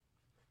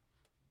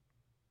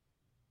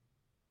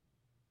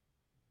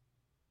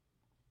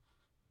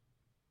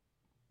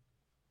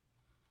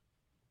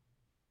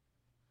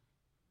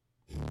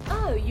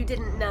you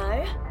didn't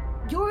know?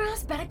 Your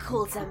ass better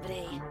call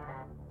somebody.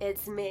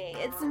 It's me.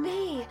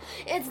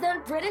 It's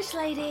that British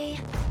lady.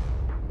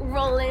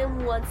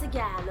 Rolling once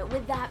again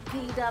with that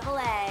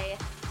PAA.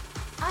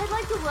 I'd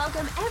like to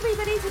welcome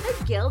everybody to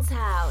the Guild's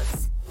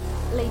house.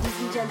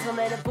 Ladies and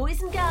gentlemen,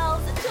 boys and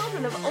girls,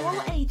 children of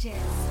all ages.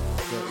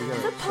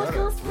 The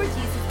Podcast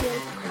Producers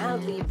Guild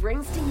proudly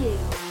brings to you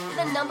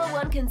the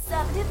 #1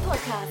 conservative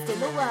podcast in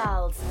the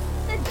world.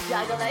 The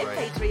Juggalo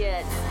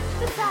Patriots.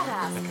 The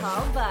badass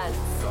Carl Bunce.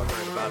 About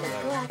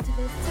Political that.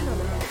 Activists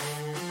Anonymous.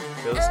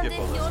 Let's And skip if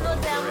all this you're one.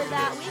 not down Right with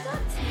that, to we this. got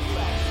two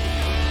left.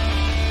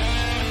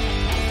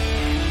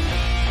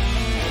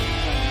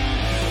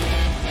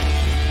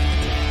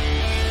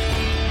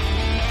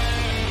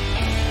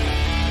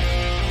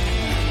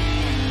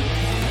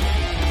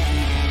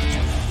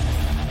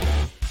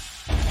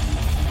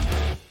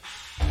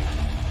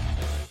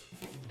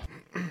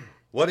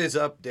 What is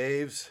up,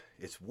 Daves?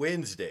 It's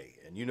Wednesday,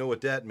 and you know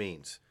what that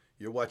means.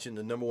 You're watching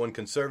the #1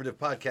 conservative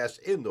podcast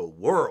in the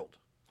world.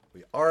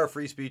 We are a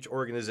free speech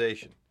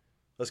organization.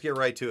 Let's get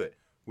right to it.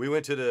 We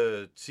went to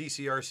the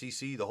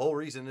CCRCC. The whole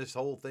reason this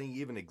whole thing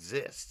even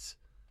exists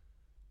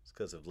is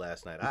because of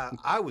last night.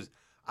 I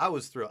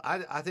was thrilled.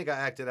 I think I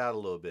acted out a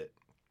little bit.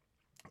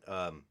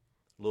 There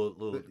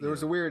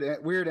was a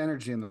weird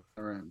energy in the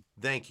room.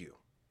 Thank you.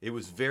 It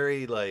was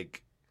very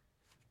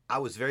I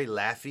was very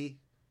laughy.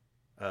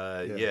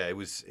 Yeah, it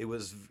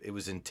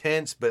was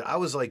intense, but I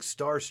was like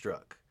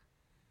starstruck.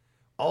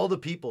 All the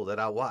people that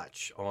I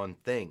watch on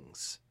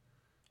things,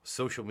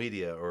 social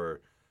media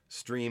or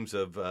streams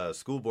of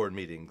school board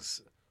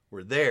meetings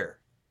were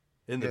there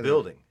in the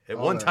building at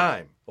one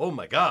time. Oh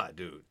my God,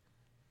 dude.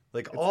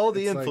 All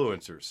the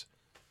influencers.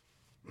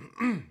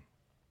 It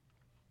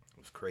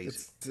was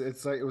crazy.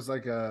 It was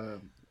like a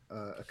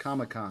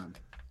Comic-Con.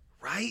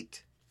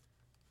 Right?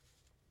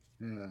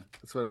 Yeah,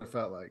 that's what it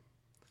felt like.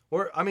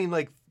 Or, I mean,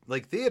 like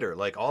theater,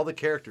 all the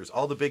characters,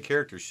 all the big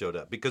characters showed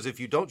up. Because if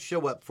you don't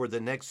show up for the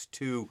next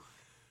two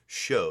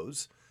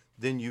shows,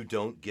 then you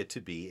don't get to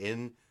be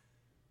in,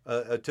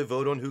 to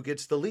vote on who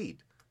gets the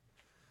lead.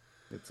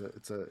 It's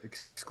a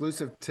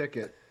exclusive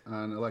ticket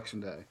on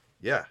election day.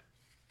 Yeah.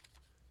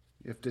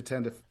 You have to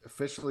attend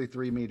officially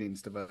 3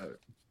 meetings to vote.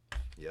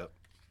 Yep.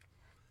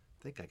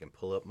 I think I can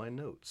pull up my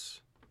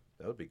notes.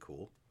 That would be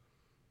cool.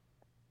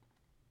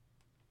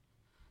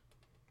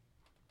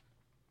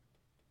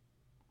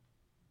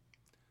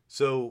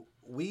 So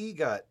we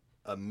got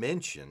a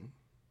mention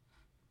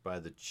by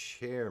the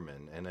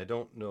chairman, and I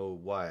don't know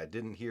why. I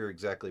didn't hear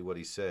exactly what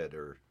he said,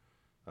 or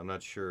I'm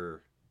not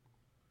sure.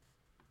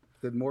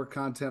 Did more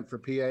content for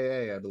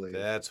PAA, I believe.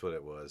 That's what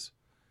it was.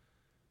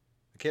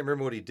 I can't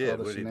remember what he did. All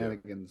the What did he do?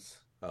 shenanigans.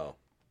 Oh.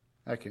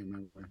 I can't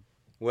remember.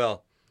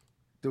 Well,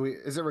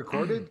 Is it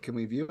recorded? Can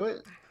we view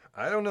it?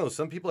 I don't know.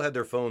 Some people had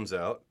their phones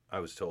out, I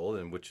was told,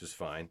 and which is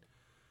fine.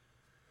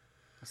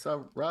 I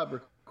saw Rob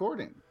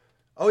recording.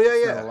 Oh yeah,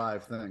 It's yeah. not a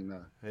live thing,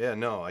 though. Yeah,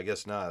 no, I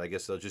guess not. I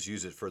guess they'll just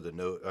use it for the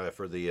note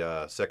for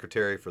the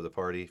secretary for the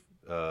party,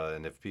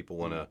 and if people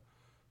want to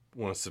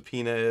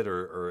subpoena it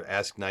or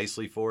ask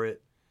nicely for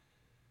it,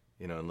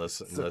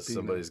 unless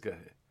somebody's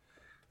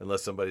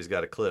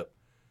got a clip.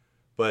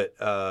 But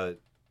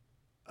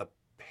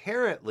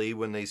apparently,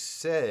 when they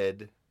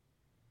said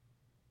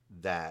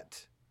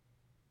that,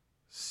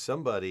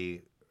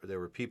 there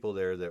were people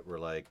there that were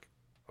like,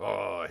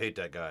 "Oh, I hate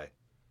that guy."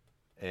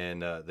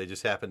 And they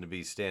just happened to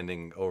be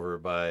standing over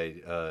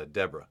by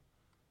Deborah,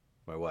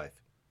 my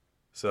wife.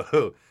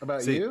 So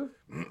About you?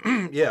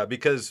 Yeah,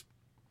 because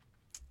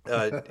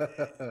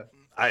I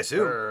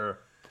assume,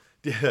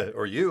 yeah,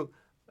 or you,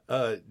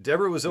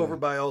 Deborah was over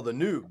by all the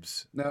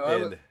noobs.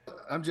 No,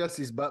 I'm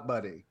Jesse's butt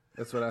buddy.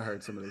 That's what I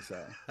heard somebody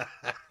say.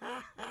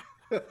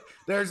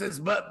 There's his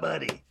butt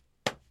buddy.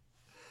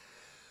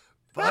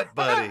 Butt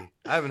buddy.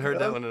 I haven't heard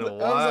that one in a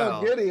while. I was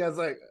all giddy. I was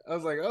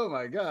like, oh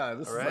my God,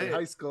 this is like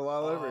high school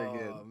all over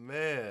again. Oh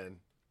man,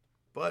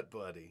 butt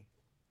buddy.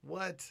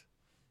 What?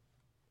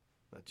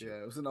 Not you. Yeah,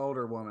 it was an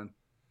older woman.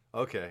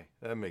 Okay,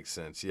 that makes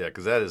sense. Yeah,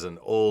 because that is an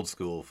old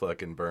school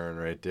fucking burn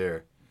right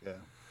there. Yeah.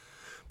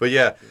 But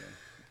yeah.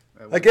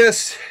 I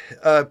guess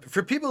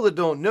for people that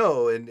don't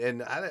know,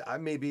 and I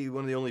may be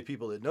one of the only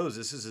people that knows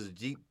this is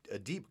a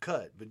deep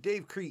cut, but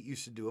Dave Crete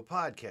used to do a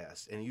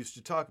podcast, and he used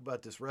to talk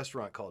about this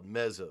restaurant called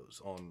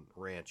Mezzo's on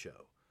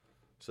Rancho.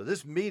 So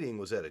this meeting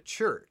was at a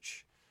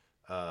church,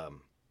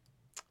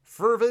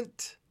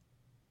 Fervent,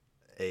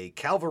 a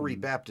Calvary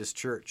Baptist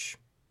church.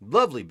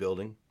 Lovely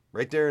building,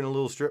 right there in a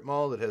little strip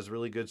mall that has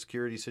really good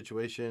security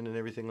situation and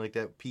everything like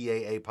that.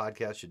 PAA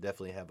podcast should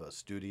definitely have a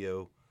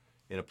studio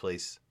in a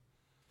place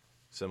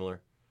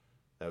similar.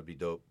 That would be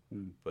dope.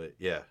 But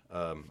yeah,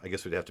 I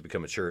guess we'd have to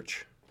become a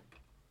church.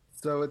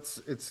 So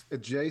it's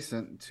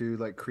adjacent to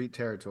like Crete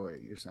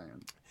territory, you're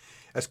saying?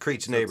 That's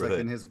Crete's So neighborhood. It's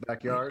like in his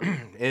backyard?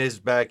 In his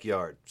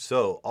backyard.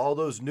 So all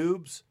those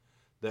noobs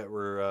that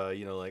were,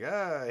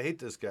 I hate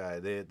this guy.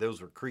 Those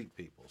were Crete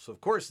people. So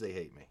of course they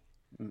hate me.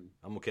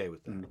 I'm okay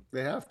with that.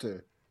 They have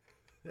to.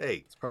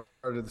 Hey, It's part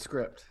of the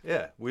script.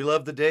 yeah, we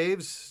love the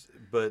Daves,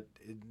 but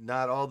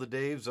not all the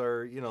Daves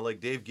are, like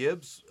Dave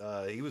Gibbs.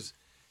 He was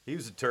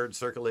a turd He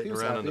circulating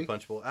was around on the happy.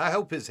 punch bowl. I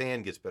hope his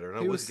hand gets better. I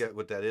don't He know was.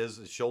 what that is,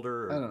 his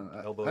shoulder I or don't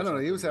know. elbow I or don't know.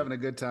 He something. was having a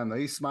good time though.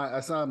 He smiled. I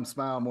saw him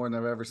smile more than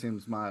I've ever seen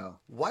him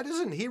smile. Why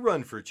doesn't he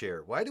run for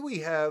chair? Why do we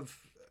have?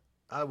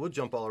 We'll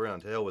jump all around.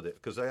 To hell with it,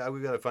 because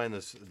we've got to find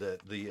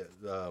the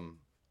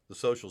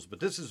socials. But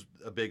this is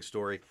a big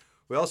story.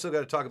 We also got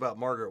to talk about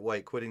Margaret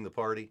White quitting the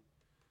party,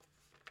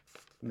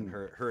 and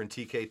her and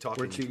TK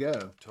talking. Where'd she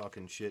go?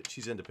 Talking shit.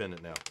 She's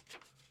independent now.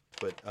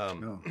 But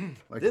No,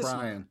 like this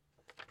crying.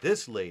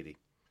 this lady,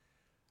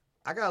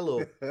 I got a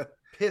little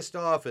pissed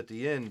off at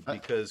the end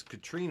because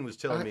Katrine was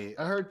telling me.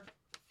 I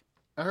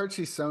heard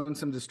she's sown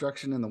some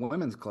destruction in the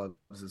women's clubs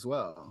as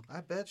well. I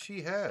bet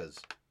she has.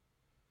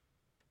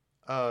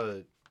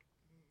 I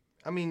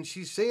mean,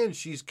 she's saying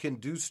she can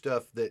do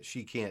stuff that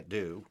she can't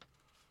do.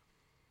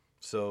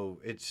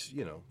 So it's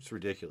it's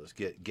ridiculous.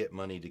 Get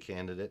money to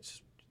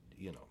candidates.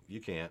 You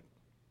can't.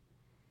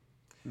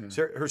 Yeah.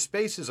 So her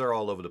spaces are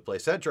all over the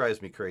place. That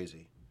drives me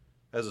crazy.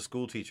 As a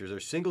school teacher,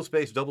 there's single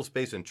space, double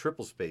space, and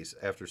triple space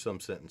after some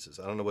sentences.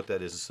 I don't know what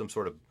that is. It's some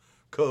sort of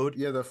code.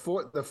 Yeah, the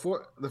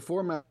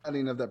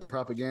formatting of that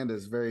propaganda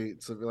is very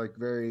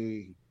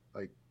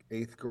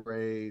eighth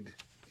grade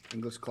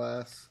English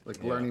class,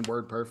 like learning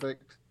word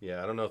perfect.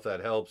 Yeah, I don't know if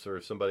that helps or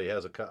if somebody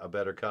has a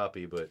better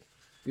copy, but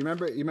you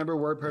remember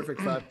Word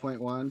Perfect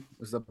 5.1? It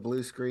was the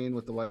blue screen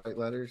with the white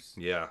letters.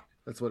 yeah,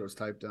 that's what it was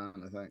typed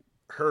on. I think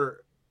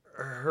her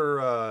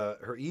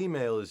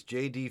email is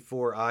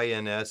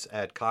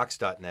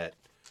jd4ins@cox.net,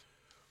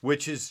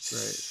 which is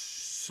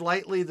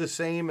slightly the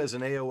same as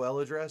an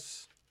AOL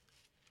address.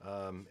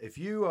 If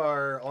you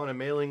are on a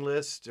mailing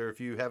list or if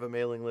you have a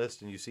mailing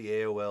list and you see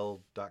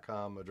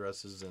AOL.com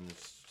addresses, and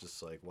it's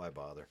just like, why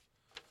bother?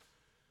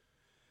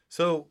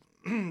 So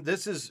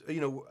this is,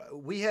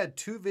 we had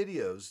two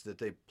videos that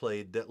they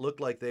played that looked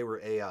like they were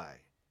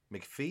AI.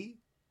 McPhee?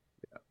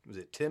 Yeah. Was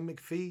it Tim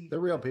McPhee? They're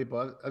real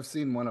people. I've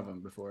seen one of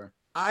them before.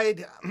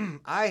 I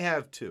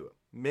have too,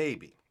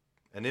 maybe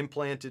an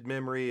implanted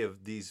memory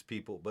of these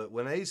people. But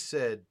when they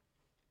said,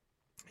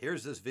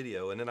 here's this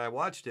video, and then I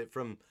watched it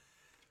from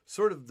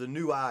sort of the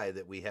new eye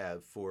that we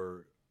have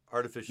for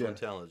artificial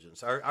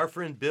intelligence. Our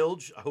friend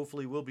Bilge,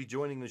 hopefully, will be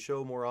joining the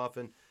show more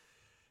often.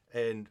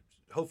 And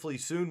hopefully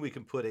soon we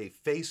can put a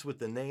face with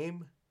the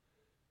name.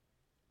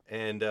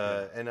 And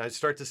I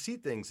start to see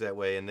things that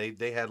way. And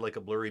they had like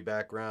a blurry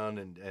background.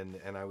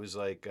 And I was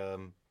like,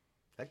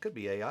 that could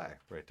be AI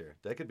right there.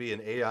 That could be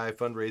an AI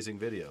fundraising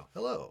video.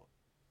 Hello.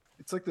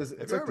 It's like this.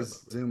 It's like the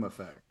Zoom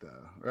effect,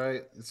 though,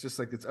 right? It's just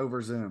like it's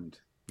over zoomed.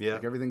 Yeah.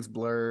 Like everything's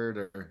blurred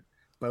or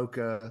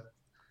bokeh.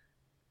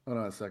 Hold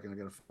on a second. I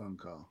got a phone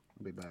call.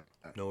 I'll be back.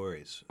 No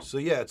worries. So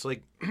yeah, it's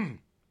like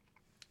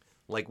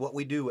like what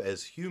we do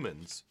as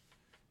humans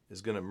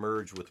is going to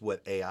merge with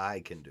what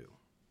AI can do.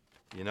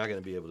 You're not going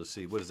to be able to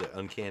see, what is it,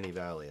 Uncanny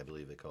Valley, I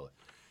believe they call it.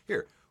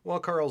 Here, while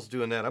Carl's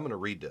doing that, I'm going to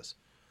read this.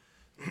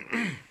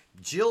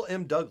 Jill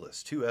M.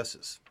 Douglas, 2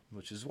 S's,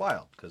 which is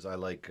wild because I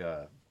like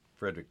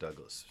Frederick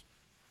Douglass.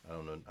 I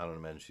don't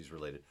imagine she's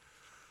related.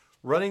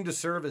 Running to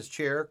serve as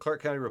chair,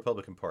 Clark County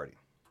Republican Party.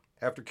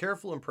 After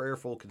careful and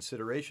prayerful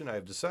consideration, I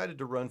have decided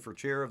to run for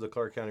chair of the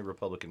Clark County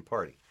Republican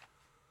Party.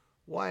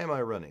 Why am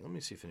I running? Let me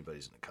see if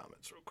anybody's in the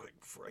comments real quick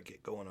before I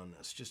get going on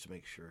this, just to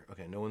make sure.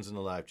 Okay, no one's in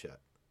the live chat.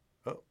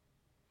 Oh,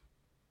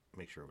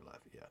 make sure we're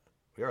live. Yeah,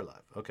 we are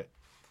live. Okay.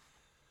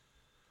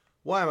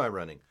 Why am I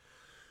running?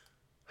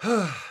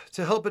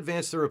 To help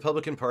advance the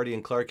Republican Party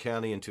in Clark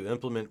County and to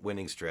implement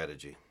winning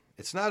strategy.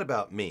 It's not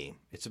about me,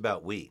 it's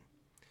about we.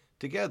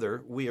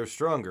 Together, we are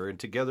stronger, and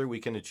together we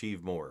can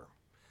achieve more.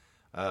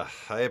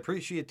 I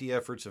appreciate the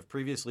efforts of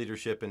previous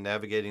leadership in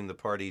navigating the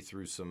party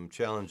through some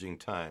challenging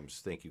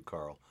times. Thank you,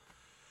 Carl.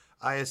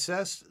 I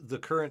assessed the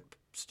current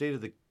state of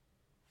the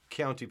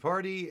county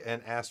party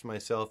and asked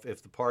myself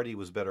if the party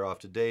was better off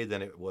today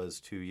than it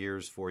was 2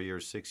 years, 4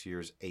 years, 6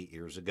 years, 8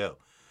 years ago.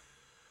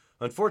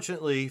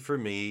 Unfortunately for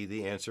me,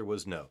 the answer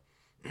was no.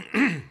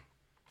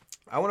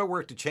 I want to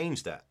work to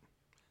change that.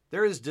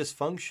 There is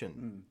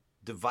dysfunction,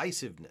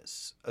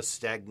 divisiveness, a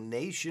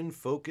stagnation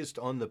focused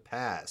on the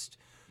past,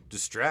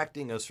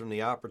 distracting us from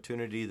the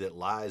opportunity that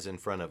lies in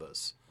front of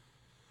us.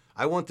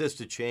 I want this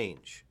to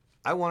change.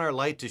 I want our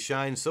light to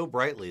shine so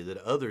brightly that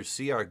others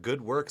see our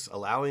good works,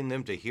 allowing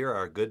them to hear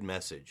our good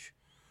message.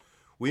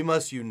 We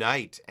must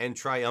unite and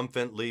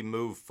triumphantly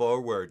move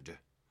forward.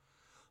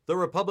 The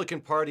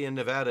Republican Party in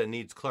Nevada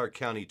needs Clark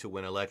County to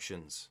win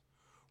elections.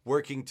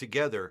 Working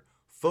together,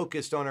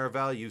 focused on our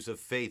values of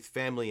faith,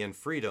 family, and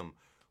freedom,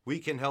 we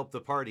can help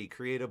the party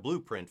create a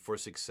blueprint for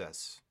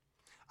success.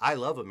 I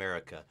love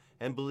America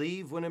and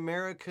believe when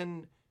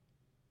American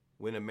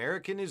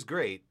is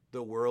great,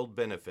 the world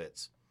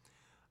benefits.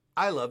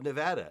 I love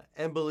Nevada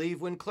and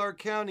believe when Clark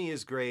County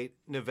is great,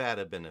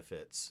 Nevada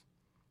benefits.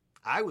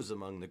 I was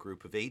among the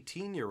group of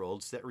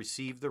 18-year-olds that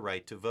received the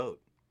right to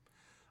vote.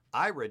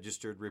 I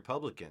registered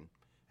Republican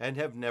and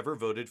have never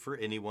voted for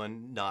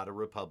anyone not a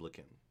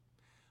Republican.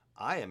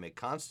 I am a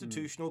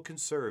constitutional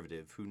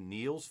conservative who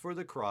kneels for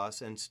the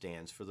cross and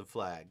stands for the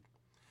flag.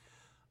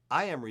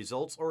 I am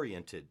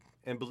results-oriented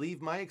and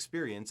believe my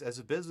experience as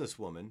a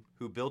businesswoman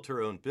who built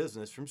her own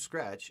business from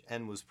scratch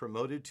and was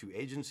promoted to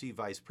agency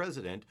vice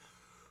president,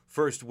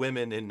 first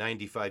women in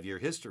 95-year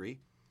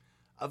history,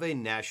 of a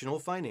national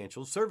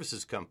financial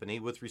services company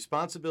with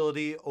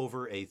responsibility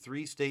over a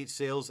 3-state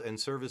sales and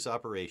service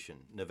operation,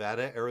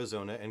 Nevada,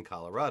 Arizona, and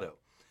Colorado,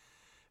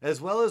 as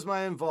well as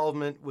my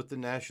involvement with the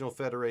National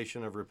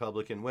Federation of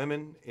Republican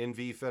Women,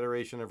 NV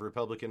Federation of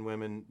Republican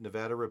Women,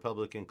 Nevada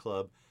Republican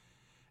Club,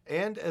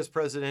 and as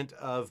president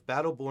of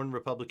Battle-Born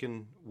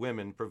Republican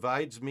Women,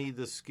 provides me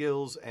the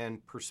skills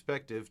and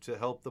perspective to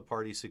help the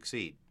party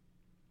succeed.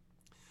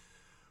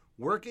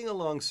 Working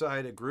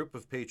alongside a group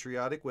of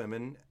patriotic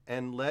women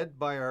and led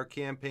by our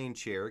campaign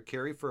chair,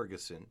 Carrie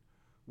Ferguson,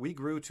 we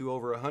grew to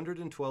over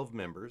 112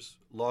 members,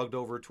 logged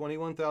over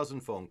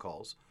 21,000 phone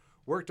calls,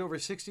 worked over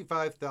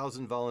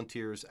 65,000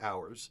 volunteers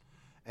hours,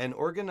 and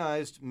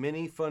organized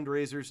many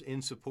fundraisers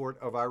in support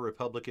of our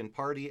Republican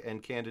Party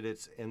and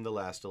candidates in the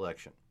last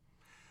election.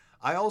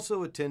 I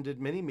also attended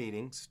many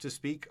meetings to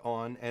speak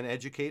on and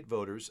educate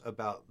voters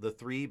about the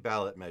 3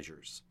 ballot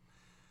measures.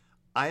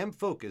 I am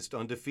focused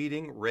on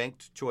defeating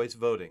ranked choice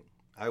voting.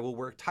 I will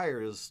work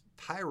tirelessly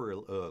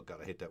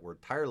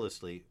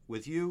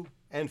with you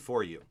and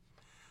for you.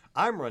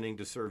 I'm running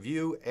to serve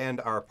you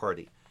and our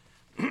party.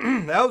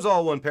 That was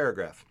all one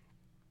paragraph.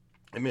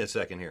 Give me a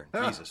second here.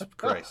 Jesus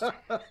Christ.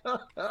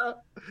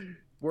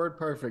 Word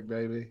perfect,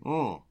 baby.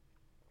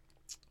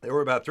 There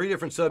were about 3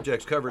 different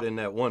subjects covered in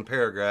that one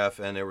paragraph,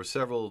 and there were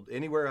several.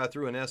 Anywhere I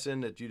threw an S in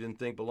that you didn't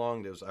think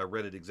belonged, I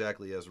read it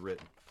exactly as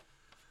written.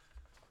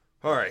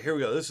 All right, here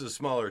we go. This is a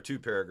smaller 2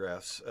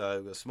 paragraphs,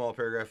 a small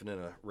paragraph and then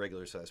a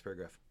regular size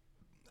paragraph.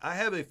 I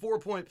have a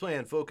 4-point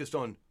plan focused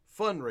on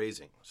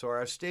fundraising, so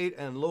our state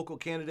and local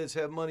candidates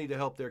have money to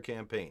help their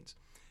campaigns.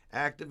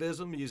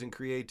 Activism, using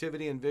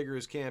creativity and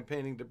vigorous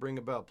campaigning to bring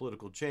about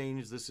political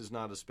change. This is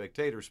not a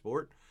spectator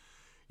sport.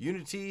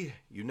 Unity,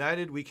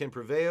 united we can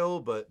prevail,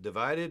 but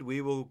divided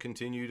we will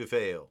continue to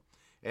fail.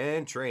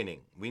 And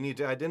training. We need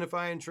to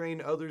identify and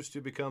train others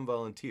to become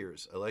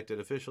volunteers, elected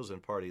officials,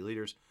 and party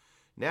leaders,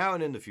 now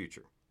and in the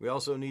future. We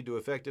also need to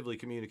effectively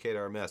communicate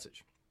our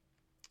message.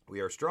 We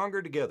are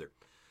stronger together.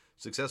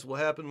 Success will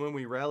happen when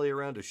we rally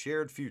around a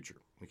shared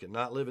future. We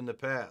cannot live in the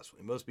past.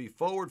 We must be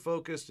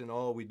forward-focused in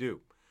all we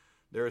do.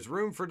 There is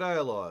room for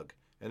dialogue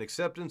and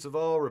acceptance of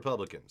all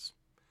Republicans.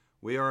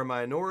 We are a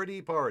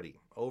minority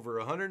party. Over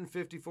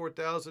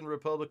 154,000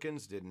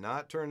 Republicans did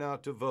not turn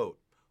out to vote.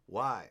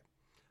 Why?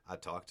 I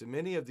talked to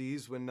many of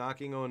these when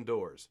knocking on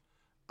doors.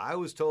 I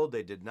was told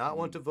they did not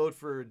want to vote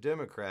for a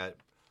Democrat,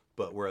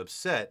 but were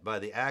upset by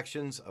the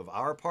actions of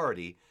our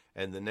party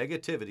and the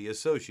negativity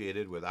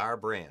associated with our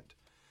brand.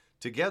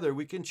 Together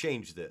we can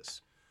change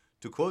this.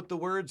 To quote the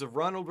words of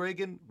Ronald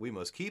Reagan, we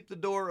must keep the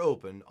door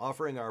open,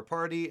 offering our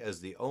party as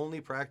the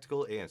only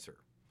practical answer.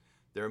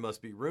 There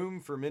must be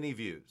room for many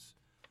views.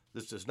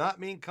 This does not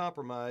mean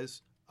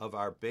compromise of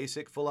our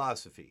basic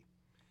philosophy.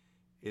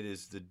 It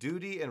is the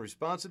duty and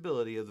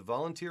responsibility of the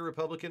volunteer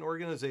Republican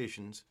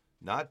organizations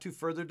not to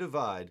further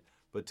divide,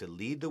 but to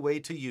lead the way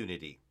to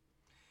unity.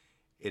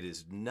 It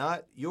is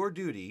not your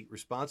duty,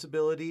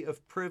 responsibility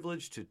of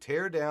privilege to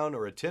tear down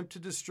or attempt to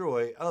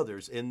destroy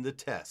others in the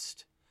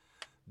test.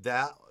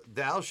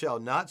 Thou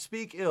shalt not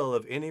speak ill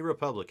of any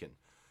Republican.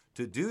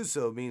 To do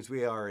so means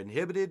we are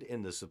inhibited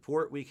in the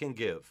support we can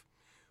give.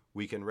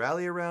 We can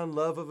rally around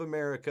love of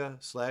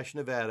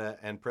America/Nevada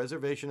and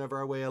preservation of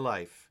our way of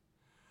life.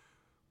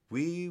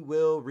 We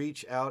will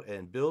reach out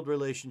and build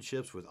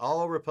relationships with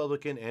all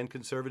Republican and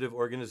conservative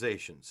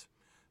organizations.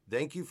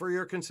 Thank you for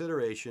your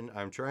consideration.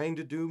 I'm trying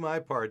to do my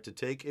part to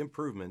make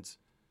improvements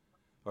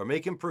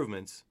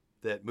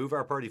that move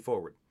our party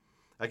forward.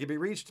 I can be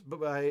reached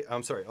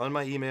on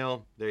my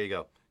email. There you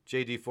go.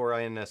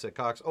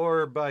 JD4INS@Cox,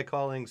 or by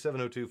calling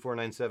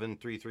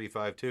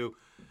 702-497-3352.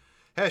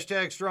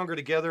 Hashtag Stronger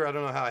Together. I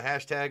don't know how a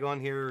hashtag on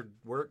here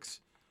works.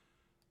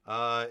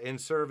 In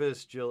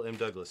service, Jill M.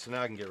 Douglas. So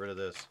now I can get rid of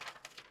this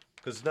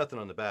because there's nothing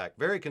on the back.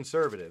 Very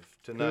conservative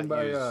to not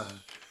use.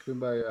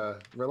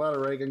 Kumbaya. A lot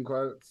of Reagan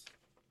quotes.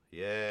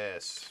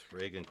 Yes,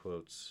 Reagan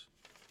quotes.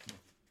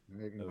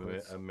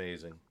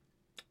 Amazing.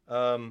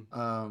 So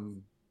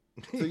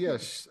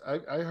yes,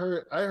 I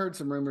heard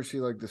some rumors she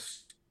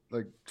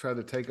tried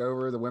to take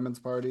over the women's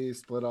party,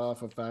 split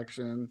off a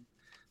faction.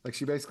 Like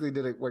she basically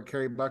did what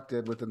Carrie Buck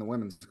did within the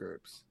women's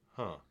groups.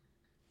 Huh.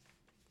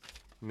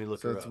 Let me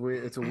look her up.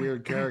 It's a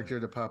weird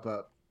character to pop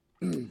up.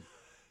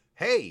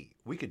 Hey,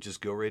 we could just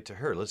go right to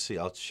her. Let's see.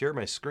 I'll share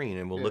my screen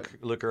and we'll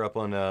look her up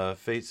on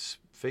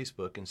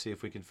Facebook and see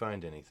if we can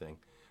find anything.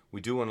 We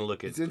do want to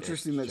look at. It's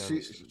interesting that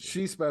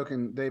she spoke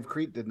and Dave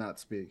Crete did not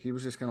speak. He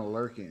was just kind of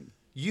lurking.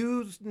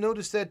 You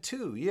noticed that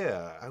too,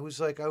 yeah. I was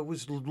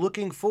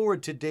looking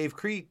forward to Dave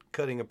Crete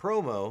cutting a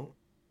promo.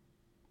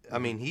 I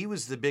mean, he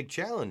was the big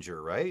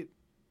challenger, right?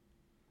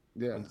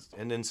 Yeah.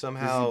 And then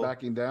somehow is he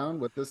backing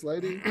down with this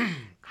lady?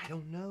 I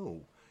don't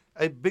know.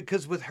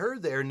 Because with her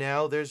there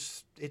now,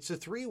 it's a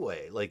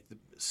three-way. Like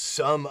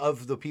some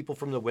of the people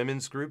from the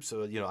women's group,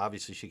 so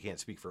obviously she can't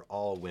speak for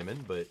all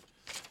women, but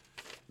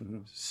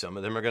some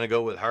of them are going to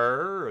go with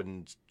her,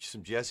 and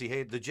some Jesse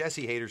hate. The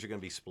Jesse haters are going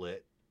to be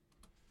split.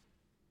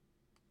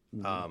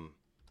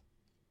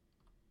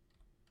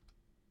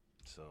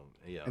 So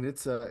yeah, and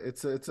it's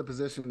a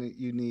position that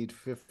you need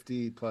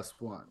 50 plus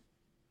one.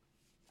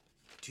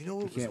 Do you know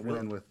what you can't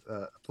win with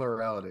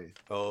plurality?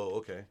 Oh,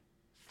 okay.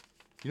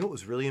 You know what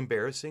was really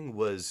embarrassing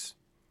was,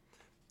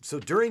 so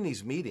during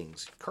these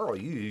meetings, Carl,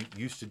 you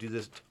used to do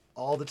this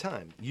all the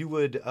time. You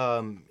would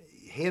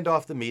hand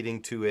off the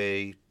meeting to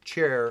a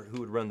chair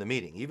who would run the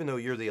meeting. Even though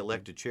you're the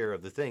elected chair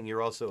of the thing,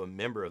 you're also a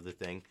member of the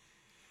thing.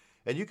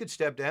 And you could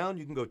step down,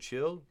 you can go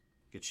chill,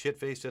 get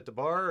shit-faced at the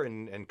bar,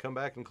 and come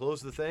back and close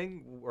the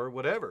thing or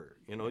whatever.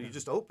 You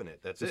just open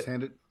it. That's just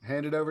it.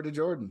 Hand it over to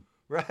Jordan.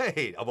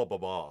 Right.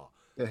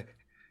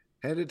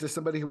 Hand it to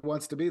somebody who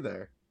wants to be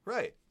there.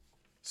 Right.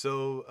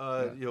 So,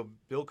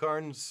 Bill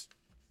Carnes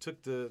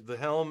took the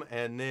helm,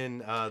 and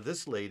then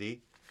this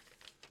lady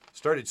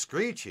started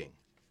screeching.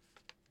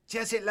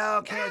 Jesse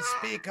Lowe can't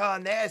speak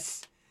on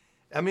this.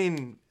 I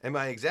mean, am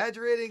I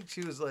exaggerating?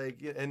 She was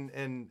like,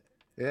 and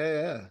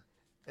yeah.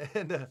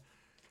 And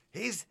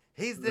he's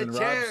the chairman.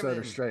 Rob set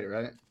her straight,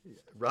 right?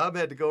 Rob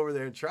had to go over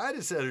there and try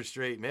to set her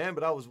straight, man.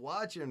 But I was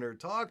watching her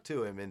talk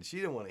to him, and she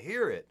didn't want to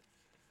hear it.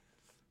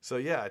 So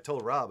yeah, I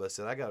told Rob. I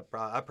said I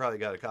probably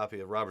got a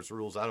copy of Robert's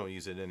Rules. I don't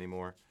use it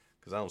anymore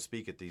because I don't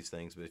speak at these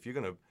things. But if you're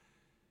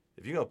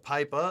gonna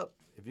pipe up,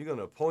 if you're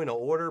gonna point of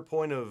order,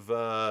 point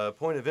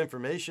of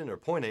information, or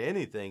point of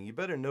anything, you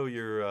better know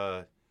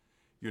your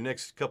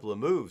next couple of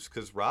moves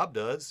because Rob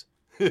does.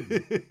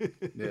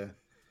 Yeah.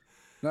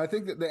 No, I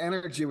think that the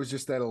energy was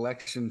just that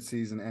election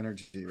season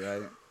energy,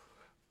 right?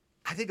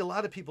 I think a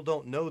lot of people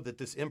don't know that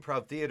this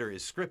improv theater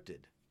is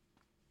scripted.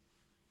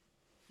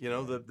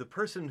 The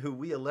person who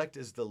we elect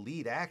as the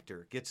lead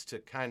actor gets to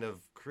kind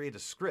of create a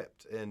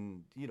script,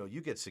 and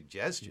you get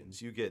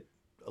suggestions, you get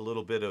a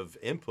little bit of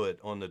input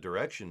on the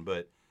direction,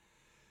 but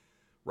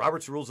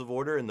Robert's Rules of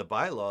Order and the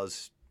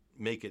bylaws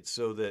make it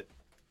so that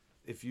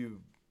if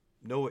you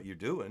know what you're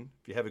doing,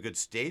 if you have a good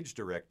stage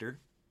director,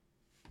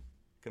 you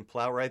can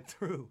plow right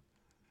through.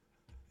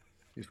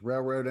 Just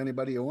railroad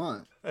anybody you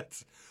want.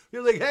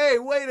 You're like, hey,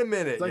 wait a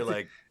minute. It's you're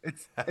like,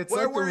 it's like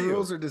the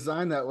rules are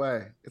designed that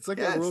way. It's like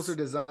the rules are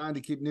designed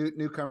to keep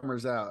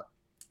newcomers out.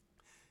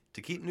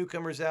 To keep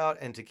newcomers out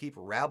and to keep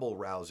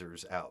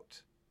rabble-rousers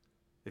out.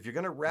 If you're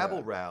going to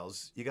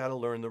rabble-rouse, you got to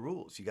learn the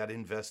rules. You got to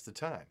invest the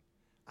time.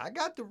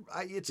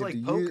 It's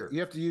like poker.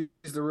 You have to use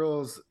the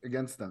rules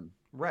against them.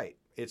 Right.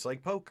 It's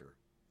like poker.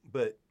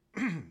 But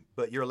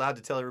you're allowed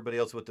to tell everybody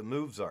else what the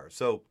moves are.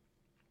 So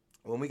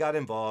when we got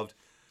involved,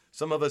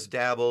 some of us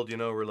dabbled,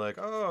 we're like,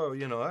 oh,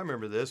 I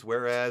remember this.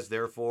 Whereas,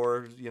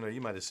 therefore, you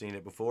might have seen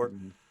it before.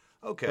 Mm-hmm.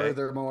 Okay.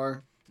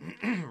 Furthermore.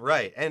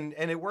 Right. And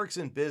it works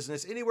in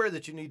business. Anywhere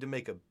that you need to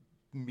make a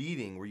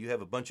meeting where you have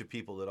a bunch of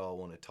people that all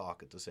want to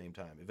talk at the same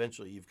time.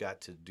 Eventually, you've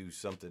got to do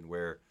something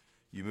where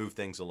you move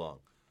things along.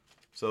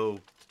 So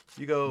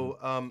you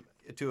go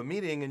to a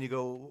meeting and you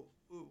go,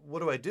 what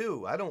do I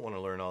do? I don't want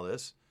to learn all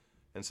this.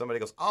 And somebody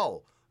goes,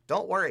 oh,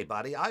 don't worry,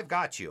 buddy. I've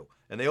got you.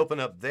 And they open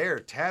up their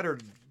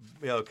tattered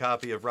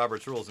copy of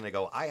Robert's Rules, and they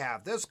go, I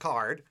have this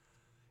card,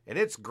 and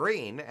it's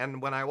green,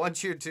 and when I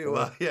want you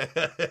to,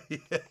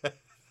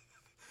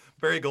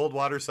 Barry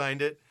Goldwater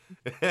signed it.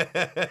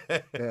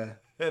 Yeah.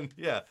 And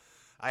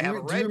I have a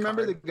red Do you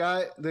remember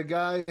card. the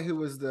guy who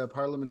was the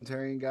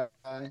parliamentarian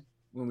guy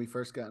when we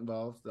first got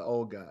involved? The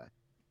old guy.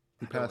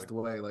 He passed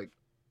away, like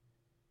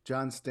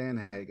John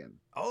Stanhagen.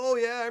 Oh,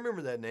 yeah, I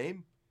remember that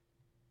name.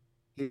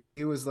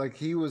 He was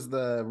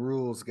the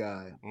rules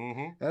guy.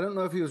 Mm-hmm. I don't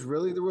know if he was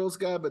really the rules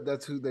guy, but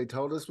that's who they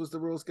told us was the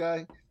rules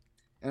guy.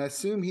 And I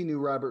assume he knew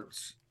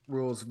Robert's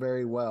Rules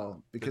very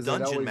well because the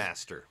dungeon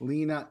master.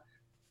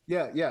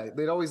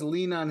 They'd always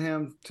lean on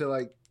him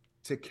to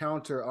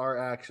counter our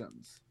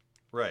actions.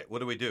 Right. What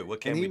do we do?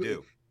 What can we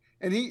do?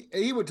 And he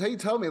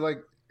tell me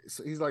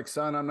he's like,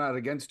 son, I'm not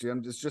against you.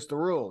 It's just the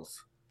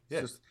rules.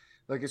 It's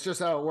just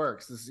how it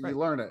works. You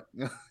learn it.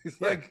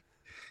 He's like,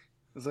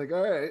 it's like,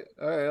 all right,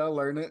 I'll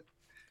learn it.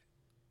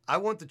 I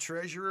want the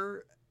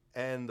treasurer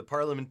and the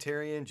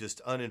parliamentarian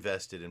just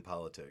uninvested in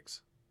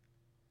politics.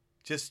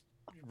 Just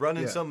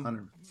running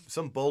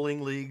some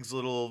bowling leagues.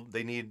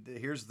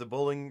 Here's the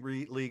bowling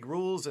league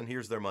rules, and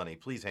here's their money.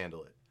 Please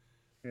handle it.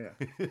 Yeah.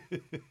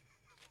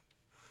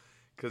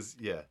 Because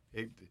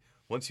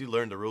once you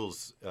learn the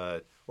rules,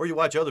 or you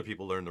watch other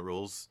people learn the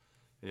rules,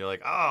 and you're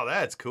like, oh,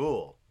 that's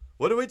cool.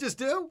 What did we just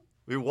do?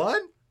 We won?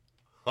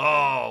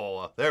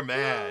 Oh, they're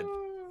mad.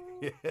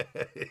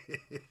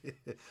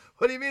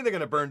 What do you mean they're going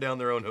to burn down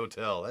their own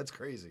hotel? That's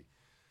crazy.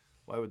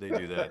 Why would they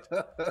do that?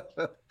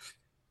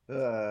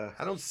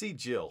 I don't see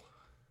Jill.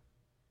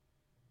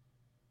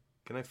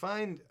 Can I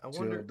find? I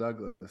wonder. Jill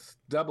Douglas,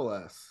 double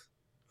S.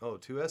 Oh,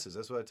 2 S's.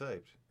 That's what I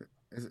typed.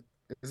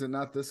 Is it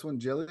not this one,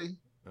 Jilly?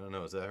 I don't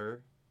know. Is that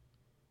her?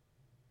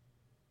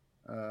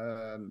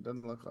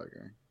 Doesn't look like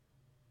her.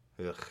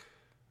 Ugh.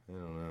 I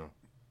don't know.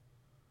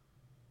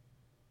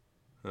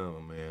 Oh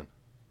man.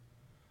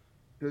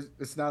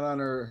 It's not on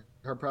her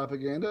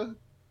propaganda.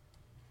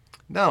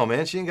 No,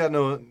 man, she ain't got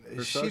no.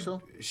 Her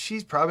social.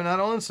 She's probably not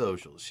on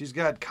social. She's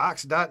got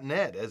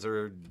cox.net as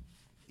her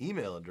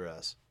email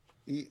address.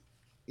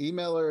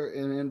 Email her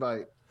an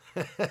invite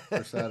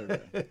for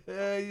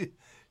Saturday.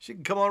 She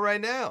can come on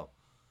right now.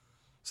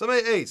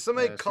 Somebody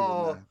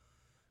call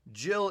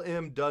Jill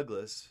M.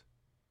 Douglas.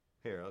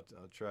 Here,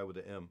 I'll try with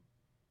the M.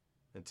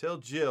 And tell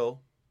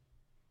Jill.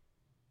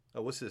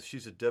 Oh, what's this?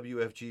 She's a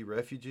WFG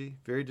refugee.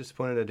 Very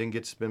disappointed I didn't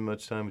get to spend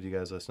much time with you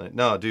guys last night.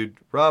 No, dude,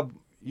 Rob,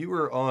 you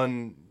were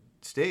on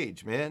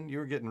stage, man. You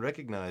were getting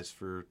recognized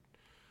for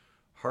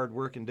hard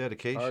work and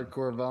dedication.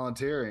 Hardcore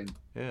volunteering.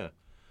 Yeah.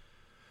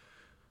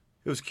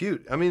 It was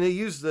cute. I mean, they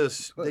used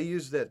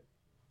that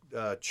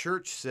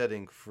church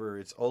setting for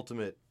its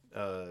ultimate,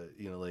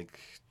 like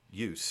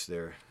use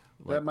there.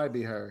 Like, that might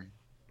be her.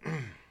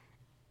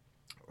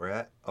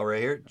 Right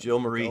here, Jill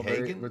Marie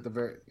Hagen with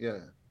the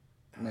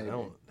maybe.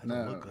 That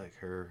don't look like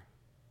her.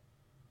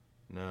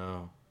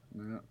 No.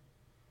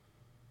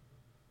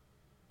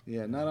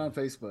 Yeah, not on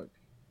Facebook.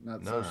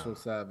 Not social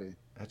savvy.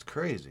 That's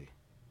crazy.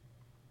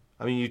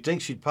 I mean, you'd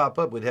think she'd pop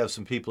up. We'd have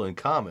some people in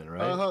common,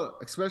 right? Oh,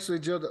 especially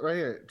Jill, right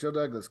here. Jill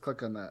Douglas.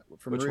 Click on that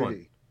from Which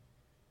Rudy.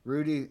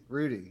 One?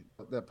 Rudy.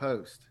 That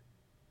post,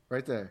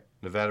 right there.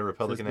 Nevada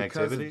Republican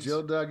activities.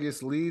 Jill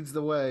Douglas leads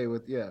the way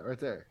with right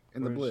there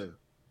in the blue.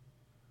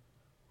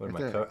 What am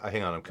I?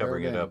 Hang on, I'm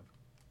covering it up.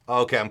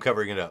 Oh, okay, I'm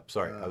covering it up.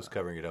 Sorry, I was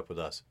covering it up with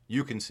us.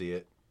 You can see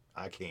it.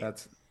 I can't.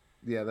 That's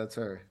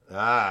her. All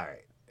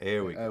right,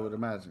 here we go. I would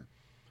imagine.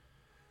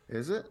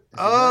 Is it?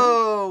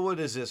 What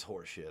is this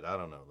horse shit? I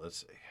don't know.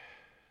 Let's see.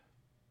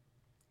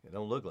 It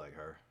don't look like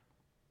her.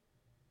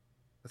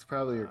 That's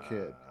probably her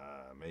kid.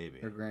 Maybe.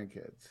 Her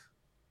grandkids.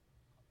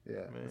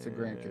 Yeah, it's a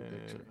grandkid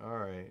picture. All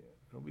right.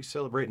 We'll be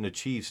celebrating the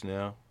Chiefs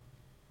now.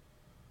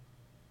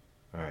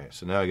 All right.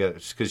 So now I got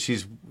it. Because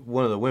she's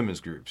one of the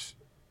women's groups.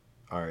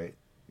 All right.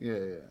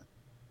 Yeah.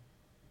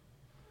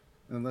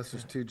 Unless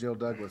there's two Jill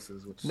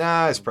Douglases.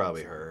 It's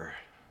probably her.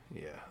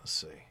 Yeah, let's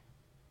see.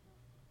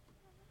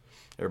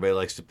 Everybody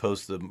likes to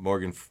post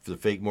the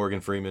fake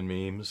Morgan Freeman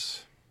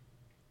memes.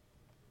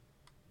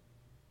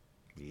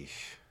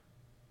 Yeesh.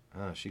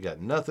 She got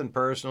nothing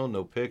personal,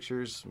 no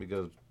pictures. We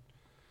go,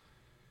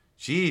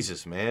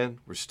 Jesus, man,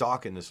 we're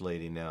stalking this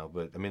lady now.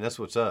 But I mean, that's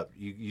what's up.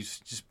 You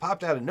just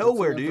popped out of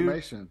nowhere,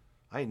 dude.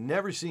 I ain't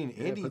never seen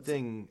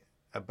anything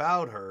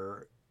about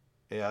her.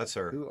 Yeah, that's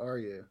her. Who are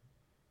you?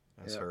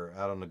 That's her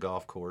out on the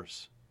golf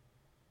course.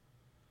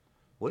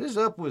 What is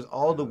up with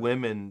all the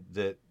women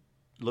that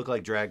look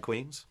like drag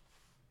queens?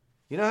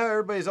 You know how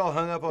everybody's all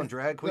hung up on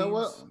drag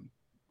queens?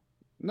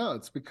 No,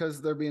 it's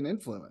because they're being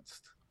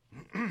influenced.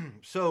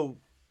 So,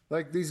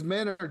 like, these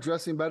men are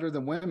dressing better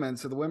than women,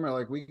 so the women are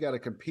like, we got to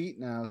compete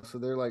now. So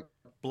they're like,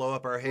 blow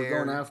up our hair.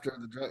 We're going after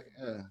the drag.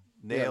 Yeah.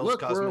 Nails,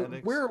 look,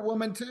 cosmetics. We're a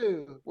woman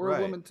too. We're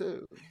a woman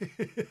too.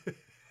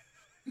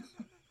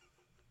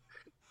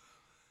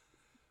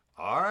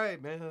 All right,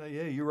 man.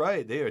 Yeah, you're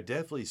right. They are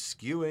definitely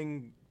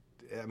skewing.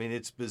 I mean,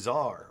 it's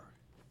bizarre.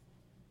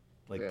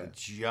 Like the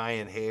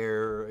giant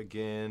hair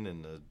again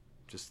and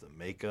just the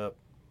makeup.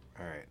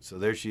 All right, so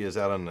there she is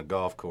out on the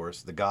golf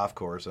course. The golf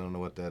course. I don't know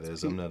what that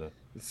is. I'm not a.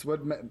 It's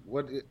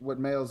what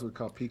males would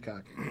call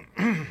peacocking.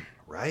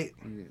 Right.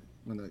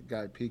 When the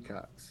guy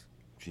peacocks.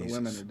 Jesus. The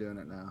women are doing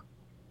it now.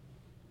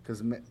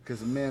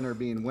 Because men are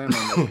being women,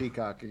 they're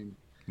peacocking.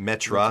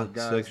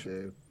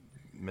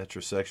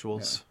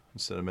 Metrosexuals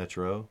instead of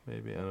metro,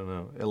 maybe. I don't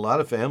know. A lot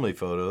of family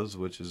photos,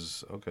 which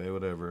is okay,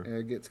 whatever.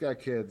 Yeah, it's got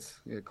kids.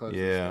 Yeah, close.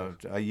 Yeah,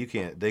 you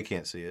can't. They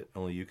can't see it.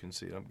 Only you can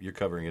see it. You're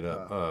covering it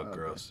up.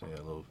 Gross. Okay.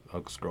 Yeah,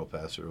 I'll scroll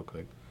past it real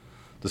quick.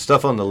 The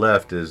stuff on the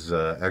left is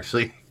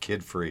actually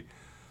kid free.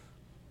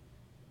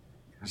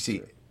 You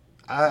see,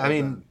 I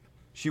mean,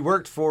 she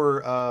worked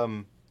for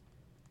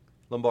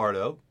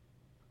Lombardo,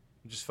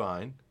 which is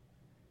fine.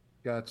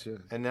 Gotcha.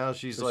 And now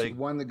she's so she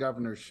won the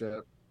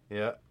governorship.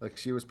 Yeah. Like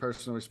she was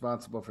personally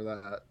responsible for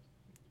that.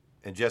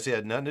 And Jesse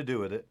had nothing to do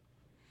with it.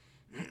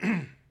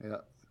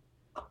 Yeah.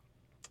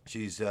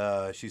 She's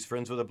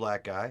friends with a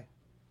black guy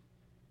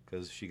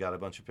because she got a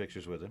bunch of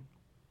pictures with him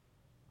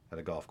at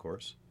a golf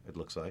course, it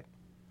looks like.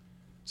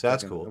 So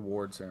that's cool.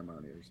 Award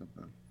ceremony or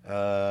something.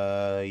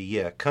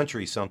 Yeah,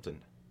 country something.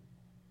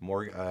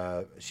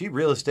 More. She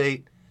real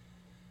estate.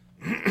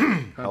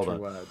 Hold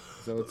on.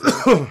 So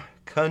it's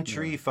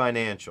country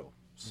financial.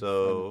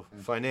 So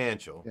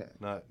financial,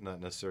 not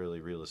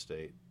necessarily real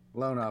estate.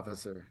 Loan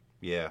officer.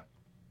 Yeah.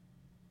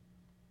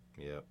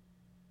 Yep.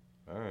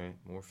 All right.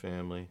 More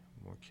family,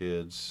 more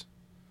kids.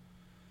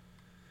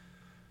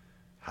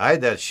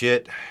 Hide that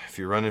shit if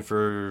you're running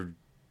for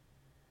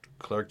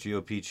Clark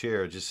GOP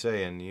chair. Just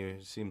saying,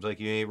 it seems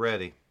like you ain't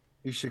ready.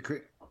 You should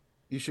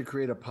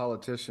create a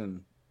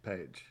politician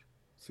page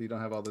so you don't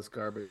have all this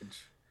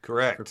garbage.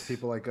 Correct. For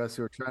people like us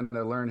who are trying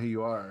to learn who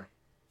you are.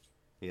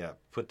 Yeah.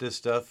 Put this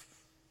stuff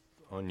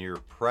on your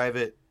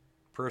private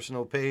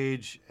personal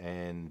page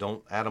and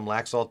don't Adam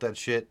Laxalt that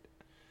shit.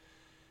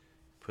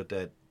 Put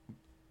that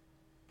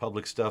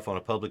public stuff on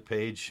a public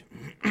page.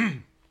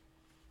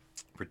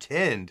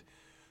 pretend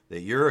that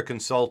you're a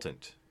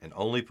consultant and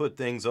only put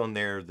things on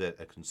there that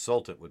a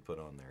consultant would put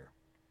on there.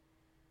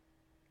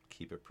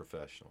 Keep it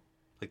professional.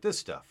 Like this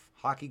stuff.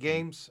 Hockey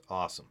games,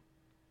 awesome.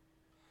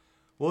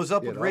 What was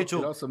up with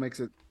Rachel? It also makes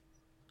it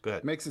Go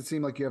ahead. Makes it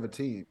seem like you have a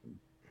team.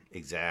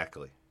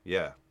 Exactly.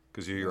 Yeah,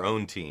 because you're your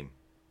own team.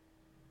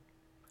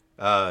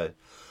 Oh,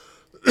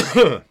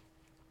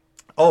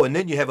 and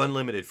then you have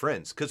unlimited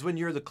friends. Because when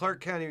you're the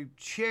Clark County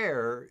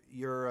chair,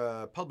 you're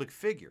a public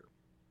figure.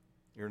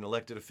 You're an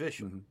elected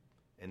official. Mm-hmm.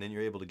 And then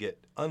you're able to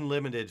get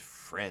unlimited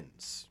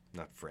friends.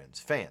 Not friends,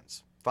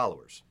 fans,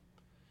 followers.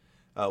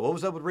 What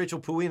was up with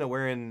Rachel Puina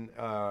wearing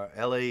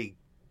L.A.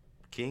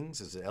 Kings?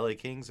 Is it L.A.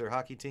 Kings, their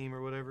hockey team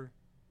or whatever?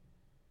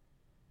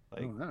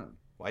 Like, oh, no.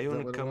 Why you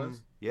want to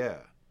come? Yeah.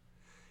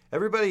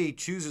 Everybody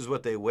chooses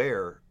what they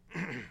wear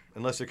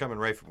unless they're coming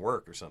right from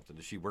work or something.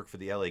 Does she work for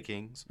the L.A.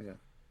 Kings? Yeah.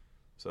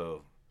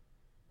 So,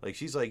 like,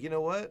 she's like, you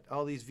know what?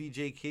 All these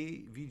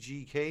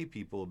VGK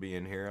people will be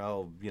in here.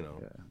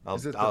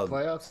 Is it the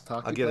playoffs?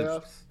 Hockey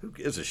playoffs? Who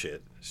gives a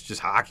shit? It's just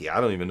hockey. I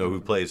don't even know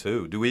who plays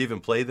who. Do we even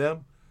play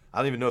them? I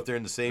don't even know if they're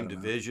in the same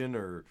division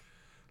or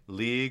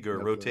league or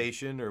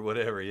rotation or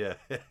whatever. Yeah.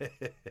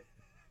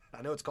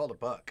 I know it's called a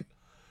puck.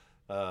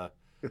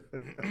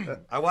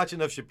 I watch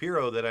enough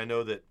Shapiro that I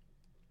know that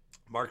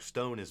Mark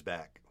Stone is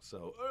back.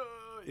 So,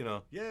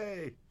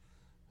 yay.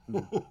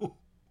 All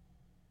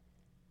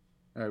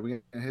right,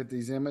 we gonna hit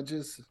these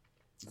images.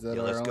 Is that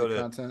our only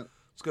content?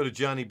 Let's go to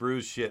Johnny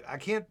Brew's shit. I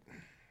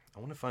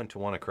want to find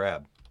Tawana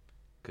Crab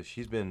because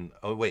she's been.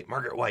 Oh wait,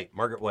 Margaret White.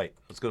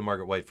 Let's go to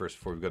Margaret White first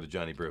before we go to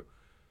Johnny Brew.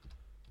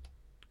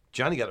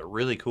 Johnny got a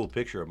really cool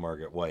picture of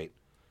Margaret White.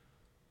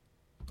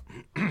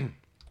 I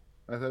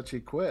thought she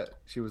quit.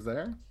 She was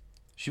there.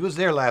 She was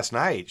there last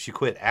night. She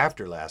quit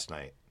after last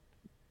night.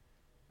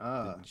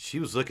 She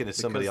was looking at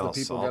somebody else.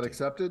 Because the people got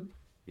accepted.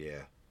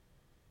 Yeah.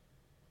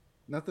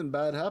 Nothing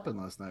bad happened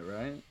last night,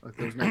 right? Like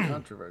there's no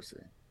controversy.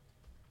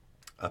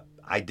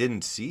 I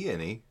didn't see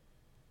any.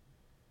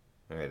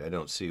 All right, I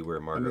don't see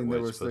where Margaret White's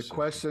there was there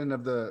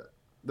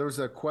was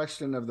a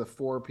question of the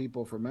 4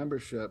 people for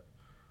membership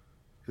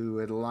who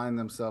had aligned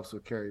themselves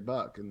with Carrie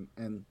Buck,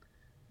 and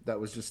that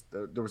was just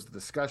there was a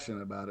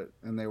discussion about it,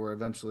 and they were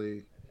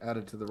eventually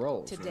added to the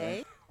rolls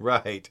today.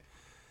 Right,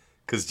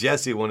 because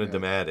Jesse wanted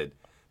them added.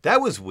 That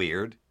was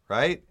weird,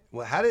 right?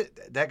 Well, how did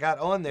that got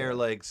on there?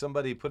 Like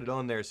somebody put it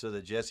on there so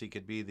that Jesse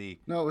could be the.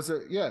 No, it was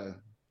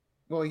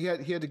Well, he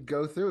had to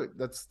go through it.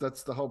 That's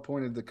the whole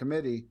point of the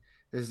committee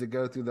is to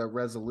go through that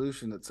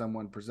resolution that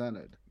someone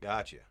presented.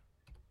 Gotcha.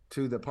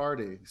 To the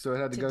party, so it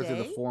had to go through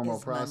the formal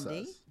process.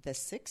 Monday, the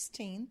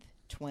 16th,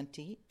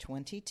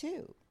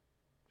 2022.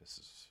 This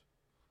is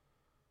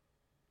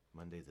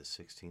Monday, the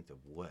 16th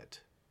of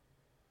what?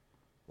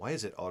 Why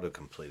is it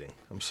auto-completing?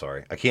 I'm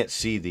sorry, I can't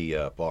see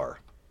the bar.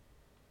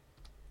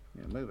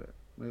 Yeah, move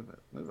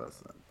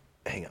us then.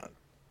 Hang on.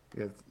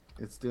 Yeah,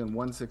 it's doing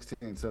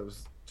 1/16, so it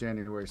was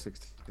January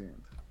 16th.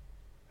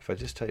 If I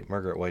just type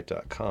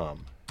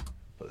margaretwhite.com,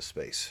 put a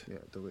space. Yeah,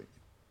 delete.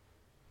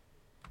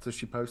 So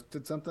she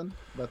posted something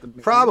about the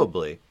meeting?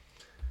 Probably.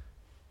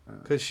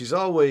 Because she's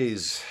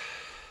always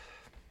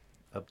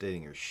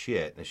updating her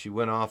shit. And she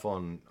went off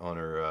on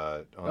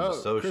her the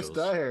socials. Chris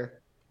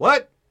Dyer.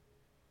 What?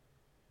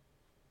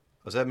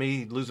 Was that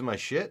me losing my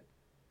shit?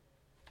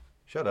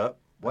 Shut up.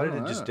 Why did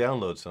it just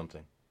download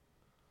something?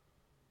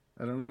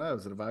 I don't know.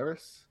 Is it a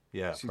virus?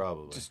 Yeah, she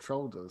probably. Just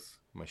trolled us.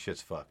 My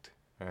shit's fucked.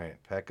 All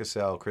right. Pat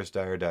Cassell,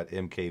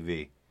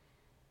 chrisdyer.mkv.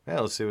 Yeah,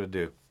 let's see what it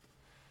do.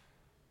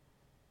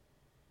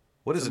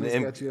 What is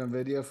Somebody's got you on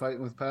video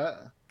fighting with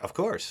Pat? Of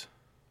course.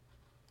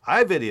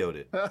 I videoed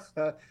it.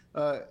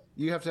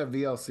 You have to have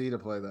VLC to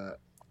play that.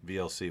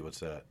 VLC, what's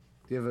that?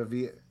 Do you have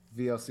a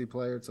VLC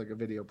player? It's like a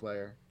video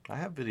player. I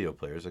have video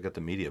players. I got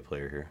the media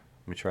player here.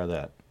 Let me try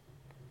that.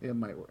 It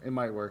might work. It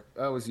might work.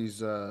 I always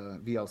use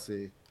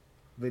VLC,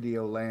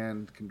 Video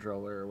Land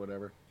Controller or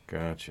whatever.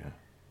 Gotcha.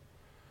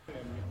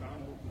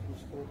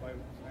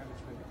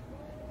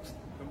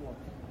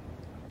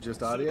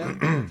 Just audio?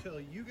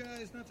 Tell you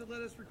guys not to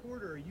let us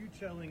record, or are you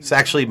telling? It's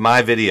actually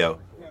my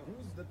video. Yeah,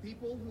 who's the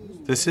people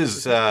who? This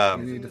is. You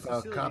need to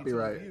file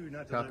copyright.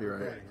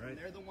 Copyright.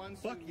 They're the ones.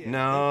 Fuck yeah.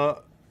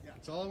 No. Yeah,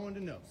 that's all I wanted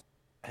to know.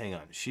 Hang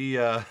on. She.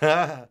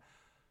 Hang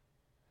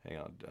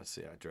on. Let's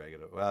see. I drag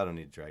it. Well, I don't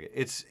need to drag it.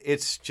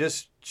 It's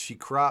just she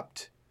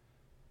cropped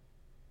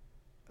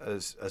a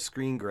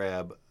screen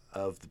grab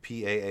of the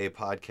PAA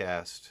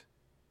podcast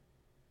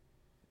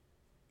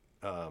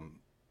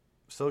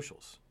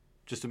socials.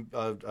 Just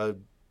a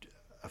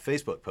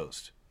Facebook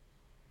post.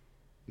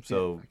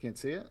 So I can't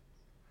see it?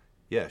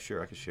 Yeah,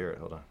 sure, I can share it.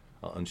 Hold on.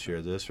 I'll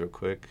unshare this real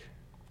quick.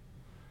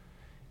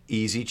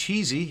 Easy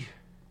cheesy.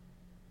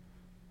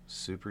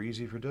 Super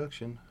easy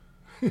production.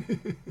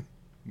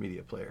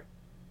 Media player.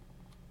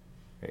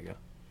 There you go.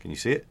 Can you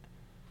see it?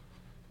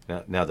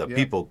 Now the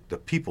people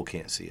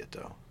can't see it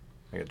though.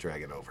 I gotta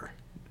drag it over.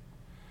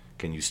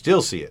 Can you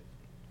still see it?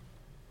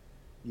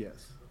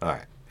 Yes. All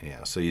right.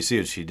 Yeah. So you see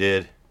what she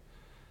did.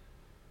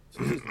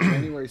 So this is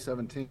January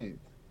 17th.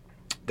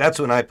 That's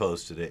when I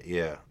posted it.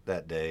 Yeah,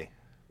 that day.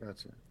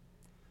 Gotcha.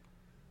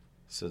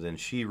 So then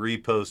she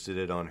reposted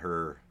it on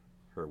her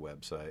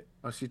website.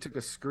 Oh, she took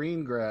a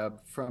screen grab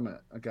from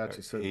it. I got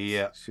you. So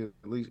Yeah. she at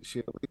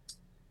least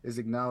is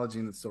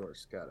acknowledging the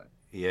source. Got it.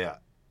 Yeah.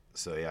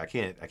 So yeah, I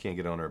can't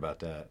get on her about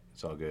that.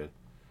 It's all good.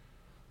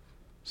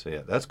 So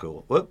yeah, that's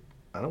cool. Whoop.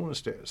 I don't want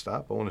to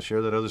stop. I want to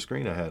share that other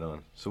screen I had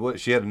on. So what?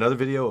 She had another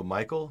video of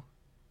Michael.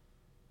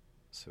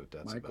 Let's see what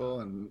that's Michael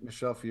about. and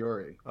Michelle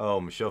Fiore.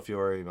 Oh, Michelle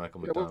Fiore,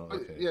 Michael McDonald.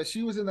 Well, Okay. yeah,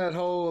 she was in that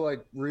whole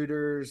like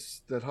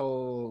Reuters, that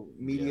whole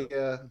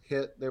media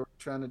hit they were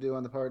trying to do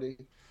on the party.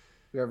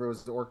 Whoever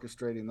was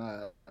orchestrating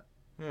that.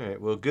 All right.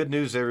 Well, good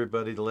news,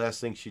 everybody. The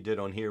last thing she did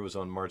on here was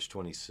on March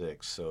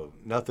 26th. So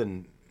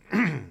nothing,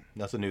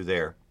 nothing new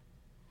there.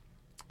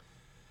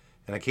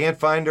 And I can't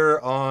find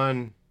her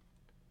on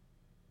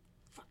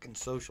fucking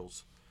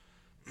socials.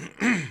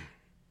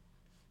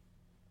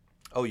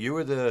 Oh, you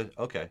were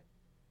okay.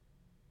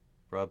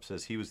 Rob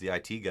says he was the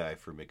IT guy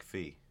for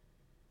McPhee.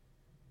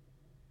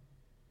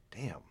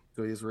 Damn.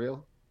 So he is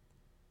real?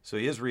 So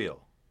he is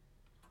real.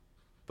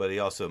 But he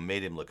also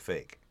made him look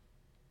fake.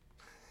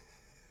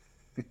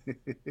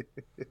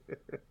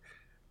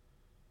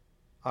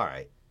 All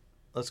right.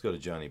 Let's go to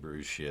Johnny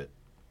Brew's shit.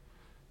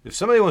 If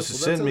somebody wants to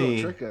send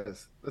me...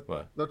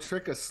 They'll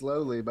trick us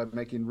slowly by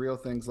making real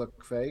things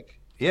look fake.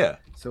 Yeah.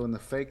 So when the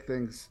fake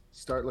things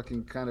start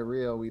looking kind of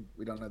real, we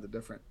don't know the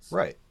difference.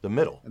 Right. The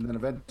middle. And then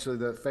eventually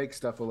the fake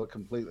stuff will look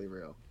completely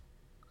real.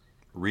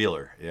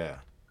 Realer, yeah.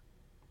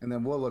 And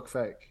then we'll look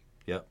fake.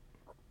 Yep.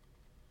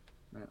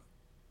 Yeah.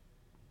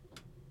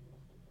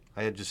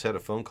 I had just had a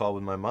phone call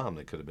with my mom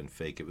that could have been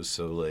fake. It was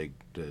so like,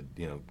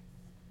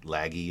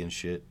 laggy and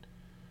shit.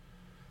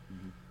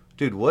 Mm-hmm.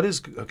 Dude, what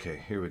is...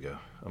 Okay, here we go.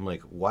 I'm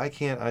like, why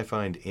can't I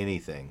find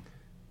anything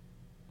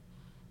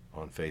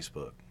on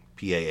Facebook?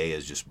 PAA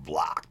is just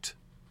blocked.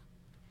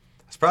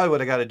 That's probably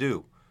what I got to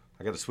do.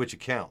 I got to switch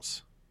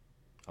accounts.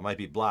 I might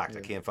be blocked. Yeah.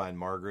 I can't find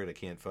Margaret. I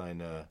can't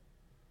find...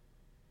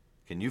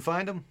 Can you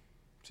find them?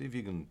 See if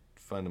you can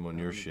find them on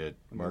your shit.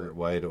 Margaret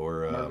White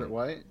or... Margaret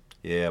White?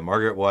 Yeah,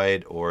 Margaret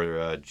White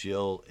or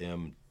Jill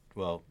M.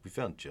 Well, we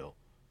found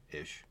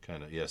Jill-ish,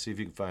 kind of. Yeah, see if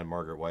you can find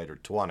Margaret White or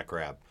Tawana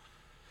Crab.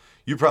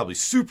 You're probably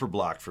super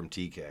blocked from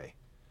TK.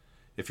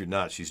 If you're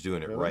not, she's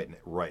doing it right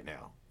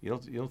now. You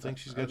don't think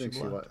she's got you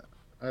blocked?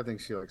 I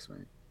think she likes me.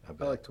 I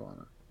like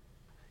Tawana.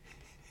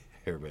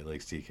 Everybody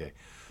likes TK.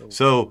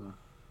 So,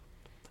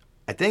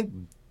 I think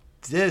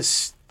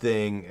this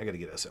thing... I got to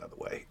get us out of the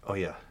way. Oh,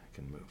 yeah. I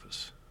can move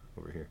us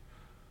over here.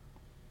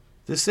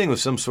 This thing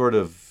was some sort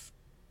of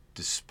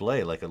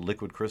display, like a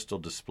liquid crystal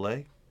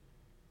display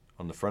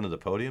on the front of the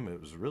podium.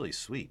 It was really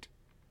sweet.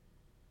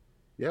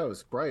 Yeah, it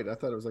was bright. I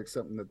thought it was like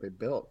something that they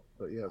built.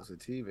 But yeah, it was a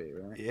TV,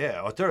 right?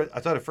 Yeah. I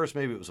thought at first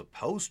maybe it was a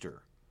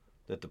poster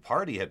that the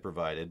party had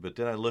provided, but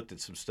then I looked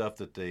at some stuff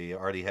that they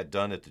already had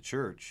done at the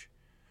church,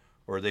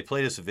 or they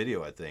played us a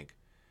video, I think,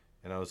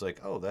 and I was like,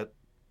 oh,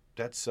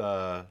 that's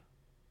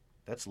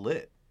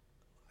lit,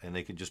 and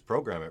they could just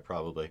program it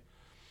probably.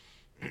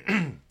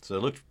 So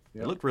it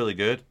looked really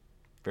good,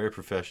 very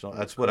professional.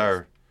 That's what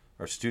our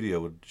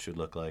studio should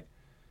look like.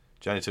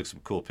 Johnny took some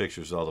cool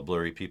pictures of all the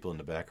blurry people in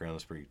the background.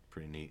 That's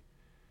pretty neat.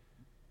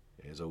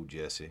 There's old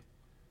Jesse.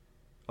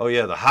 Oh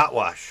yeah, the hot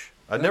wash.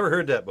 I'd never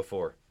heard that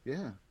before.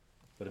 Yeah.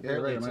 But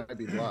apparently it might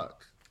be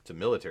blocked. It's a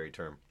military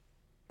term.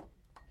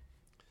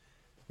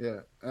 Yeah,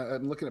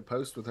 I'm looking at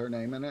posts with her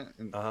name in it,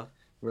 and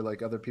where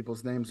like other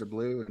people's names are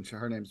blue and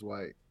her name's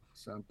white,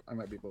 so I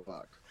might be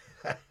blocked.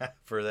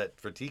 For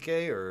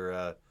TK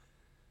or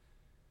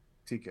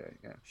TK,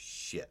 yeah.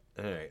 Shit.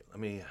 All right, let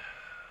me.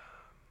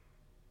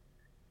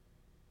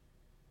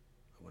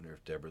 I wonder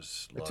if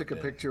Deborah's. I took a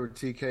picture with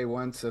TK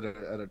once at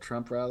a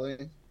Trump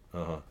rally.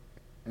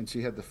 And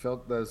she had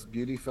those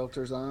beauty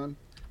filters on.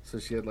 So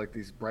she had like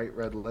these bright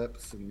red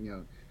lips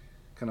and,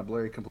 kind of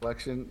blurry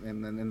complexion.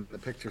 And then in the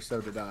picture,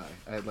 so did I.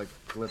 I had like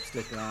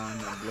lipstick on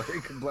and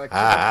blurry complexion.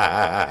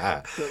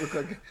 So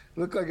it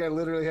looked like I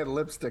literally had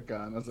lipstick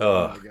on. I was like,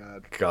 oh my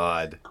God.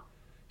 God.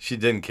 She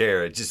didn't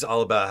care. It's just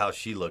all about how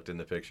she looked in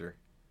the picture.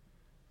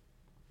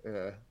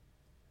 Yeah.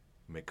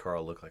 Make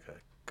Carl look like a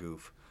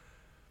goof.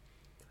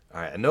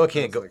 All right. I know I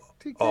can't go.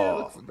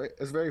 Like,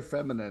 it's very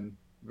feminine.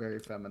 Very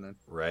feminine.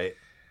 Right.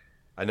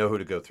 I know who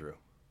to go through.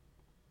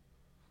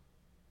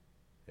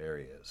 There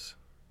he is.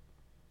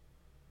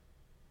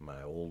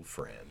 My old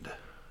friend.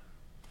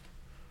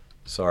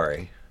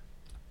 Sorry.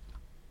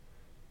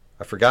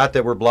 I forgot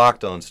that we're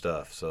blocked on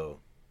stuff, so.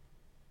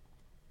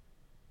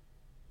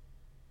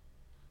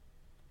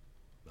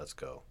 Let's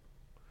go.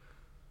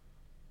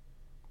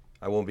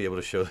 I won't be able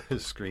to show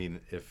this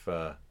screen if,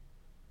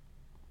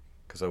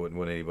 because I wouldn't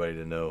want anybody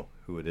to know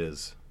who it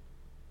is.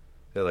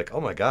 They're like, oh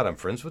my God, I'm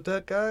friends with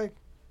that guy?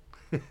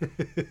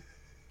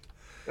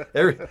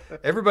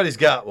 Everybody's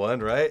got one,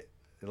 right?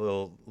 A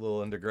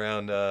little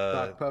underground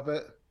sock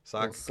puppet,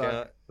 sock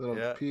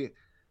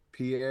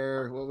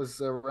Pierre. What was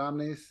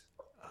Romney's?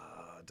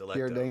 Delecto.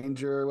 Pierre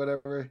Danger or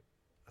whatever.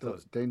 I thought it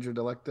was Danger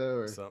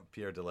Delecto or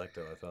Pierre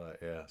Delecto. I thought,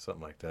 yeah,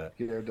 something like that.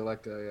 Pierre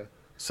Delecto, yeah.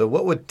 So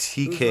what would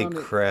TK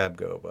Crab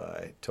go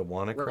by?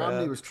 Tawana Crab.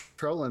 Romney was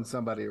trolling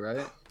somebody,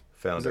 right?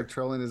 Found He's her. like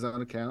trolling his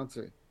own accounts.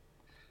 Or...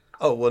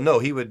 Oh well, no,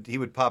 he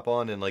would pop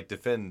on and like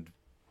defend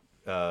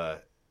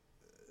defend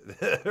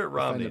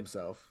Romney.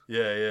 himself.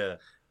 Yeah, yeah.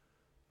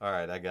 All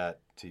right, I got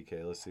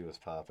TK. Let's see what's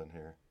popping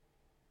here.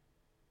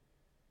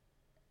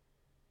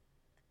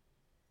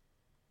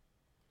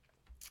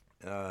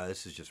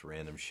 This is just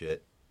random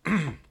shit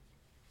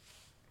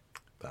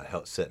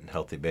about setting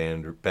healthy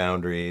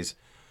boundaries.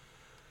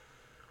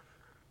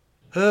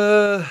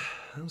 I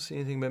don't see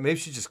anything, but maybe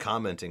she's just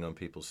commenting on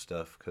people's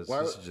stuff because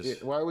this is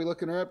just. Why are we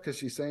looking her up? Because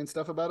she's saying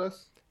stuff about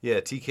us.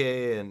 Yeah,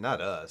 TK and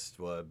not us.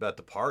 Well, about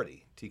the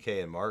party.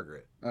 TK and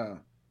Margaret. Oh.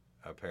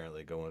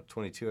 Apparently going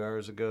 22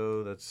 hours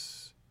ago.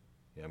 That's.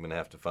 Yeah, I'm gonna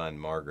have to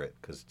find Margaret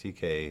because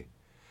TK.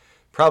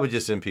 Probably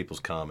just in people's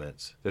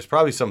comments. There's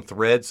probably some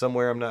thread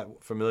somewhere I'm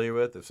not familiar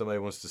with. If somebody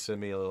wants to send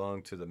me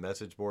along to the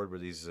message board where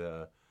these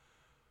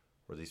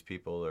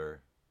people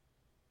are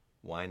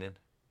whining,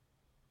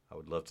 I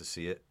would love to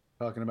see it.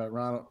 Talking about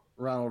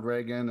Ronald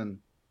Reagan and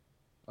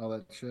all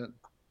that shit.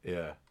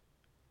 Yeah.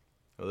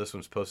 Well, this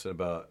one's posted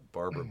about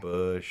Barbara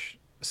Bush.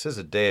 It says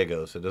a day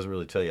ago, so it doesn't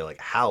really tell you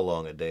like how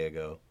long a day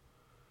ago.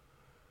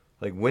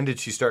 Like when did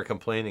she start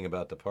complaining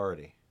about the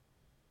party?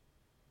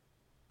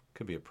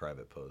 Could be a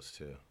private post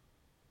too.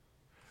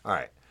 All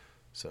right,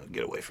 so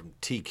get away from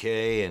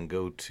TK and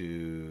go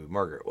to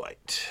Margaret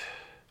White.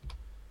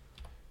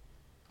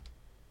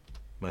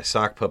 My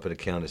sock puppet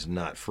account is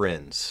not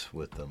friends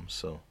with them,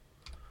 so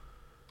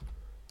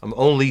I'm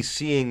only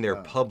seeing their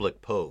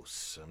public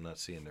posts. I'm not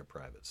seeing their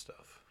private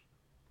stuff.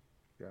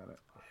 Got it.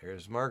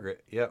 Here's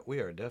Margaret. Yeah, we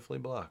are definitely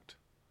blocked.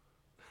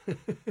 Because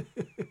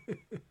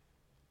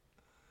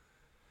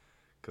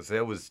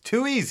that was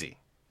too easy.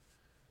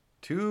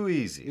 Too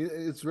easy.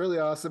 It's really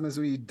awesome as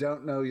we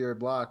don't know you're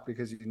blocked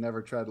because you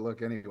never tried to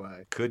look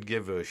anyway. Could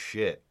give a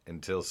shit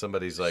until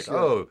somebody's like,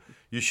 oh,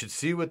 you should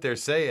see what they're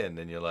saying.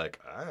 And you're like,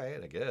 all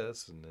right, I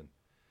guess. And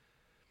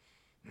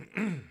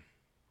then.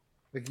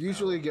 Like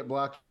usually you get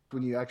blocked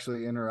when you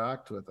actually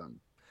interact with them,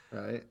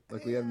 right?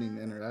 Like we haven't even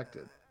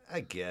interacted.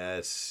 I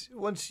guess.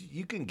 Once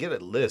you can get a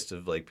list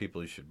of like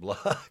people you should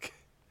block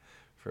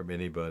from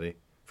anybody,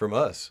 from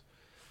us.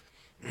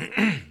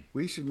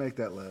 We should make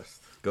that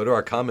list. Go to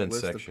our comments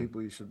list section. Of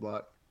people you should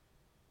block.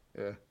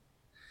 Yeah.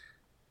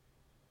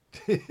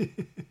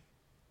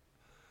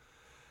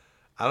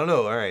 I don't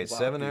know. All right, Block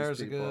 7 these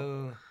hours people.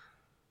 ago.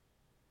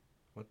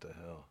 What the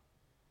hell?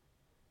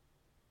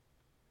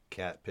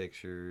 Cat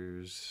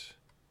pictures.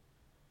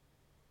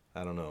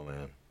 I don't know,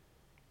 man.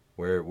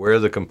 Where are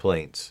the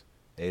complaints?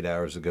 8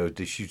 hours ago.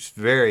 She's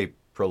very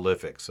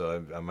prolific,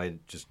 so I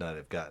might just not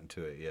have gotten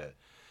to it yet.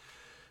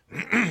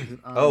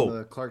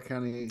 The Clark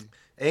County.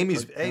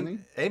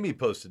 Amy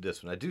posted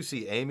this one. I do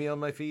see Amy on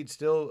my feed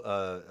still.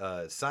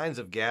 Signs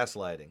of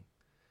gaslighting.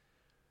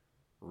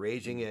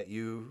 Raging at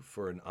you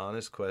for an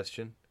honest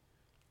question.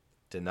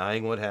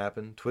 Denying what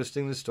happened.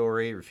 Twisting the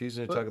story.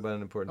 Refusing to talk about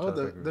an important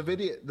topic.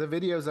 The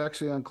video is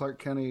actually on Clark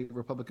County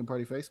Republican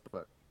Party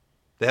Facebook.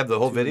 They have the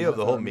whole video of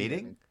the whole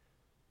meeting?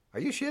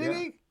 Are you shitting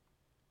me?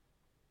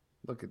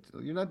 Look,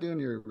 you're not doing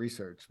your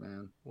research,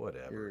 man.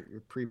 Whatever. Your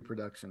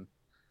pre-production.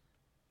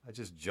 I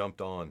just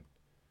jumped on.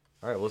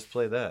 All right, well, let's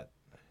play that.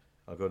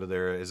 I'll go to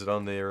their. Is it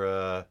on their?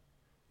 You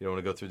don't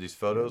want to go through these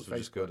photos? We'll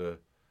just go to.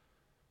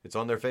 It's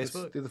on their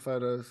Facebook. Let's do the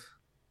photos.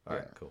 All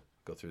right, cool.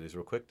 Go through these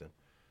real quick then.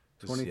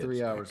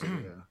 23 hours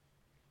ago.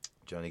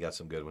 Johnny got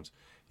some good ones.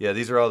 Yeah,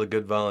 these are all the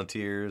good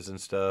volunteers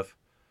and stuff.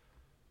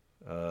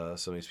 Some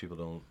of these people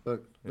don't.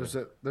 Look,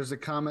 there's a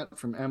comment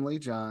from Emily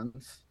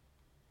Johns.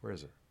 Where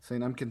is it?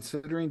 Saying, I'm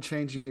considering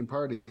changing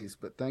parties,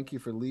 but thank you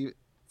for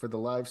the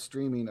live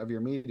streaming of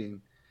your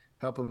meeting,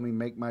 helping me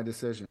make my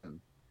decision.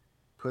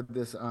 Put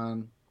this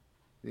on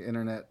the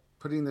internet.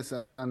 Putting this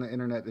on the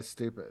internet is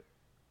stupid.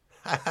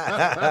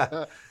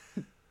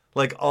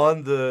 Like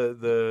on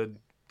the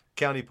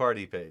county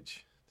party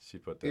page, she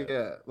put that.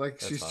 Yeah, like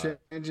That's she's hot.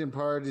 changing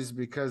parties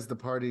because the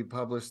party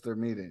published their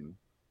meeting.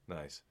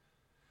 Nice.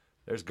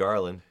 There's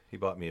Garland. He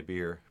bought me a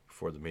beer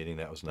before the meeting.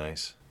 That was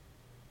nice.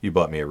 You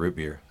bought me a root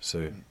beer,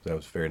 so that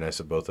was very nice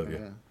of both of you.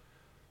 Yeah.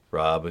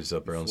 Rob is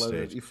up there on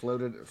stage. You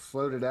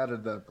floated out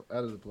of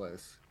the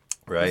place.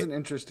 Right. It's an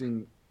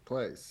interesting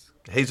place.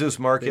 Jesus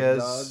Big Marquez.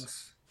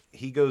 dogs.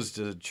 He goes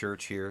to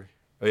church here.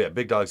 Oh yeah,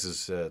 Big Dogs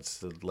is it's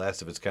the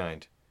last of its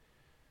kind.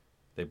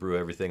 They brew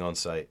everything on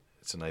site.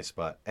 It's a nice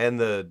spot, and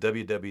the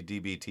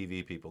WWDB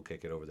TV people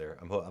kick it over there.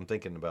 I'm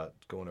thinking about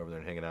going over there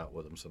and hanging out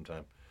with them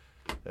sometime.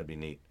 That'd be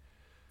neat.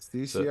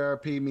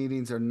 CCRP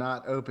meetings are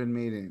not open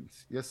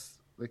meetings. Yes,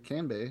 they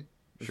can be.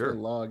 There's Sure.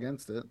 no law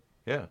against it.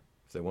 Yeah,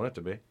 if they want it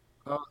to be.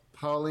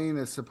 Pauline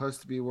is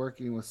supposed to be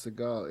working with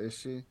Seagal, is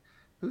she?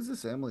 Who's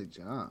this Emily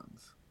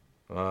Johns?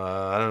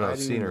 I don't know. I've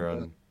Hiding seen in her the on.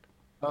 book.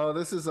 Oh,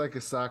 this is like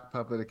a sock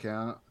puppet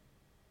account.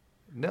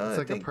 No, It's I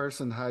like think a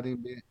person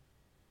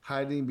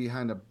hiding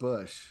behind a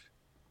bush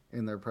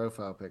in their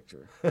profile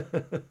picture.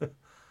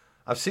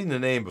 I've seen the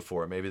name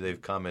before. Maybe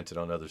they've commented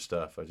on other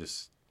stuff.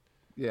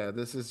 Yeah,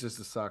 this is just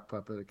a sock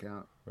puppet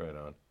account. Right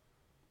on.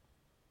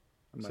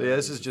 I might So yeah,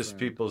 this lose is a just friend.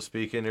 people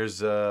speaking.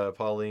 There's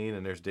Pauline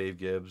and there's Dave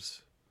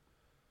Gibbs.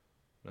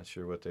 Not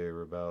sure what they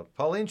were about.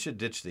 Pauline should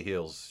ditch the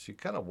heels. She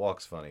kind of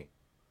walks funny.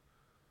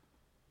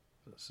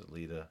 This is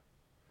Lita.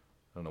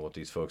 I don't know what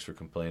these folks were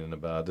complaining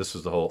about. This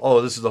is the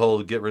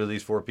whole get rid of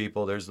these 4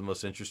 people. There's the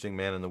most interesting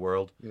man in the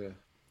world. Yeah.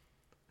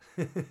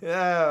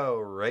 Oh,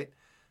 right.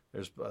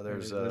 There's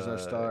our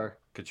star.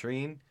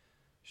 Katrine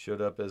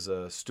showed up as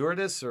a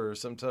stewardess or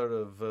some sort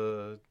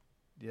of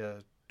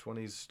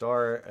 20s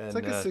star. And it's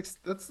like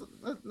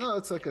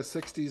it's like a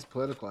 60s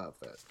political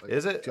outfit. Like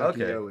is it?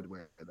 Jackie Okay. O would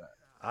wear that.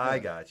 I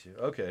got you.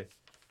 Okay.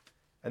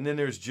 And then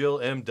there's Jill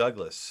M.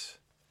 Douglas,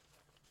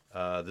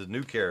 the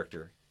new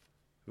character,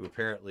 who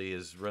apparently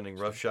is running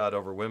roughshod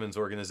over women's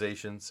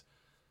organizations.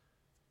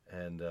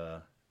 And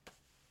so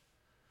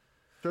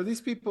are these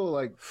people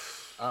like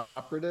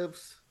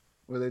operatives,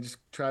 where they just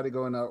try to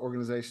go into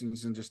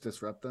organizations and just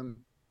disrupt them?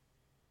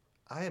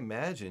 I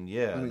imagine,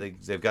 yeah. I mean,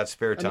 they've got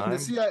spare time.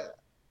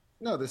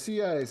 The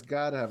CIA's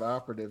got to have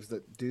operatives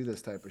that do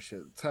this type of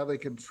shit. It's how they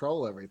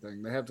control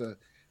everything. They have to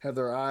have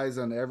their eyes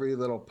on every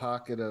little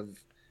pocket of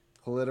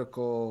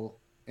political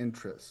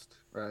interest,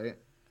 right?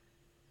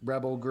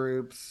 Rebel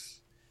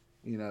groups,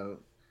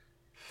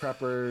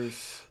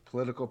 preppers,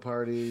 political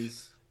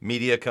parties,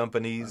 media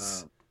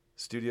companies,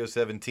 Studio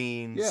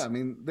 17s. Yeah, I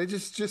mean, they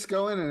just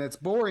go in, and it's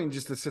boring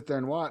just to sit there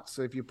and watch.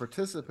 So if you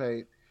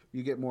participate,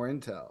 you get more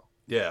intel.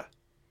 Yeah.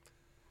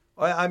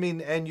 I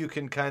mean, and you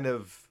can kind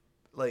of,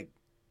 like,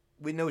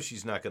 we know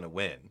she's not going to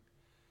win.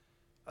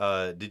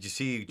 Did you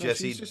see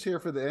Jesse? She's just here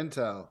for the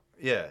intel.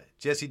 Yeah.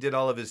 Jesse did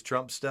all of his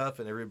Trump stuff,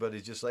 and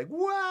everybody's just like,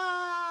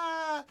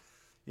 wah!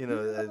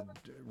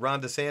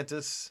 Ron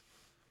DeSantis,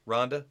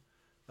 Rhonda.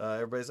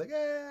 Everybody's like,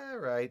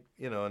 right.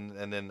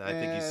 And then I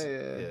think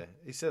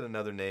he said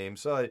another name.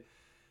 So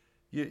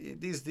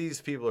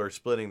these people are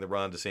splitting the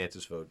Ron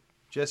DeSantis vote.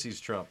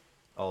 Jesse's Trump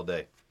all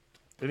day.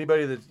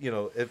 Anybody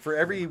that, for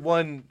every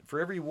one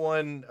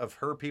of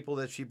her people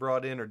that she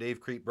brought in or Dave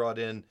Crete brought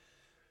in,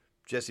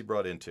 Jesse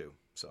brought in 2.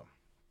 So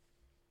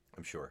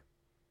I'm sure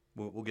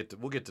we'll get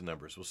to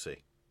numbers. We'll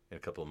see in a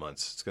couple of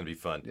months. It's going to be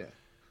fun. Yeah.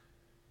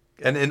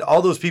 And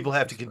all those people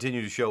have to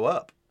continue to show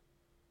up.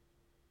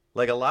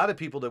 Like a lot of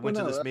people that went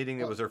to this meeting,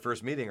 it was their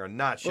first meeting, are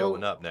not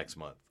showing up next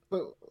month.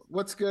 But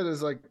what's good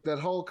is like that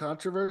whole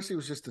controversy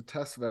was just a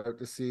test vote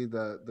to see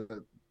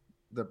the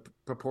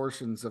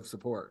proportions of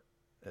support.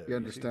 You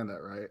understand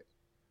that, right?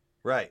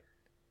 Right.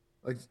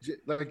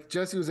 Like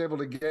Jesse was able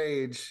to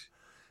gauge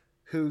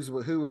who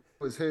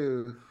was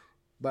who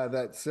by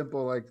that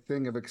simple like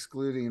thing of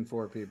excluding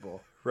 4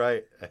 people.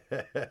 Right.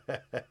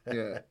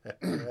 Yeah.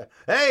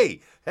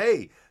 Hey.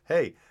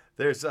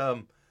 There's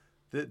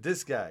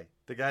this guy,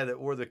 the guy that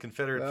wore the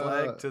Confederate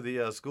flag to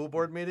the school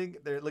board meeting.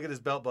 There, look at his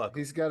belt buckle.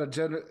 He's got look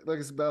at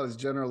his belt, his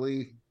General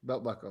Lee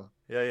belt buckle.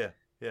 Yeah.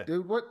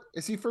 Dude, what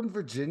is he from?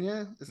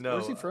 Virginia? No.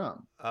 Where's he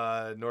from?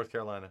 North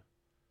Carolina.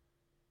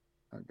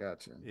 I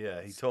gotcha.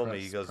 Yeah, he told me.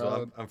 He goes,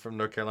 "Well, I'm from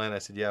North Carolina." I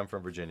said, "Yeah, I'm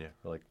from Virginia."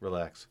 We're like,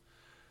 relax.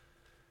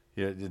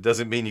 Yeah, it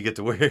doesn't mean you get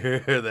to wear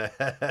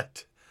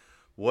that.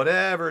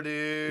 Whatever,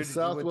 dude.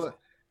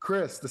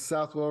 Chris, the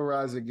South will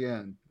rise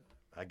again.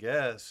 I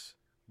guess.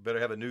 Better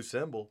have a new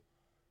symbol.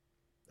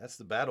 That's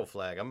the battle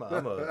flag. I'm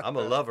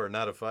a lover,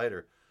 not a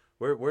fighter.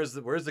 Where's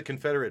the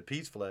Confederate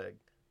peace flag?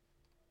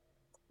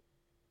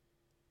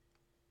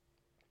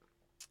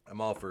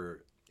 I'm all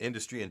for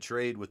industry and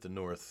trade with the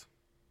North.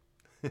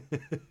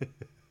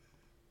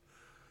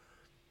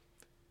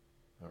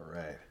 All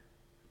right.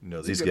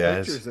 These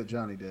guys. Pictures that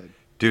Johnny did.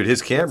 Dude,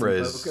 his camera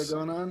is bokeh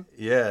going on.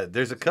 Yeah,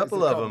 there's a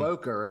couple of them.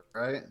 Bokeh,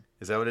 right?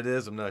 Is that what it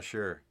is? I'm not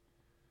sure.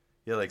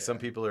 Yeah, like some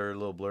people are a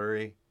little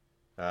blurry.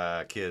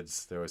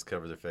 Kids, they always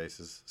cover their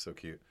faces. So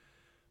cute.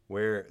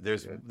 Where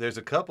there's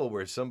a couple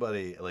where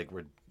somebody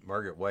where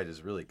Margaret White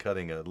is really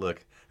cutting a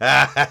look.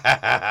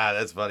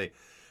 That's funny.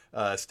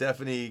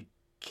 Stephanie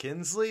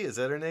Kinsley, is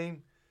that her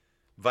name?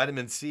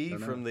 Vitamin C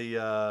from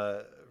the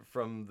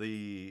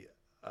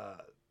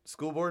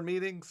school board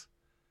meetings.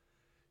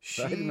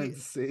 She Vitamin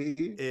C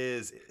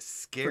is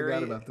scary.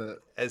 Forgot about that.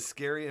 As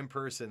scary in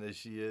person as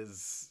she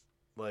is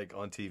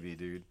on TV,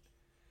 dude.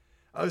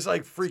 I was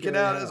freaking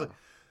out. I was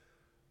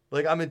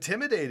like, I'm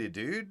intimidated,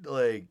 dude.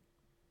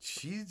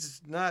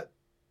 She's not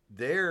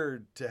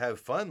there to have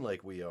fun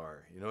like we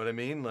are. You know what I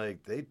mean?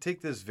 They take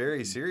this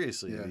very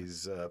seriously. Yeah.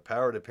 These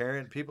power to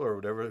parent people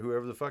or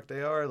whoever the fuck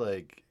they are.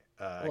 I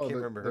can't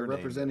remember her name. They're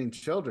representing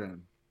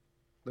children.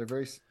 They're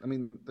very. I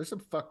mean, there's some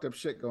fucked up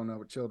shit going on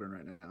with children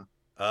right now.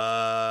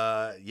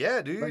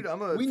 Yeah, dude.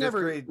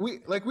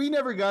 We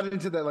never got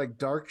into that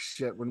dark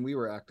shit when we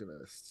were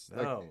activists.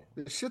 No.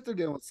 The shit they're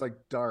doing was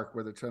dark,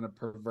 where they're trying to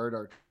pervert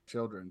our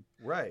children.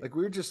 Right.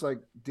 We were just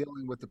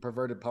dealing with the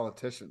perverted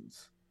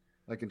politicians,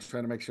 and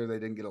trying to make sure they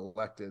didn't get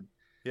elected.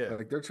 Yeah.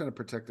 They're trying to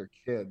protect their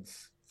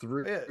kids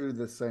through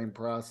the same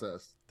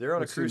process. They're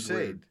on a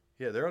crusade.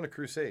 Yeah, they're on a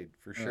crusade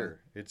for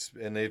sure.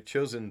 And they've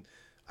chosen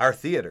our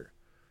theater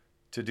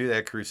to do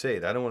that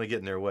crusade. I don't want to get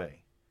in their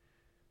way.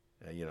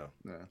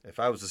 If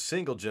I was a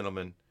single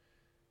gentleman,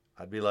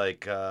 I'd be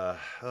like,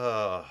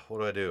 what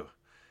do I do?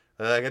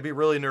 I'd be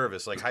really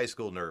nervous, high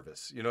school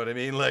nervous. You know what I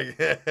mean?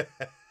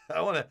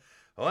 I want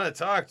I want to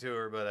talk to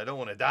her, but I don't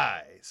want to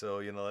die. So,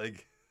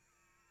 like,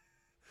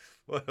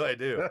 what do I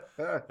do?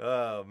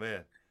 Oh,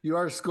 man. You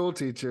are a school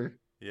teacher.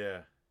 Yeah.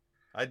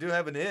 I do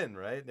have an in,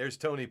 right? There's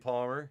Tony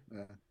Palmer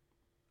Yeah.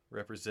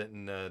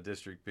 representing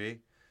District B.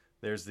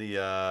 There's the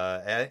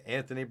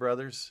Anthony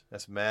brothers.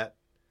 That's Matt.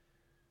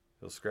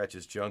 He'll scratch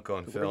his junk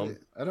on film.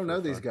 I don't know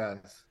these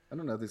guys. I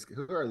don't know these.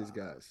 Who are these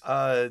guys?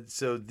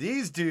 So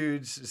these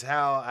dudes is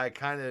how I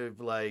kind of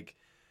like.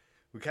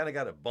 We kind of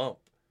got a bump.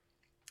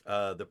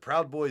 The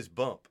Proud Boys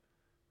bump.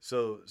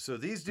 So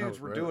these dudes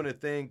were doing a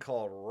thing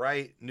called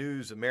Right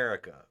News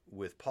America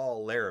with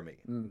Paul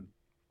Laramie. Mm.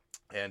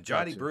 And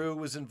Johnny Brew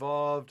was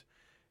involved,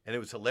 and it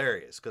was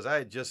hilarious because I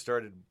had just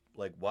started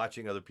like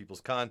watching other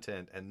people's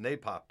content, and they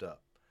popped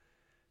up.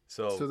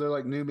 So they're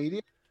like new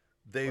media?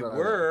 They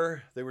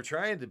were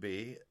trying to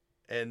be,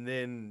 and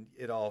then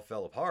it all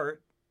fell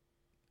apart.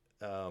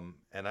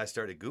 And I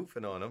started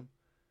goofing on them,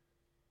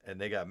 and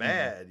they got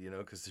mad,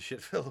 because the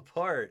shit fell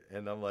apart.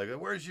 And I'm like,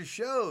 "Where's your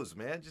shows,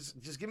 man?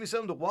 Just give me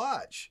something to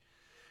watch."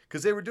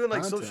 Because they were doing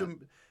like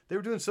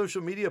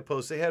social media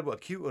posts. They had a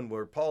cute one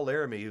where Paul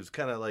Laramie, who's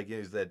kind of like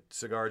he's that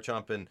cigar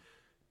chomping.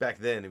 Back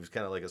then, he was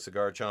kind of like a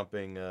cigar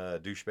chomping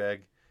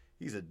douchebag.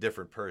 He's a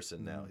different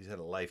person now. He's had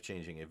a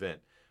life-changing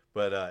event.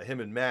 But him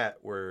and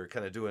Matt were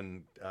kind of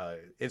doing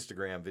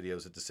Instagram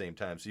videos at the same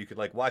time. So you could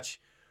like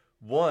watch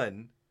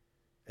one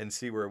and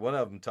see where one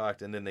of them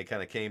talked, and then they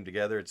kind of came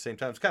together at the same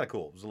time. It's kind of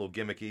cool. It was a little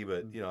gimmicky,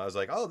 but I was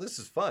like, oh, this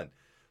is fun.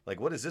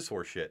 Like, what is this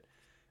horse shit?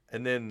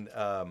 And then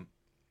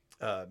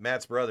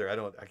Matt's brother, I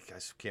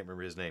can't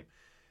remember his name.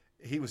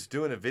 He was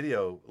doing a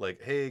video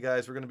like, hey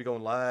guys, we're going to be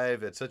going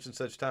live at such and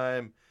such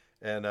time.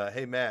 And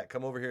hey, Matt,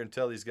 come over here and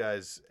tell these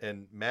guys.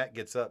 And Matt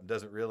gets up and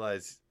doesn't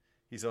realize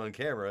he's on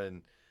camera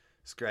and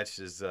scratched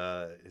his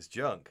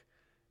junk.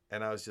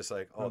 And I was just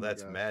like, oh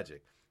that's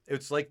magic.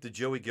 It's like the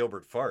Joey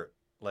Gilbert fart.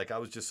 Like, I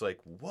was just like,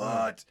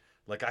 what?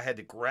 Like, I had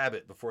to grab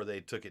it before they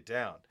took it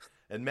down.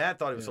 And Matt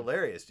thought it was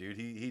hilarious, dude.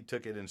 He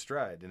took it in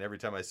stride. And every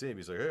time I see him,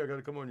 he's like, hey, I got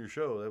to come on your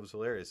show. That was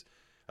hilarious.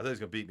 I thought he was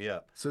going to beat me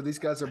up. So these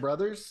guys are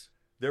brothers?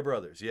 They're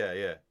brothers.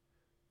 Yeah.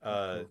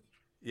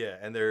 Yeah,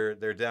 and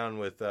they're down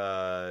with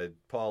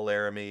Paul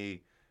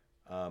Laramie.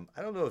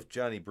 I don't know if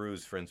Johnny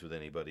Brew's friends with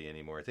anybody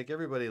anymore. I think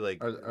everybody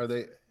like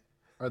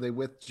are they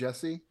with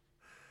Jesse?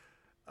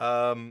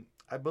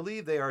 I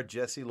believe they are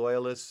Jesse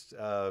loyalists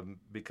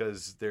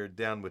because they're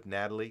down with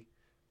Natalie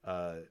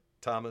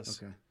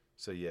Thomas. Okay.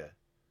 So yeah,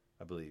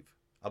 I believe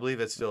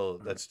that's still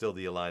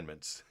the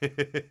alignments.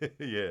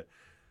 Yeah.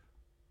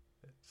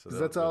 So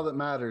that's all that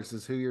matters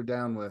is who you're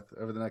down with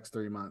over the next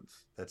 3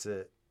 months. That's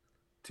it.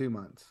 2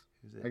 months.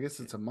 I guess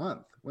it's a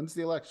month. When's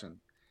the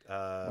election?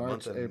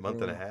 March,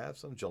 month and a half,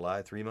 some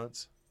July, 3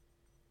 months.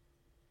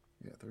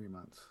 Yeah, 3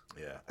 months.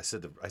 Yeah, I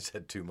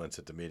said 2 months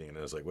at the meeting, and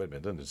I was like, wait a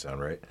minute, doesn't sound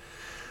right.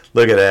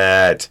 Look at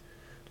that.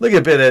 Look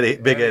at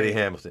Big Eddie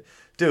Hamilton,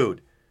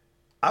 dude.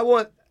 I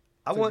want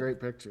a great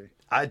picture.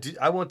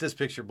 I want this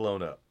picture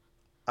blown up.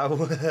 I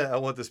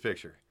want this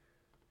picture.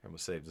 I'm gonna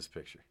save this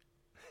picture.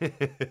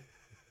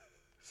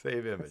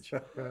 Save image.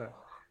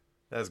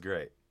 That's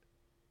great.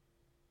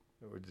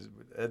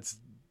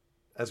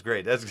 That's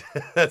great.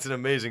 That's an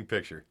amazing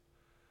picture.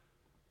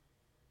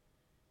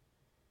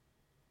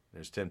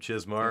 There's Tim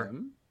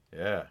Chismar.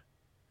 Yeah.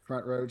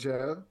 Front row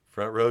Joe.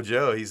 Front row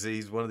Joe.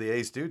 He's one of the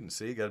A students.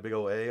 See, he got a big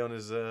old A on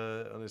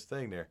his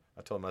thing there.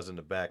 I told him I was in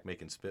the back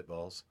making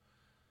spitballs.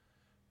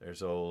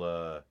 There's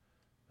old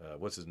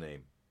what's his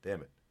name?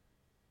 Damn it.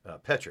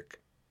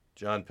 Petrick.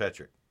 John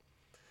Petrick.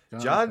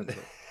 John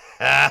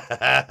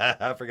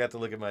I forgot to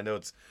look at my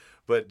notes.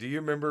 But do you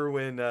remember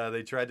when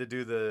they tried to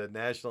do the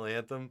national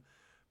anthem?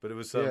 But it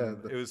was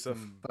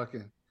some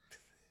fucking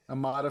a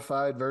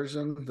modified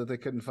version that they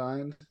couldn't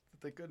find.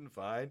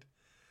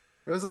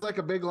 It was like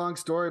a big long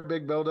story,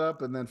 big build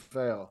up, and then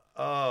fail.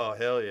 Oh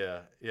hell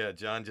yeah, yeah!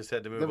 John just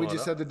had to move. Then we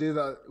just had to do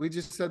the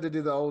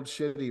old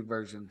shitty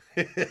version.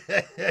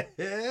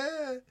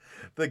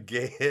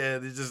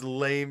 The just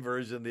lame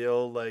version. The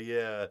old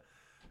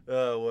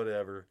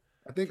whatever.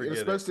 I think it was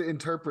supposed to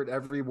interpret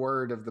every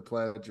word of the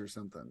pledge or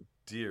something.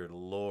 Dear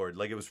Lord,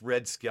 like it was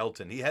Red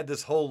Skelton. He had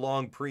this whole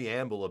long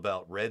preamble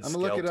about Red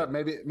Skelton. I'm gonna look it up.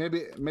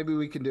 Maybe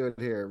we can do it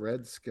here.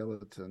 Red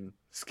Skeleton.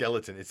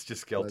 Skeleton. It's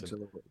just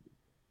skeleton.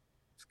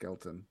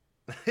 Skeleton.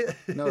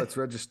 No, it's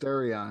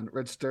Registerion.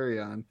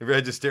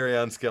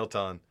 Registerion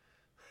Skeleton.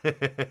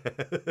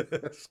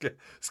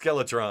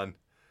 Skeletron.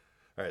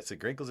 All right, so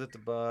Grinkle's at the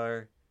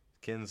bar.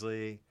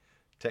 Kinsley.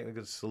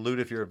 Technical salute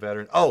if you're a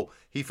veteran. Oh,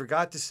 he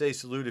forgot to say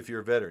salute if you're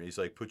a veteran. He's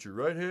like, put your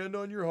right hand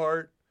on your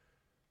heart.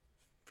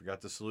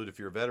 Forgot the salute if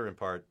you're a veteran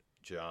part,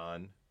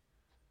 John.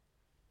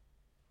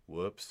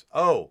 Whoops.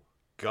 Oh,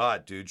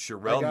 God, dude.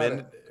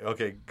 Sherelle.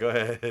 Okay, go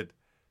ahead.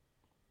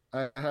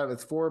 I have.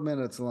 It's 4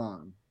 minutes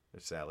long.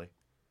 There's Sally.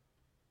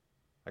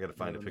 I got to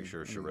find a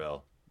picture of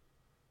Sherelle.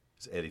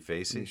 Is Eddie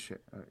Facey?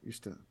 You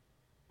still.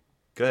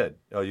 Go ahead.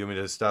 Oh, you want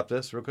me to stop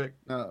this real quick?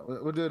 No,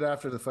 we'll do it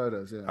after the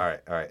photos. Yeah. All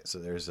right. So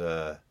there's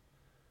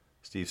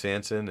Steve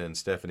Sanson and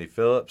Stephanie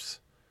Phillips.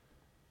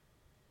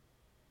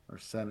 Our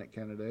Senate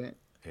candidate.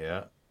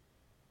 Yeah.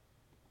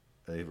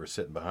 They were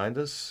sitting behind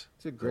us.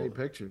 It's a great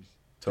pictures.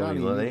 Tony Johnny,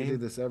 you need to Lane. do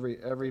this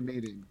every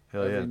meeting.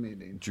 Hell every yeah.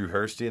 meeting. Drew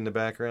Hursty in the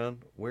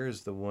background.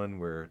 Where's the one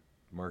where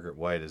Margaret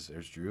White is?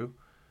 There's Drew.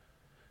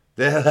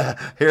 Here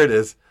it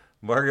is.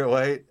 Margaret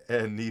White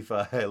and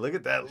Nephi. Look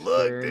at that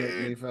look, Staring at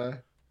dude. Nephi.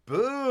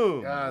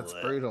 Boom. Yeah, it's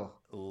brutal.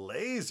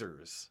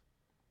 Lasers.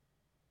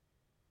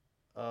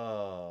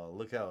 Oh,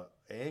 look how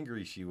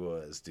angry she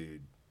was,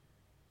 dude.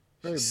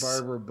 Very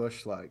Barbara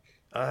Bush-like.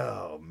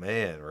 Oh,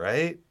 man,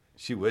 right?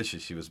 She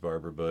wishes she was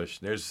Barbara Bush.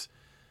 There's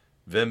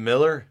Vim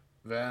Miller.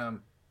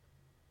 Vim.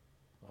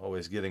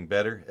 Always getting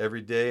better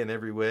every day in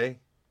every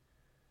way.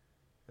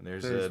 And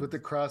there's with the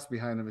cross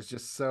behind him is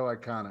just so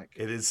iconic.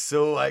 It is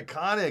so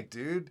iconic,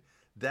 dude.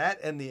 That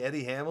and the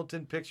Eddie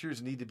Hamilton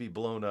pictures need to be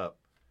blown up.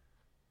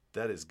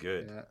 That is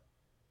good. Yeah.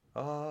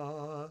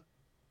 The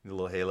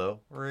little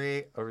halo. Or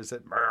is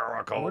it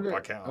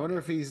I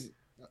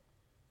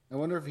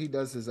wonder if he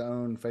does his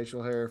own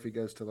facial hair if he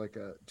goes to like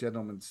a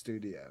gentleman's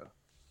studio.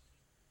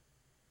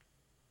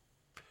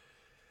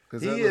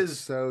 Because that looks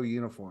so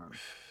uniform.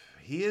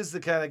 He is the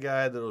kind of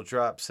guy that'll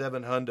drop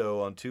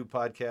 $700 on 2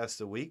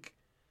 podcasts a week.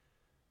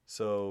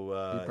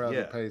 So he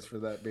probably pays for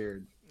that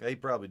beard. He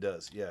probably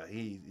does. Yeah,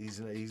 he's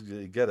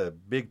got a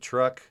big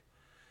truck.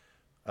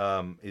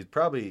 He's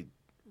probably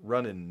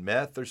running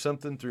meth or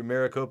something through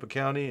Maricopa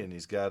County, and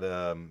he's got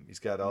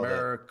all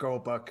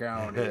Maricopa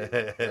County,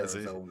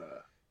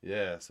 Arizona.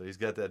 So he's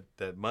got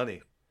that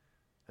money,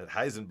 that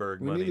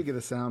Heisenberg money. We need to get a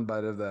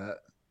soundbite of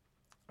that.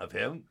 Of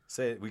him?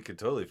 We could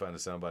totally find a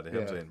soundbite of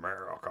him saying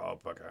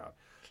Maricopa County.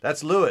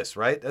 That's Lewis,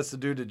 right? That's the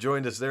dude that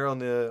joined us there on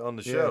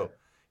the show.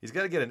 He's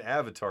got to get an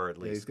avatar at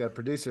least. Yeah, he's got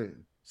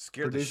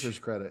producer's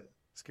credit.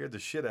 Scared the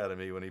shit out of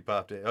me when he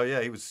popped in. Oh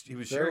yeah, he was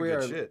sharing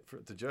good shit for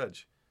the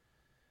judge.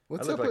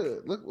 What's up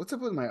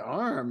with my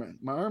arm?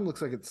 My arm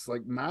looks like it's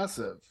like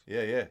massive.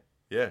 Yeah.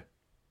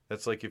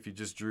 That's like if you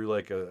just drew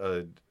like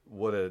an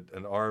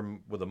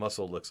arm with a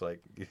muscle looks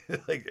like,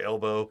 like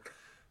elbow,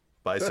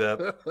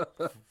 bicep,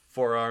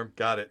 forearm.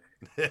 Got it.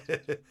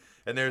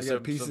 And there's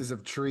some pieces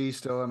of tree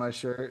still on my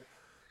shirt.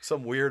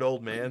 Some weird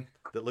old man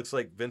that looks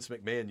like Vince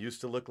McMahon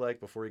used to look like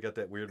before he got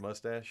that weird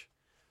mustache.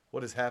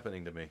 What is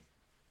happening to me?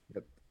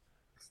 Yep.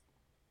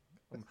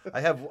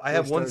 I have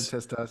one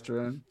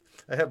testosterone.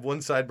 I have one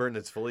sideburn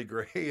that's fully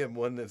gray and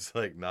one that's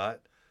like not.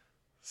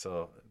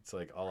 So it's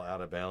like all out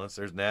of balance.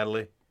 There's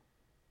Natalie.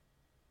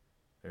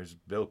 There's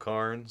Bill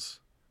Carnes.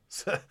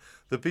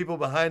 The people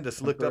behind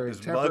us looked up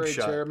his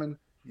mugshot. Chairman.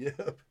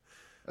 Yep.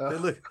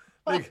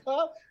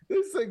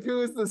 It's like,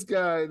 who is this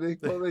guy? They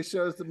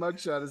show us the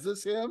mugshot. Is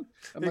this him?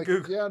 I'm like,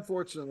 yeah,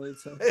 unfortunately,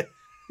 it's him.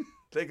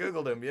 They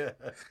Googled him, yeah.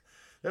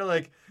 They're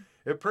like,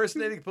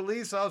 impersonating a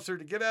police officer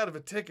to get out of a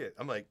ticket.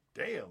 I'm like,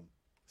 damn,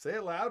 say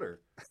it louder.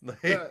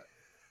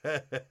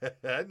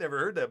 I'd never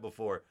heard that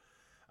before.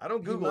 I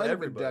don't Google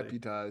everybody. Been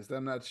deputized.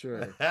 I'm not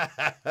sure.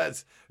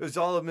 It was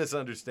all a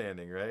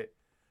misunderstanding, right?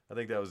 I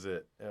think that was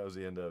it. That was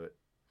the end of it.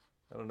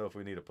 I don't know if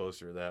we need a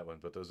poster of that one,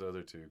 but those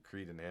other two,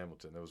 Creed and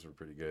Hamilton, those were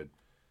pretty good.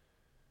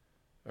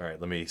 All right,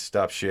 let me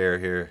stop share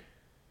here.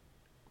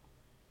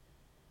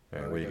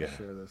 All right, what you got?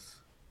 Share this.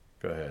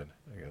 Go ahead.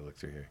 I got to look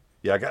through here.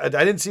 Yeah, I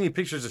didn't see any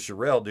pictures of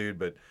Sherelle, dude,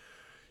 but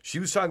she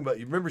was talking about,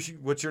 you remember,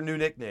 what's your new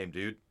nickname,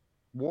 dude?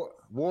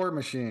 War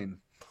Machine.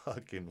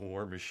 Fucking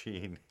War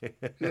Machine.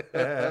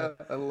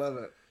 I love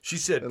it. She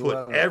said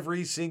put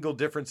every single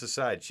difference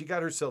aside. She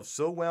got herself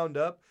so wound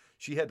up,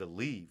 she had to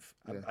leave.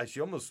 Yeah. She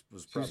almost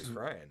was probably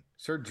crying.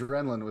 Her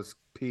adrenaline was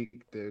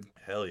peak, dude.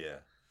 Hell yeah.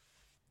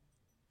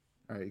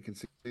 All right, you can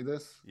see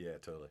this? Yeah,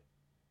 totally.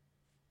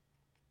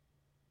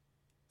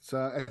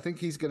 So I think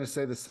he's going to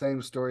say the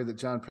same story that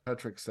John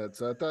Patrick said.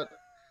 So I thought,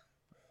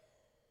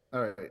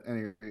 all right,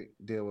 anyway,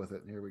 deal with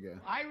it. Here we go.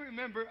 I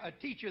remember a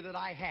teacher that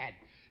I had.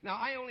 Now,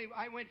 I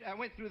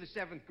went through the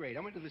 7th grade.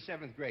 I went to the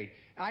 7th grade.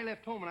 And I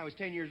left home when I was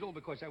 10 years old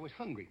because I was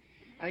hungry.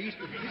 And I used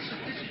to,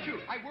 this is true.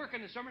 I work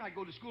in the summer and I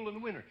go to school in the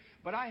winter.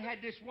 But I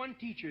had this one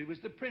teacher. He was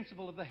the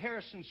principal of the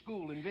Harrison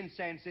School in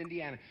Vincennes,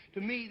 Indiana.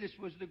 To me, this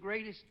was the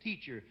greatest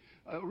teacher,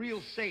 a real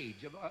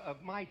sage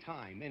of my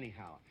time,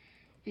 anyhow.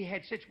 He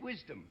had such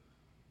wisdom.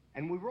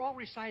 And we were all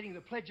reciting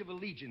the Pledge of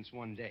Allegiance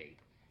one day.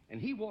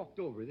 And he walked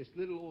over, this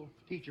little old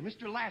teacher.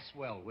 Mr.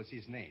 Laswell was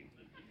his name.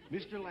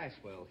 Mr.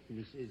 Laswell.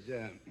 He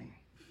says,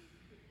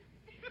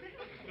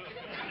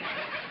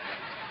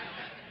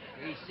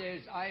 he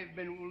says, I've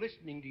been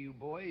listening to you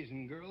boys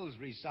and girls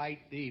recite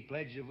the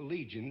Pledge of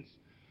Allegiance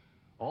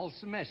all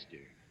semester.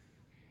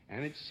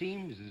 And it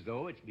seems as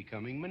though it's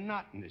becoming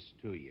monotonous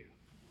to you.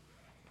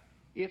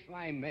 If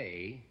I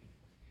may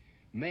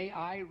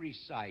I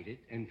recite it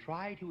and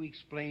try to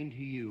explain to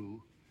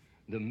you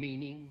the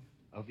meaning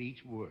of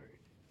each word?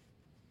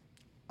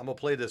 I'm going to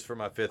play this for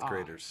my 5th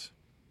graders.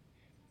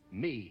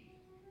 Me,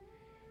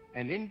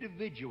 an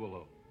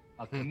individual,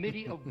 a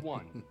committee of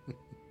one,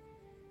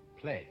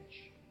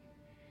 pledge.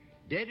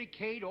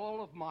 Dedicate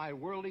all of my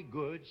worldly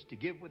goods to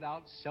give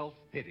without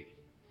self-pity.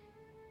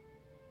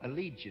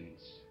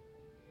 Allegiance,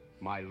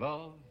 my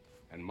love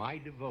and my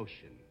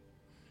devotion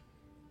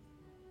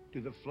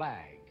to the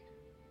flag,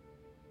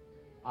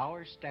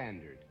 our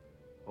standard,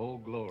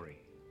 Old Glory,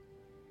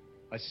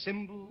 a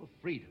symbol of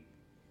freedom.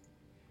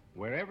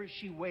 Wherever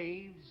she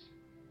waves,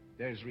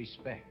 there's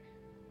respect.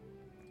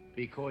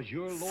 Because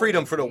your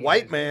Freedom for the loyalty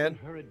white has man.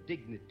 given her a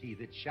dignity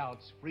that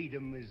shouts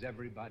freedom is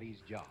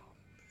everybody's job.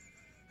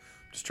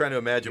 Just trying to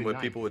imagine what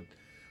people would,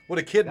 what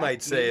a kid That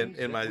might say means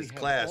in that my we have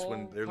class all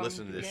when they're come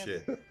listening to this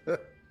shit. together.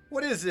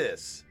 What is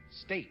this?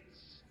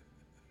 States,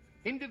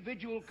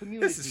 individual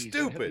communities that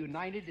have stupid.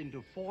 united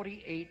into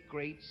 48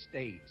 great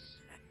states.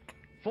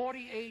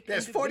 48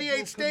 There's individual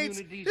 48 states?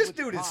 communities This with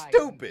dude is pride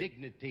stupid. and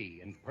dignity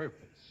and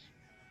purpose.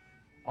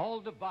 All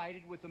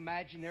divided with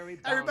imaginary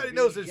Everybody boundaries,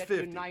 knows there's yet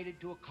 50. united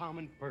to a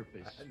common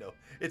purpose. I know.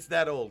 It's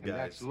that old, And guys.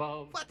 that's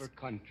love What? for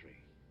country.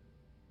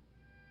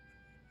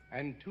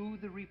 And to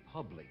the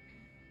republic.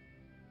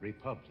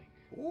 Republic.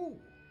 Ooh,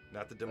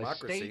 not the A state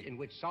democracy. in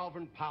which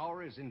sovereign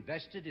power is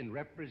invested in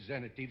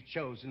representatives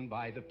chosen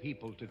by the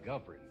people to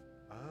govern.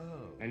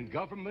 Oh. And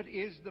government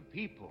is the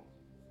people.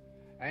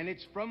 And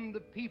it's from the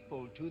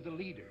people to the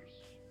leaders.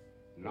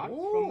 Not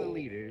from the Ooh.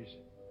 leaders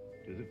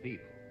to the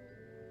people.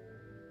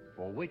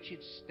 For which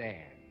it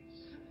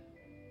stands.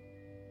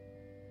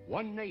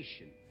 One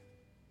nation.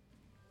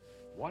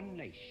 One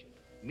nation.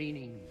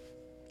 Meaning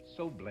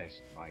so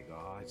blessed by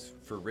God. It's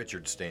for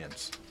Richard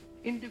Stans.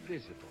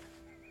 Indivisible.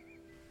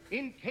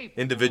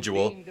 Incapable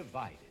Individual. of being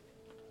divided.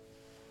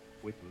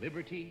 With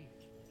liberty,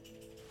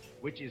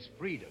 which is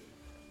freedom.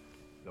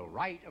 The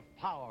right of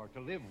power to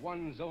live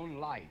one's own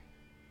life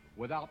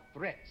without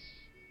threats,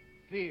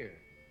 fear,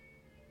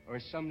 or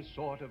some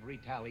sort of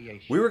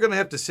retaliation. We were going to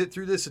have to sit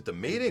through this at the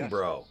meeting,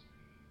 bro. Justice.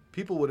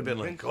 People would have been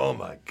like, oh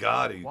my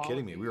God, are you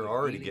kidding me? We were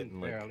already Dealing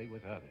getting like fairly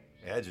with others.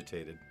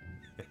 agitated.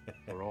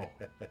 For all.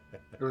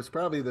 It was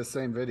probably the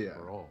same video.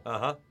 For all.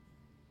 Uh-huh.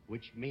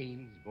 Which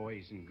means,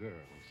 boys and girls,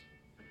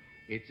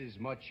 it's as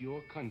much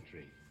your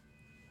country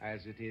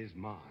as it is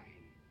mine.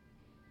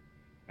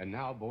 And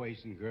now,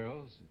 boys and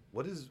girls,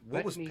 What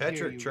let was me hear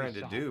Patrick you trying to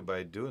recite do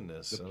by doing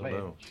this? the I pledge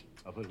don't know.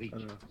 of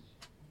allegiance.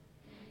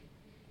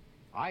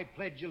 I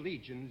pledge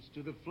allegiance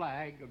to the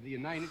flag of the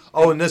United States.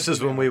 Oh, and this of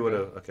is when we would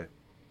America, have, okay.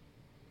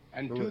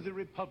 and to the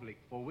republic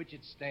for which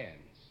it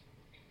stands,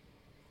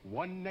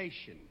 one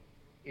nation,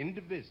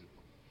 indivisible,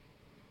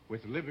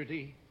 with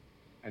liberty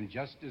and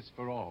justice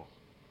for all.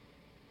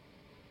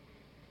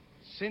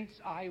 Since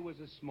I was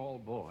a small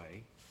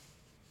boy,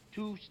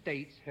 2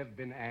 states have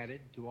been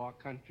added to our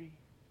country,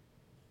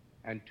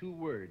 and 2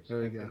 words There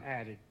you have go. been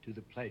added to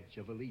the Pledge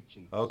of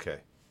Allegiance. Okay.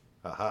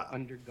 Aha.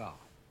 Under God.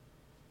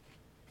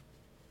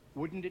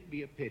 Wouldn't it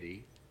be a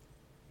pity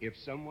if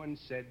someone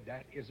said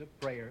that is a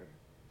prayer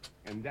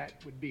and that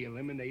would be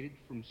eliminated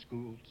from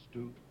schools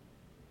too?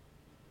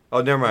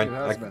 Oh, never It mind.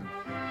 has been.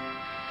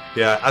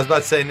 Yeah, I was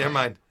about to say, never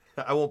mind.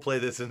 I won't play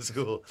this in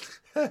school.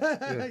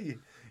 You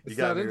It's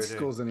got not me in right there.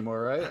 schools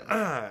anymore,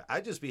 right?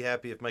 I'd just be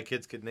happy if my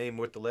kids could name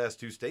what the last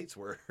 2 states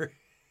were.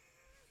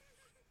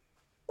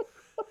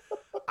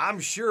 I'm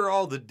sure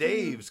all the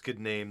Daves could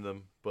name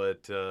them,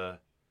 but I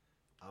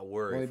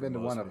worry. Only for been to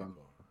most one of them.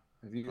 people.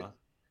 Have you? Huh?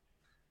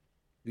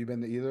 Have you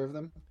been to either of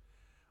them?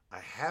 I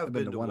have I've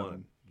been, been to to one one. of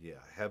them. Yeah,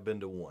 I have been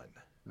to one.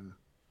 Yeah.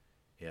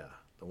 Yeah,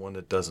 the one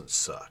that doesn't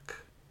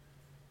suck.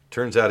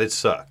 Turns out it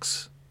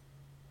sucks.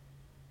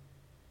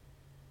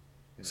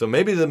 So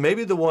maybe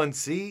the one,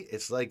 see,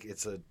 it's like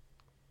it's a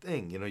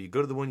thing. You know, you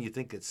go to the one you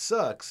think it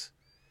sucks,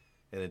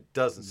 and it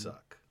doesn't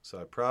suck. So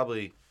I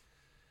probably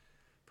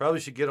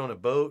should get on a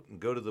boat and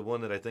go to the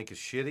one that I think is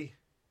shitty.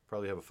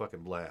 Probably have a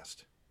fucking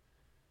blast.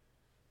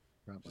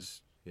 Probably.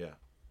 Just, yeah,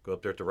 go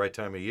up there at the right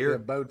time of Yeah, year.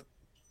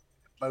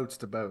 boats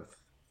to both.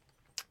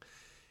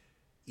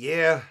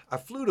 Yeah, I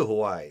flew to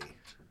Hawaii.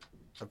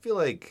 I feel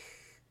like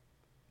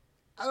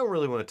I don't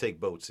really want to take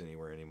boats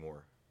anywhere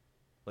anymore.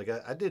 Like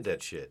I did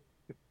that shit.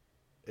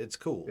 It's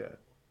cool. Yeah.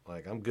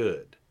 Like I'm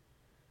good.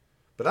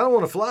 But I don't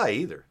want to fly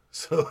either.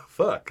 So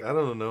fuck. I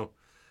don't know.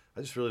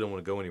 I just really don't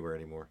want to go anywhere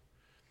anymore.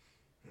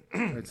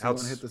 All right, so you want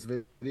to hit this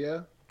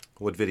video?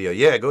 What video?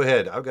 Yeah, go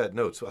ahead. I've got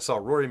notes. I saw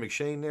Rory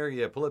McShane there.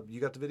 Yeah, pull up.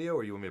 You got the video,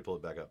 or you want me to pull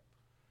it back up?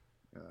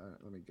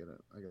 Let me get it.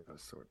 I gotta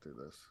sort through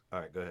this. All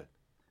right, go ahead.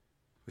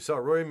 We saw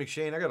Rory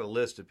McShane. I got a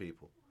list of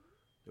people.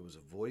 There was a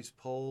voice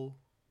poll,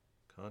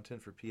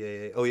 content for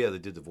PAA. Oh yeah, they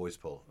did the voice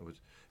poll. It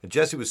was, and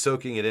Jesse was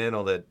soaking it in,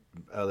 all that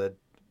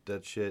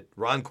shit.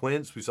 Ron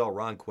Quince. We saw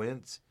Ron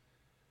Quince.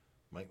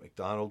 Mike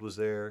McDonald was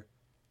there.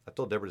 I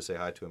told Deborah to say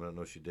hi to him. I don't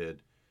know if she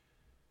did.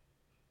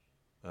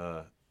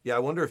 Yeah, I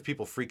wonder if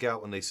people freak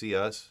out when they see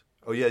us.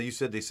 Oh yeah, you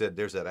said they said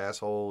there's that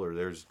asshole or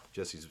there's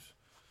Jesse's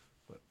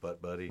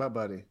butt buddy. Butt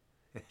buddy.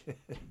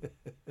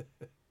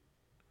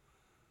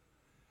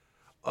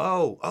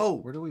 Oh.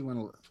 Where do we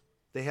want to?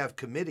 They have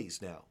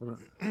committees now.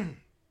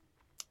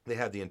 They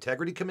have the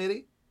Integrity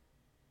Committee.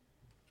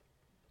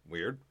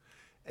 Weird.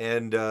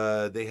 And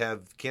they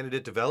have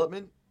Candidate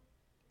Development.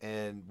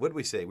 And what did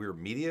we say? We were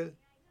media?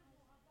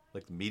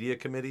 Like the Media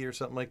Committee or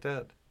something like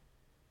that?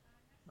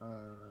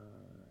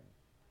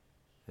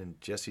 And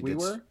Jesse We did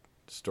were?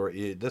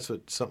 story. Yeah, that's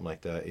what, something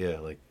like that. Yeah,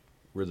 like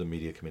we're the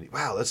Media Committee.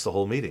 Wow, that's the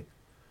whole meeting.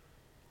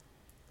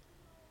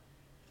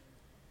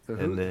 So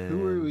And then-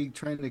 who are we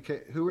trying to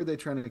kick? Who are they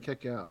trying to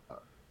kick out?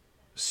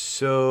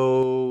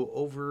 So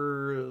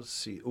let's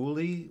see,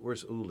 Uli.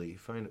 Where's Uli?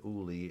 Find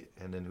Uli,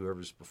 and then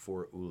whoever's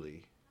before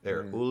Uli.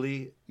 There, Right.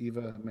 Uli.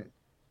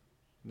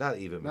 Not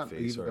Eva McPhee.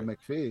 Eva Sorry,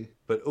 McPhee.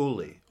 but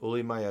Uli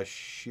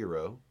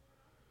Mayashiro.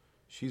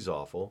 She's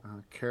awful.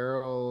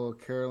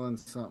 Carolyn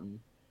something.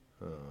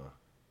 I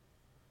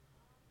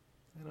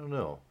don't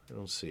know. I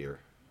don't see her.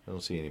 I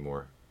don't see any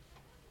more.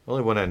 The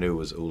only one I knew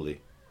was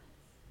Uli.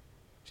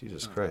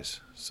 Jesus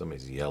Christ!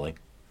 Somebody's yelling.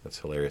 That's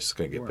hilarious. It's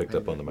gonna get picked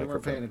up on the We weren't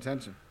microphone. paying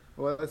attention.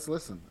 Well, let's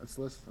listen.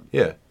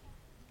 Yeah.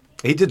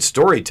 He did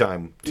story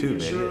time too,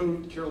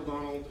 man. Carol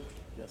Donald.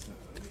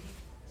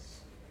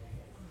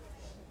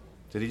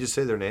 Did he just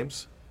say their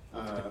names?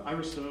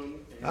 Ira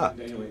Stone and Ah.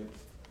 Daniel Ingham.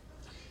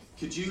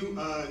 Could you,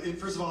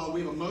 first of all,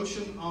 we have a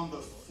motion on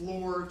the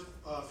floor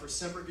for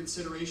separate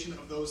consideration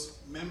of those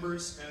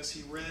members as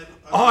he read.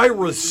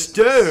 Ira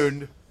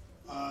Stone.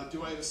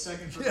 Do I have a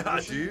second for the Yeah,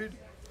 motion? dude.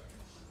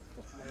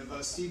 I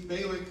have Steve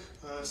Balick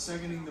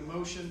seconding the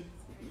motion.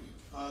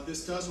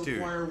 This does Dude.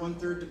 require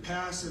 1/3 to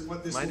pass, and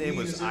what this My will name mean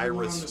was is everyone Ira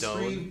on the Stone.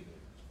 screen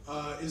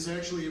is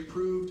actually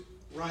approved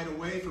right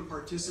away for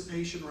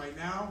participation right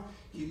now.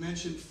 He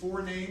mentioned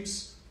 4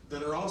 names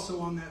that are also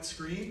on that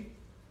screen.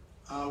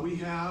 We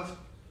have,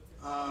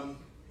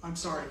 I'm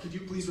sorry, could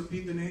you please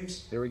repeat the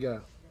names? Here we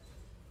go.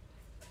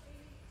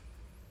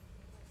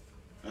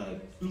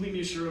 Uli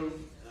Miyashiro,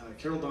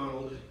 Carol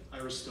Donald,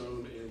 Ira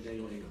Stone, and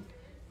Daniel Ingham.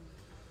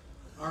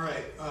 All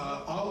right,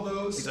 all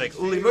those He's like,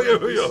 in "Uli, favor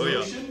of this yeah, yeah."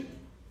 motion,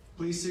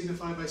 please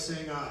signify by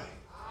saying aye.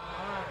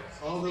 Aye.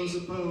 All those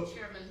opposed.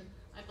 Chairman,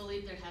 I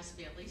believe there has to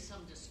be at least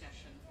some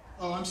discussion.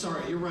 Oh, I'm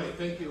sorry, you're right,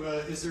 thank you.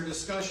 Is there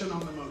discussion on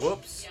the motion?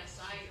 Whoops. Yes,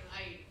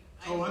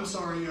 I. Oh, I'm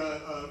sorry,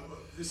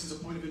 this is a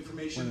point of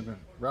information.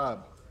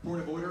 Rob.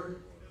 Point of order.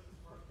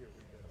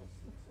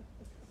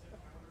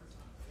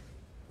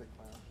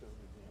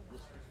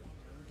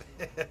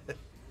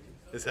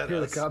 Is that Hear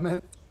the us?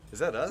 comment? Is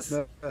that us?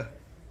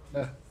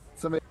 No.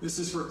 Somebody. This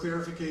is for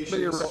clarification. But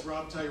you're This is right.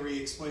 Rob Tyree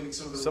explaining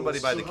some of the Somebody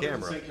rules. by the So how camera.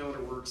 the consent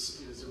calendar works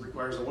is it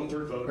requires a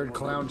 1/3 vote. Heard on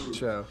clown approval.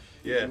 show.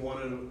 Yeah. If you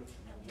want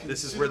to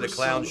This is where the consider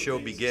clown some show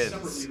things begins.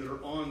 separately that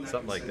are on that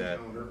Something like consent that.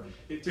 calendar, it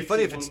It'd be takes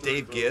funny a if it's 1/3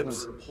 Dave vote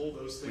Gibbs. in order to pull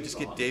those We things just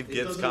get off. Dave It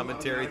Gibbs doesn't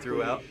commentary automatically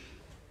throughout.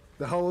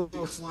 The whole.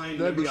 decline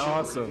That'd be membership or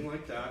awesome. anything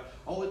like that.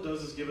 All it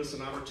does is give us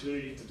an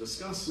opportunity to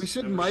discuss. We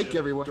should membership mic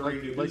everyone during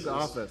like new The business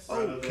Office.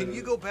 rather Oh, can than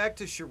you go back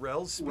to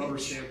Sherelle's rubber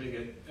speech? stamping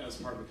it as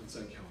part of the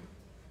consent calendar?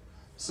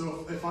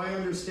 So if I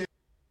understand,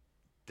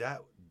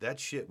 That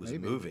shit was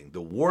Maybe. moving.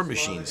 The War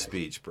Machine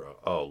speech, bro.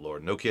 Oh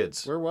Lord, no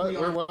kids. Where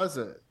was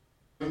it?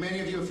 many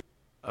of you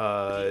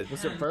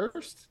Was it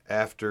first?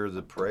 After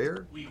the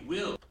prayer, We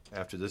will,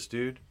 after this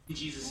dude. in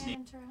Jesus'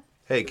 name.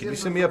 Hey, can you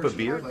send me up a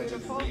beer? I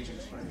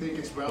think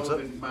it's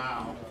relevant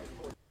now.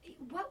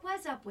 What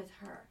was up with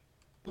her?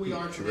 We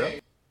are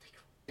today.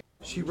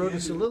 She wrote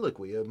a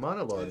soliloquy, a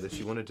monologue that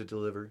she wanted to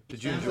deliver.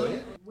 Did you enjoy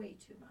it? Way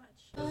too much.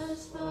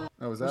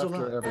 That was There's a after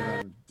lot.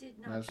 everything. Did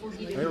not.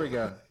 There we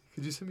go.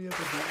 Could you send me up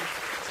a beer?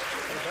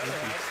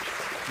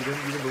 You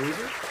didn't believe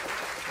it?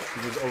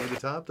 It was over the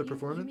top, the You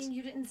performance? mean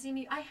you didn't see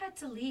me? I had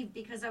to leave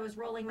because I was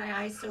rolling my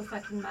eyes so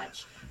fucking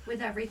much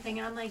with everything.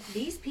 And I'm like,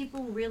 these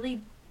people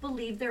really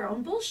believe their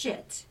own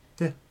bullshit.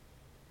 Yeah.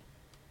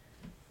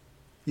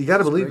 You got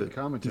to believe great it.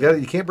 commentary.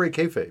 You can't break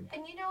kayfabe.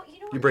 And you know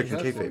You're what? breaking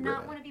People kayfabe right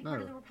not now. want to be part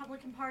No. of the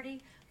Republican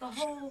Party. The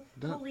whole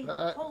Don't-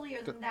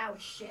 holier than thou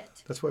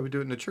shit. That's why we do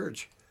it in the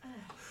church.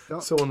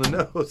 Don't- So on the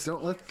nose.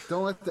 Don't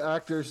let the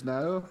actors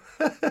know.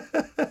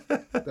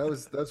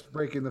 That's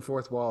breaking the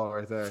fourth wall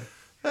right there.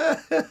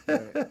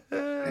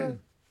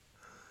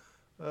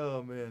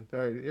 Oh man. All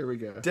right, here we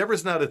go.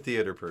 Deborah's not a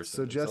theater person.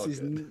 So It's all Jesse's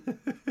good.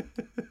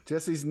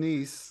 Jesse's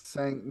niece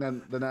sang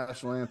the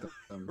national anthem,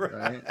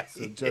 right?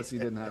 So Jesse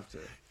didn't have to.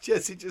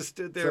 Jesse just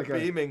stood there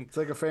beaming. It's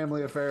like a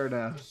family affair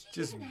now. She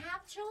Just- doesn't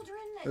have children.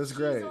 It was She's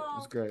great. It all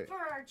was great. For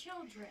our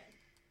children.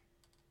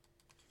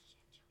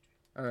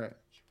 All right,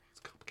 It's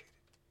complicated.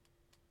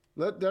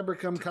 let Deborah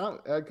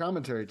add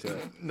commentary to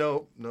it.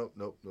 No. Yes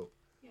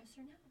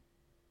or no?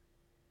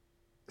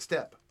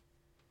 Step.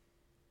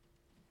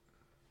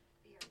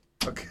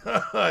 Oh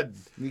God.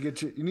 You need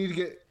to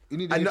get I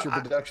know- your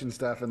production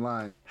staff in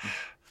line.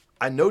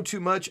 I know too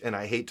much, and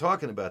I hate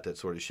talking about that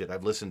sort of shit.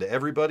 I've listened to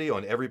everybody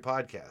on every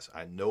podcast.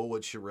 I know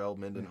what Sherelle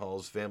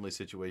Mendenhall's family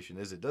situation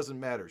is. It doesn't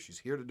matter. She's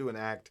here to do an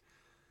act.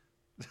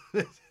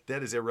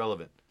 That is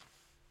irrelevant.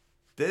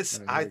 This,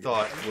 I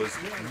thought, was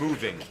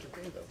moving.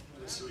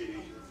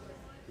 Sweetie.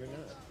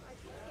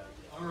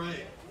 All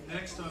right.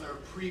 Next on our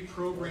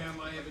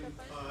pre-program, I have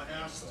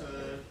asked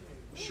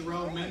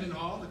Sherelle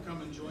Mendenhall to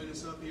come and join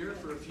us up here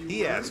for a few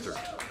He words. asked her.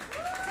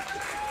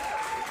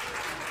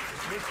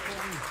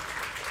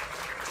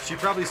 She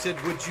probably said,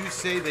 "Would you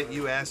say that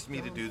you asked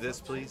me to do this,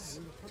 please?"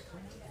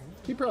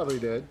 He probably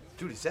did.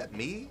 Dude, is that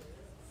me?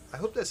 I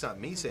hope that's not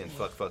me saying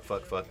fuck.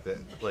 That,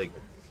 like,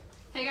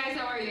 Hey guys,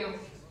 how are you?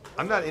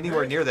 I'm not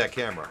anywhere near that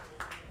camera.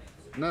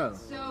 No.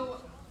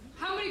 So,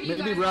 how many of you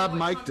Maybe guys Rob know what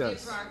Mike Trump did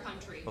does. for our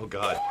country? Oh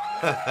God.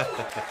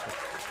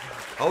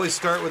 Always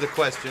start with a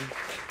question.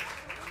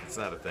 It's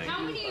not a thing.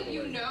 How many of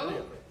you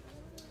know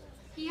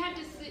he had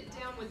to sit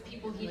down with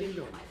people he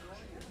didn't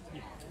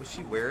like? Was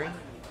she wearing?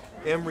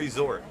 M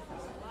Resort.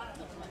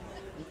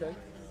 Okay.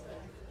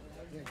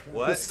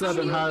 What? The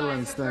Southern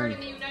Highlands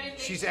thing.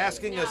 She's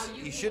asking us,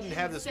 you shouldn't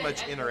have this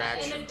much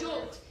interaction.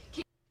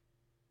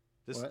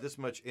 This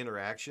much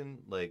interaction,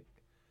 like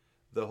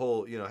the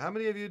whole, how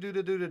many of you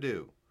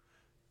do?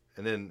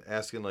 And then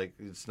asking, like,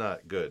 it's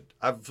not good.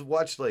 I've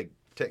watched, like,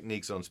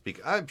 techniques on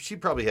she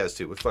probably has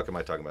too. What the fuck am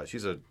I talking about?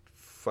 She's a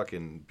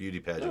fucking beauty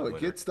pageant winner. It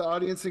gets the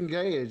audience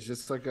engaged.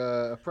 It's like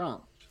a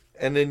prompt.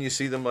 And then you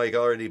see them, like,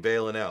 already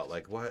bailing out.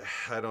 Like, what?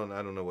 I don't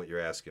know what you're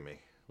asking me.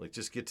 Like,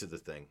 just get to the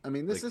thing. I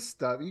mean, this is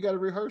stuff. You got to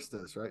rehearse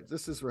this, right?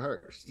 This is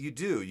rehearsed. You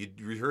do. You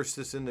rehearse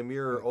this in the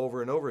mirror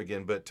over and over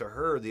again. But to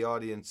her, the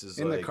audience is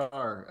in the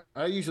car.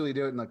 I usually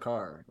do it in the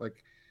car.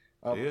 Like,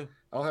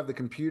 I'll have the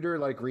computer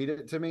like read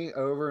it to me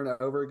over and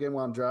over again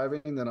while I'm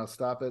driving. Then I'll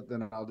stop it.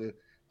 Then I'll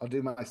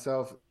do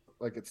myself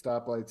like at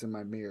stoplights in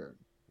my mirror.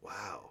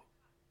 Wow.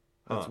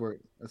 That's where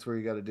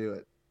you got to do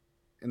it.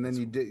 And then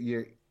you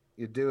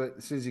do it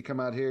as soon as you come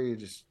out here. You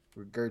just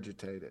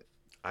regurgitate it.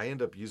 I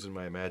end up using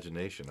my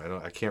imagination.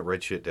 I can't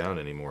write shit down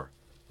anymore.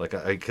 Like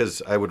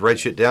because I would write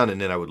shit down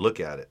and then I would look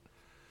at it.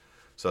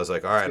 So I was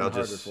like, all right, I'll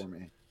just for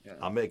me. Yeah.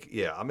 I'll make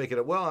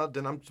it. Well,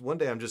 then one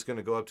day I'm just going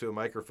to go up to a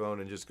microphone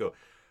and just go,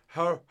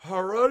 and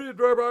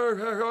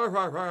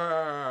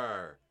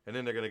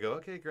then they're going to go,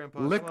 okay,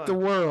 Grandpa, lick the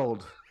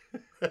world.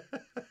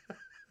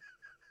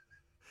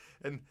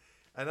 and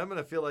I'm going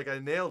to feel like I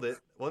nailed it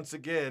once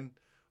again.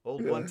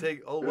 Old one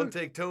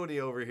take Tony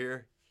over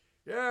here.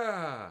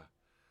 Yeah.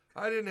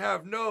 I didn't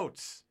have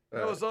notes.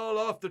 That was all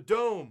off the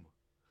dome.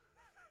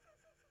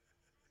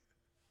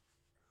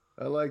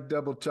 I like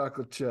double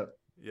chocolate chip.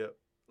 Yep.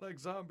 Like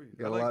zombies.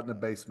 Got a lot in the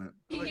basement.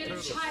 You get a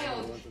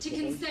child to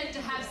consent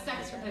to have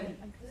sex with him.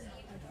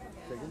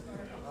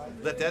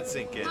 Let that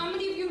sink in. How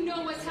many of you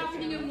know what's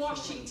happening in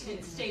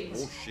Washington State?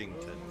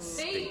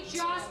 They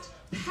just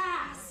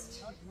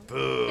passed.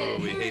 Boo,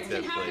 we hate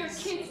that have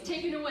place. Their kids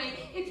taken away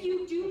if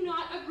you do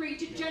not agree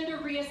to gender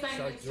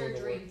reassignment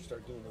surgery.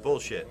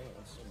 Bullshit.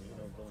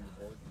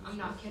 I'm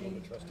not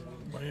kidding.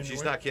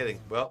 She's not kidding.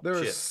 Well, there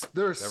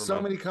are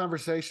so many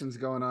conversations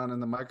going on in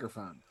the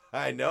microphone.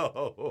 I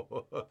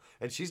know.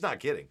 And she's not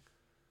kidding.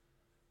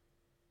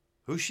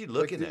 Who's she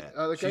looking at?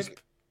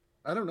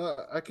 I don't know.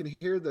 I can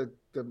hear the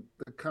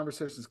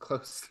conversations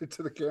closer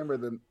to the camera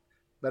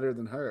better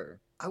than her.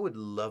 I would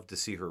love to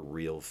see her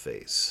real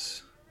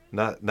face.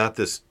 Not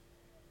this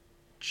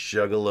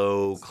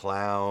juggalo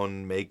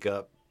clown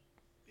makeup.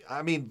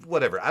 I mean,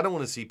 whatever. I don't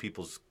want to see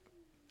people's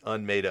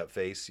unmade up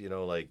face,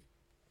 like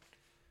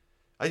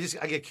I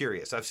get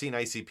curious. I've seen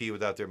ICP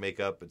without their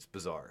makeup. It's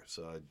bizarre.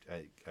 So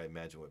I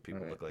imagine what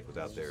people look like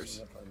without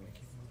theirs.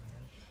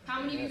 How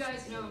many of you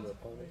guys know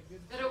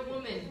that a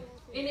woman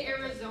in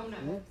Arizona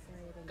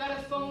got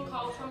a phone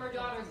call from her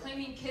daughter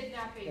claiming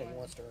kidnapping,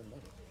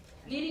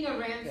 needing a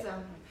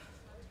ransom?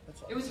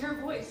 It was her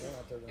voice.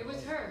 It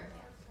was her.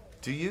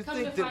 Do you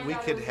think that we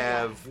could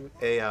have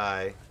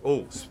AI?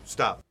 Oh,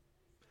 stop.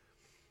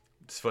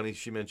 It's funny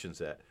she mentions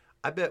that.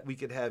 I bet we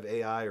could have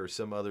AI or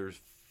some other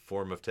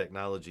form of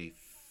technology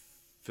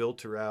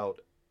filter out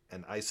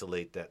and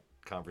isolate that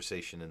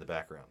conversation in the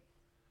background.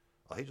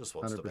 Oh, he just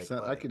wants 100%. To make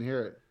money. I can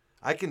hear it.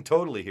 I can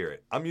totally hear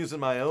it. I'm using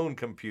my own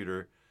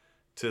computer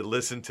to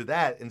listen to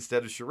that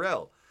instead of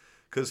Sherelle.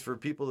 Because for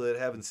people that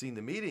haven't seen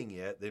the meeting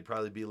yet, they'd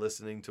probably be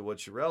listening to what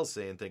Sherelle's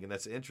saying, thinking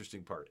that's the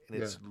interesting part.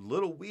 And it's a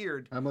little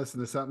weird. I'm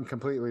listening to something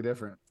completely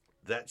different.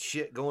 That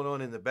shit going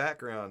on in the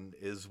background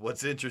is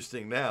what's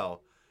interesting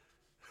now.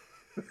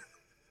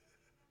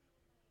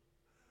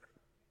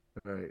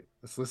 All right,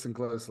 let's listen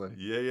closely.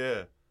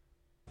 Yeah.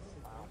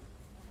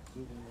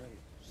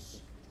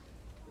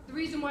 The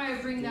reason why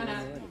I bring that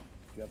up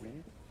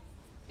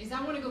is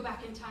I want to go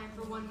back in time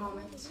for one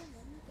moment.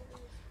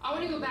 I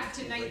want to go back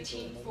to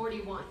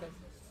 1941.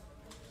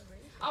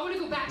 I want to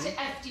go back to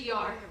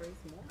FDR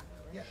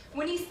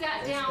when he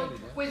sat down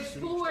with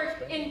 4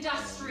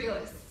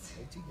 industrialists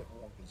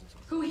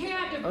who he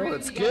had to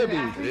bring together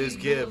after it is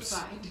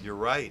Gibbs. You're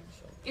right.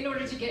 In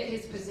order to get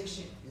his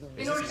position.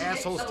 Is this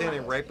asshole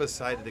standing right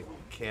beside the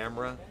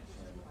camera?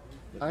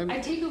 I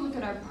take a look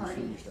at our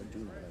party.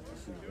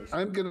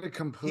 I'm going to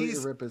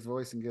completely rip his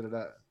voice and get it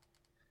out.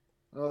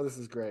 Oh, this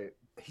is great.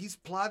 He's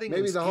plotting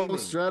Maybe and the scheming. whole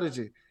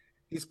strategy.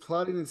 He's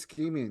plotting and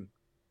scheming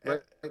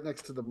right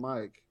next to the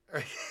mic.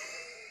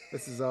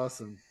 This is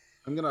awesome.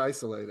 I'm going to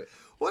isolate it.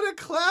 What a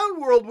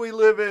clown world we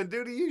live in,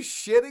 dude. Are you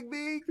shitting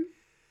me?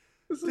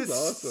 This is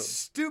awesome.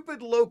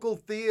 Stupid local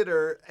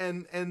theater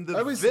and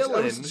the villain.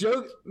 I was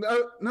joking.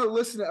 No,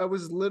 listen. I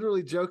was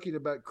literally joking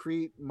about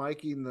Crete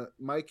miking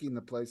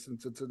the place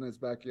since it's in his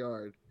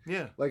backyard.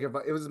 Yeah. Like if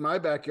it was my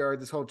backyard,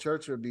 this whole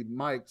church would be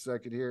mic'd so I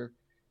could hear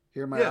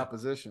my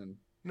opposition.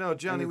 No,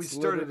 Johnny, we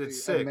started at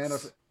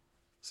 6.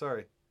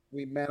 Sorry.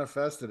 We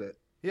manifested it.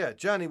 Yeah,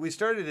 Johnny, we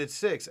started at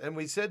 6, and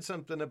we said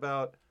something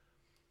about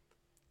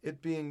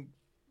it being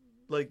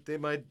like they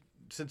might,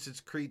 since it's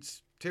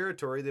Crete's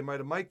territory, they might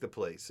have mic'd the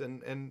place.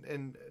 And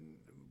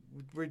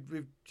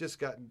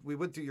we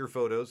went through your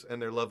photos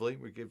and they're lovely.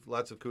 We give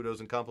lots of kudos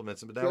and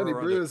compliments. But now Jenny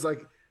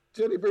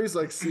Brew's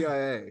like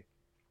CIA.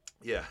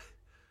 Yeah.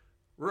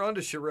 We're on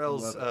to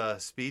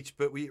Sherelle's speech,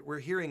 but we're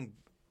hearing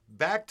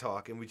back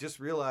talk, and we just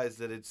realized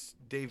that it's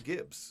Dave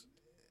Gibbs,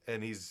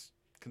 and he's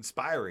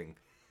conspiring.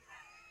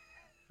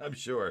 I'm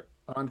sure.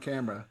 On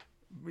camera.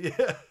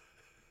 Yeah.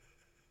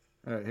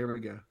 All right, here we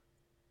go.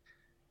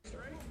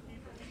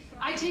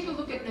 I take a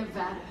look at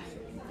Nevada.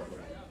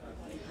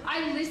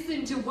 I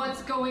listen to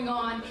what's going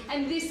on,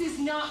 and this is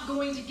not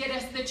going to get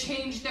us the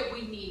change that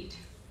we need.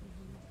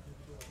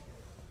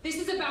 This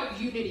is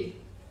about unity,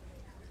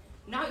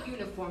 not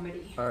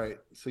uniformity. All right,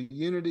 so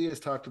unity is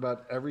talked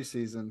about every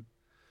season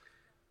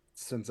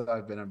since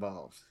I've been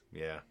involved.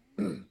 Yeah.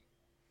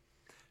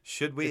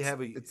 Should we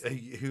have a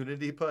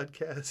unity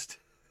podcast?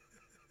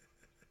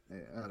 Yeah,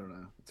 I don't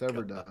know. It's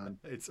overdone.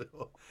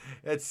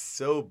 It's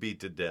so beat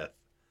to death.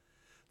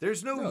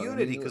 There's no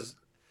unity because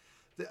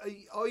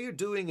all you're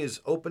doing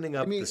is opening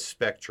up the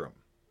spectrum.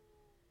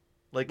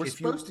 Like we're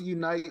supposed to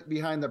unite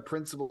behind the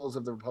principles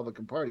of the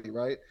Republican Party,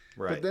 right?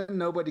 Right. But then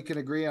nobody can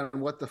agree on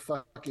what the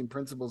fucking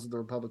principles of the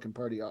Republican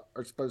Party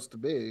are supposed to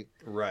be.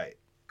 Right.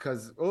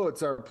 Because,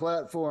 it's our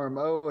platform.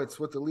 It's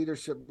what the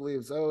leadership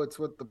believes. It's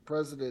what the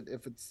president,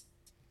 if it's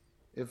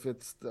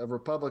a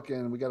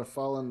Republican, we got to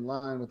fall in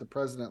line with the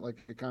president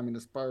like a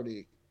communist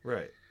party.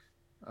 Right.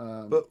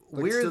 But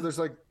we're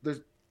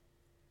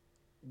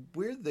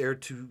there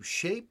to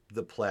shape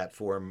the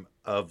platform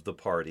of the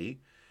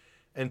party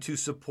and to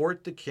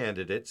support the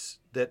candidates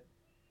that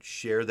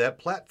share that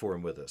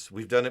platform with us.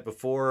 We've done it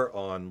before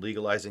on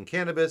legalizing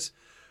cannabis,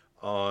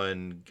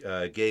 on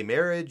gay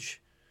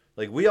marriage.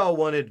 Like, we all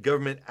wanted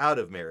government out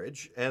of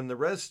marriage, and the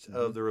rest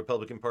of the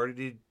Republican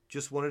Party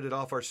just wanted it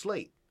off our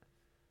slate.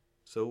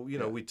 So,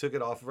 we took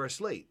it off of our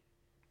slate.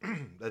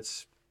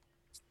 That's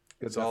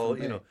all,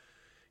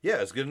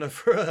 it's good enough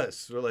for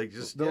us. We're like,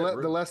 just the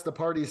less the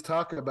parties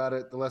talk about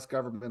it, the less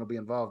government will be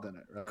involved in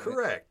it. Right?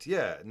 Correct.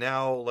 Yeah.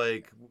 Now,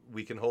 like,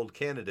 we can hold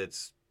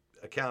candidates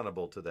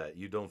accountable to that.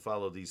 You don't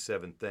follow these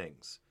 7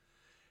 things,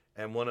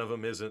 and one of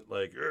them isn't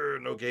like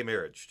no gay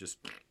marriage. Just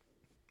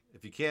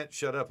if you can't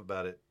shut up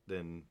about it,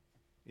 then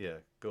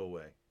go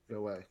away. Go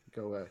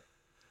away.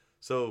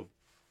 So,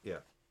 yeah.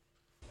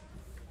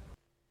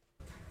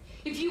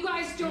 If you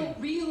guys don't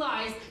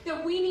realize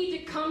that we need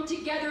to come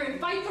together and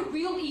fight the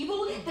real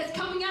evil that's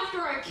coming after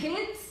our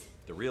kids.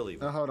 The real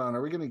evil. Now, hold on.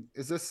 Are we going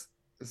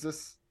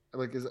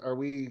to, are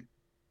we,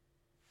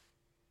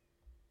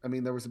 I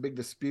mean, there was a big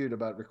dispute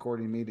about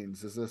recording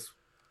meetings. Is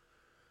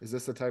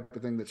this the type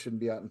of thing that shouldn't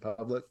be out in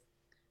public?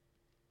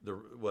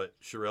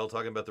 Sherelle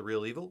talking about the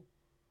real evil?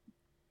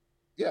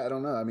 Yeah, I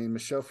don't know. I mean,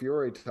 Michelle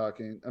Fiore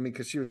talking,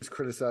 because she was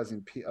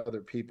criticizing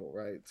other people,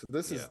 right? So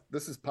this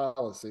is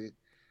policy.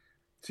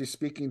 She's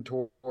speaking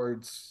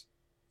towards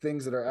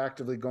things that are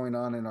actively going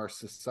on in our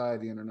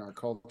society and in our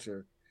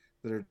culture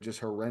that are just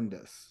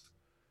horrendous.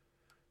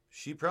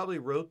 She probably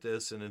wrote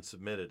this and then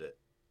submitted it.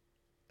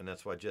 And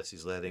that's why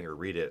Jesse's letting her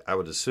read it, I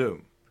would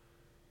assume.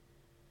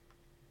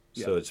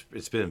 Yeah. So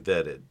it's been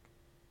vetted.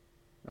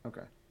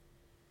 Okay.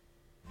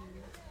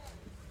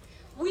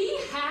 We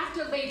have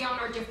to lay down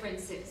our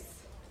differences.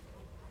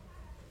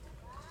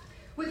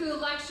 With the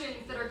elections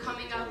that are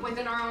coming up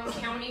within our own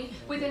county,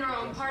 within our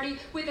own party,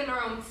 within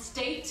our own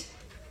state.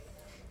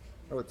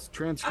 Oh, it's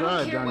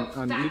transcribed on YouTube.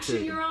 I don't care what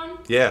faction you're on.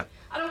 Yeah.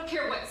 I don't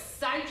care what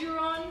side you're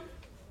on.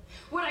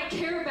 What I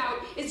care about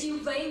is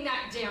you laying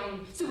that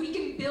down so we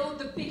can build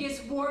the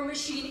biggest war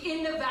machine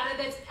in Nevada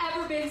that's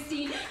ever been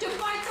seen to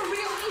fight the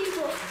real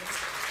evil.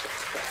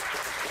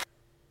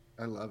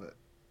 I love it.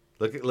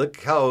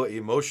 Look how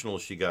emotional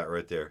she got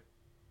right there.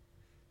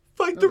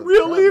 Fight the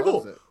real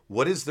evil.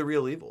 What is the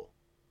real evil?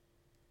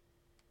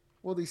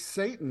 Well, these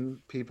Satan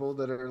people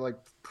that are like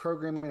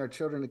programming our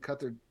children to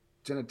cut their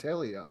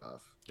genitalia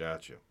off.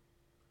 Gotcha.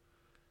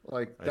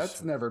 Like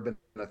that's never been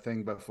a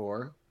thing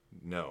before.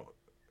 No,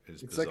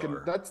 it's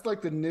bizarre. That's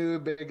like the new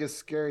biggest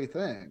scary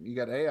thing. You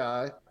got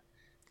AI,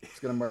 it's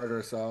gonna murder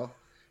us all,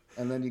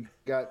 and then you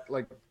got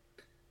like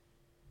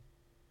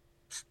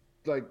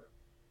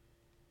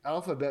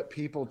alphabet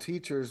people,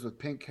 teachers with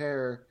pink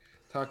hair,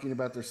 talking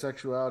about their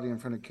sexuality in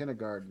front of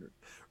kindergarten.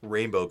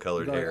 Rainbow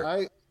colored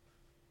hair.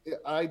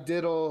 I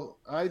diddle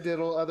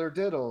other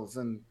diddles,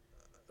 and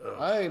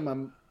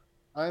I'm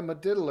a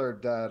diddler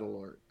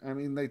daddler. I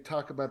mean, they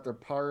talk about their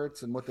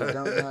parts and what they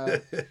don't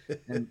have,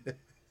 and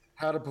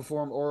how to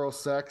perform oral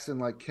sex in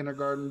like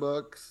kindergarten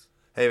books.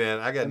 Hey man,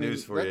 I got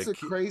news for you. That's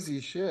crazy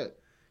shit.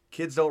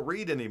 Kids don't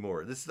read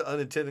anymore. This is the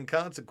unintended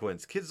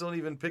consequence. Kids don't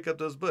even pick up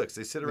those books.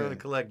 They sit around and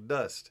collect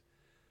dust.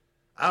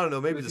 I don't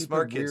know. Maybe the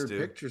smart kids do.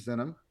 Pictures in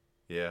them.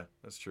 Yeah,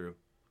 that's true.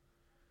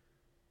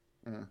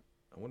 Yeah.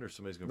 I wonder if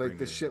somebody's gonna bring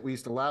the shit we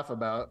used to laugh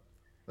about.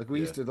 Like we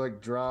used to like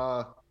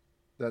draw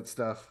that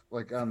stuff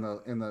like in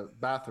the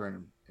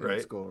bathroom in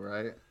school,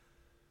 right?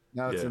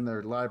 Now it's in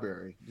their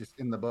library, just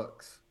in the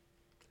books.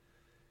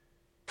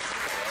 It's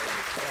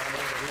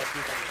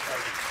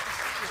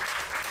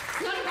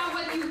not about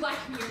whether you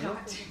like me or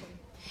not.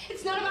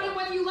 It's not about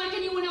whether you like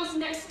anyone else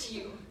next to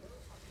you.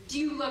 Do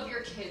you love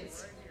your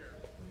kids?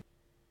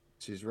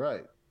 She's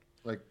right.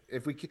 Like,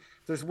 if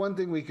there's one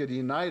thing we could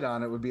unite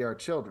on, it would be our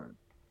children.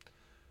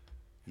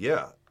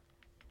 Yeah.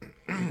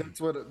 That's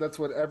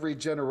what every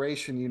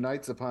generation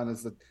unites upon,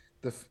 is that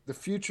the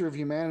future of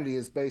humanity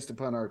is based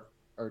upon our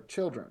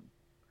children.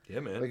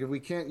 Yeah, man. Like, if we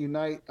can't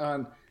unite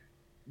on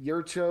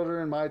your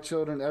children, my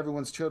children,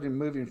 everyone's children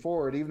moving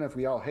forward, even if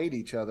we all hate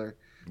each other,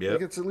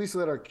 like, it's at least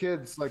let our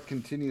kids like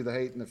continue the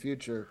hate in the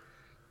future,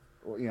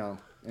 and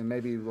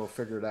maybe we'll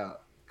figure it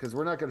out, because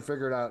we're not going to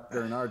figure it out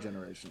during our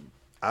generation.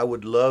 I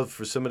would love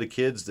for some of the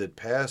kids that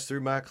pass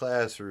through my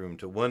classroom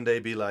to one day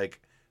be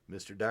like,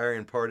 Mr. Dyer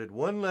imparted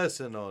one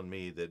lesson on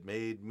me that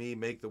made me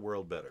make the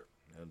world better.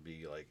 I'd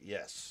be like,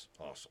 yes,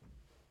 awesome.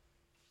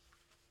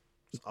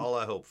 That's all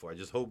I hope for. I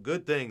just hope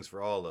good things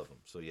for all of them.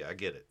 So yeah, I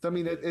get it. I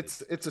mean,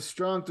 it's a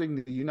strong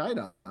thing to unite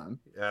on.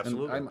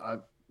 Absolutely. And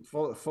I'm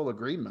full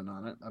agreement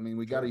on it. I mean,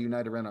 we got to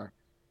unite around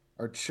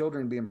our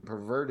children being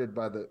perverted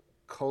by the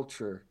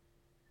culture.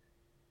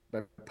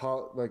 Like,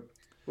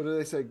 what do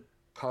they say?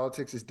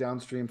 Politics is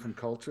downstream from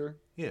culture.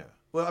 Yeah.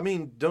 Well, I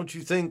mean, don't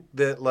you think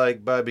that,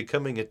 like, by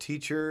becoming a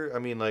teacher, I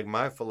mean, like,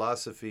 my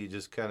philosophy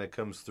just kind of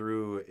comes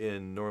through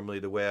in normally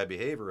the way I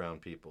behave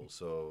around people.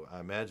 So I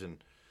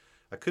imagine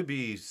I could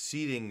be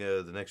seeding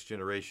the next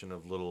generation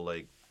of little,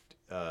 like,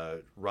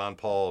 Ron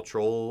Paul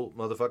troll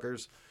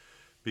motherfuckers,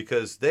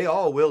 because they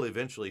all will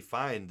eventually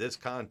find this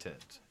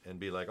content and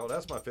be like, oh,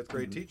 that's my fifth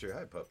grade teacher.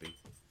 Hi, puppy.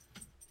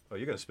 Oh,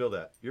 you're going to spill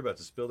that. You're about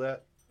to spill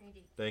that?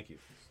 Thank you.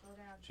 Slow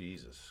down.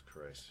 Jesus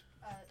Christ.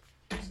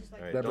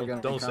 Like, all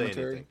right, don't say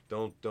anything.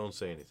 Don't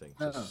say anything.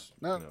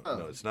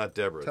 No, it's not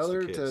Deborah. Tell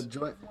her it's the kids. to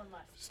join.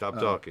 Stop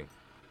talking.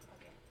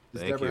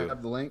 Does Thank Deborah you.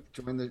 have the link?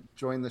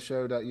 Join the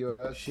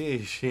show.us.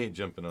 She ain't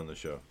jumping on the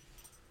show.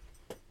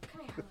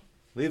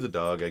 Leave the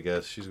dog, I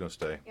guess. She's gonna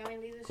stay.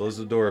 Close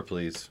the door,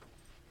 please.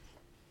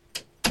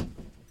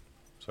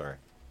 Sorry.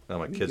 Now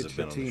my kids have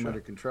been on the show.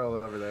 Under control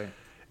over there.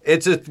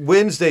 It's a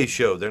Wednesday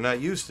show. They're not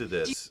used to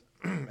this,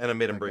 and I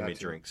made them bring me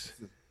drinks.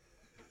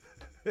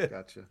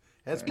 Gotcha.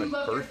 That's Do you my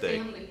love birthday.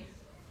 your family?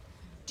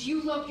 Do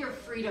you love your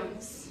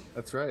freedoms?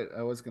 That's right.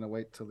 I was gonna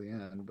wait till the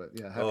end, but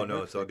yeah. Oh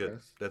no, it's all good.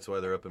 Chris. That's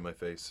why they're up in my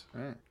face.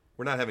 All right.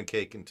 We're not having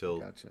cake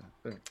until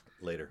There.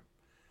 later.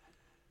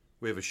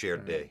 We have a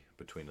shared day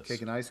between us.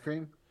 Cake and ice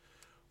cream.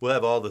 We'll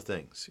have all the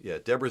things. Yeah,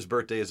 Deborah's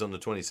birthday is on the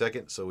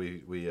 22nd, so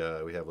we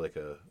have like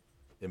a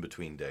in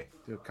between day.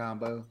 Do a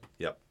combo.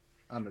 Yep.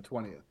 On the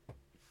 20th.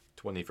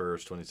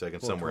 21st, 22nd,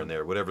 420. somewhere in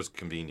there, whatever's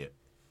convenient.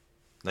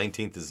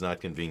 19th is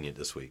not convenient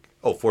this week.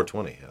 Oh,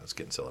 420. Yeah, it's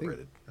getting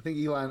celebrated. I think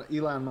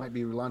Elon might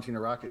be launching a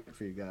rocket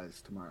for you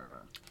guys tomorrow.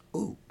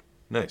 Ooh,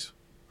 nice.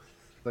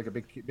 Like a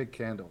big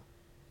candle.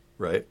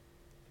 Right.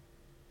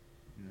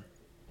 Yeah.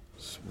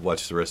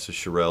 Watch the rest of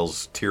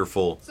Sherelle's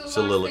tearful So last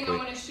soliloquy. thing I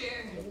want to share.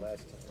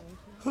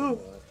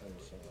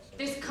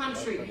 This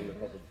country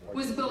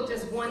was built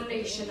as one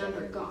nation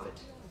under God.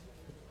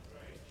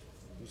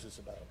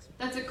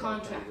 That's a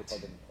contract.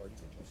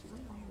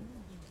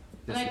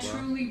 And I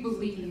truly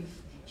believe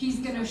he's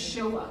going to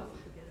show up.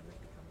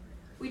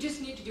 We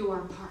just need to do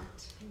our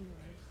part.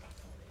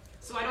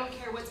 So I don't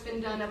care what's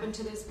been done up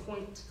until this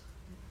point.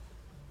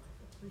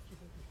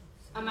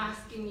 I'm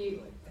asking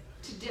you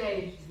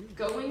today,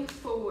 going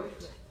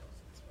forward,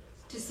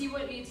 to see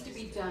what needs to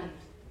be done.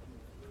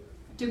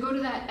 To go to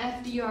that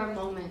FDR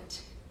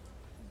moment.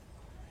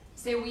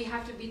 Say we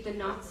have to beat the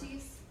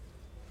Nazis,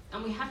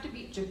 and we have to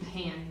beat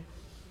Japan.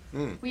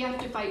 We have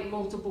to fight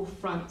multiple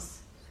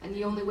fronts. And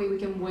the only way we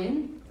can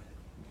win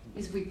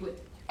is we put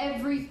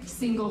every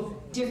single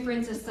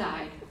difference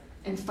aside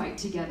and fight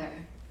together.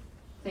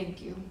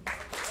 Thank you.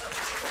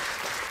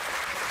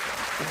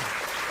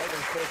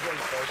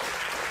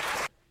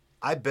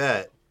 I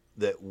bet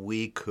that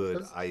we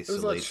could isolate It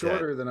was a lot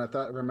shorter that. than I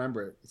thought.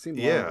 Remember it. It seemed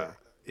Yeah, longer.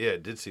 yeah,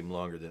 it did seem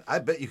longer than. I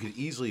bet you could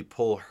easily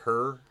pull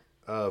her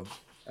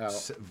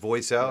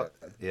voice out,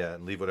 yeah,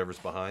 and leave whatever's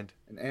behind,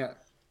 and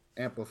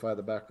amplify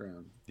the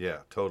background. Yeah,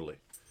 totally.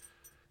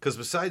 Because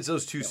besides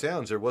those two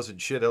sounds, there wasn't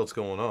shit else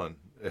going on.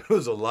 It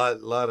was a lot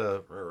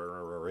of.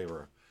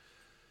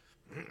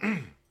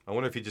 I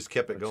wonder if he just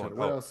kept it going.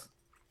 What else?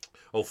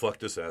 Oh, fuck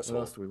this asshole.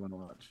 What else do we want to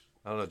watch?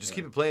 I don't know. Just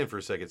keep it playing for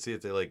a second. See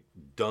if they like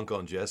dunk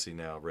on Jessie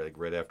now,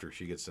 right after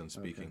she gets done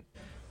speaking.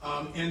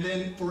 And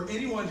then for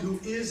anyone who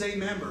is a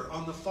member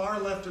on the far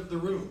left of the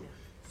room,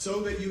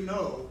 so that you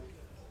know,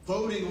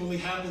 voting only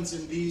happens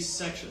in these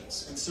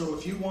sections. And so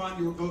if you want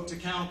your vote to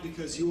count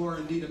because you are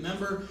indeed a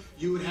member,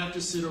 you would have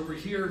to sit over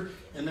here,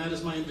 and that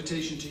is my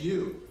invitation to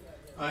you.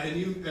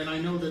 And I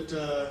know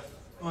that,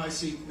 I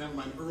see, never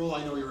mind, Earl,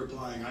 I know you're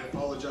replying. I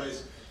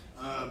apologize.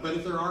 But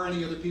if there are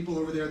any other people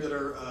over there that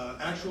are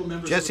actual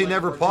members, Jessie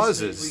never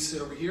pauses. Please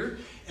sit over here.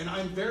 And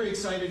I'm very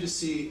excited to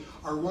see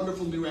our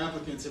wonderful new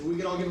applicants. If we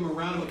could all give them a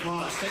round of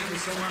applause. Thank you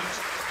so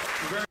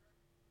much.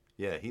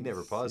 Yeah, he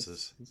never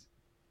pauses.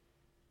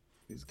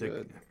 He's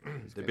good.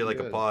 There'd be like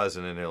a pause,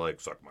 and then they're like,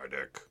 "Suck my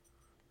dick."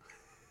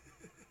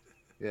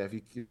 Yeah,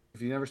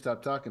 if you never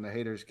stop talking, the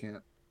haters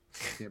can't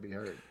be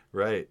heard.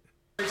 Right.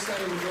 Very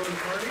excited to go to the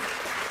party.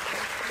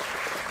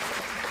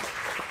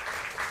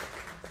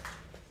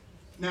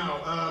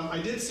 Now,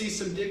 I did see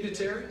some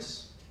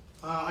dignitaries.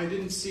 I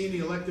didn't see any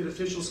elected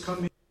officials come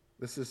in.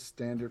 This is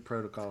standard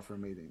protocol for a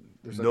meeting.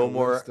 There's No a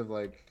more list of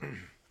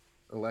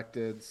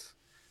electeds,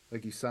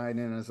 you sign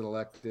in as an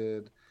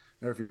elected,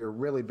 or if you're a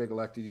really big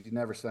elected, you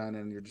never sign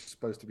in. You're just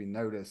supposed to be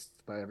noticed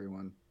by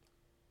everyone.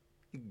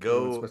 The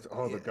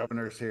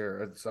governor's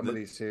here.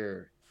 Somebody's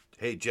here.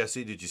 Hey,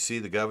 Jesse, did you see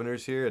the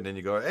governor's here? And then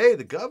you go, hey,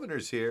 the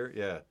governor's here.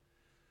 Yeah.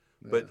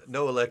 But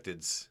no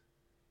electeds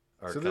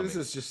are coming. This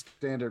is just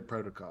standard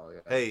protocol. Yeah.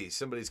 Hey,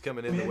 somebody's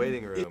coming in the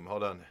waiting room.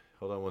 Hold on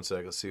 1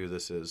 second. Let's see who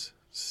this is.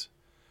 It's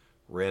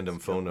random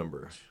phone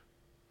number.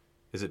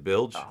 Is it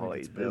Bilge?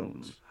 Ahoy,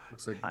 Zoom.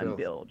 I'm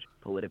Bilge,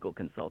 political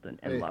consultant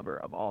and lover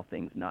of all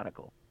things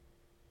nautical.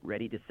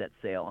 Ready to set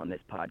sail on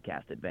this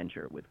podcast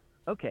adventure with,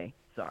 okay,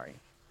 sorry,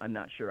 I'm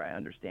not sure I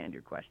understand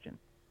your question.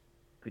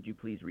 Could you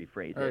please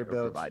rephrase it or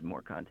provide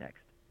more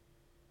context?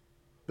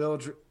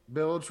 Bilge,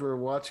 we're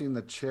watching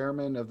the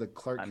chairman of the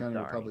Clark County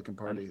Republican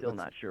Party. I'm still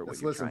not sure what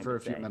let's you're listen trying for a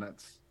to few say.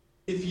 minutes.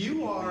 If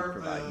you are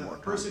a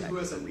person who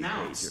has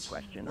announced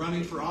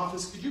running for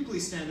office, could you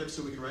please stand up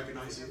so we can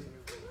recognize you?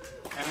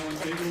 Alan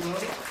Bigelow,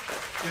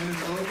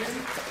 Dennis Logan,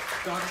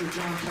 Dr.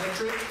 John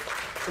Petrick,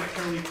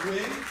 Kelly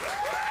Quinn,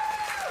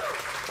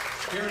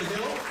 Aaron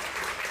Hill,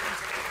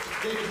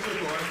 David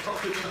Flippo, I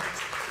apologize.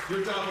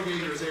 Your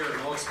doppelganger is Aaron,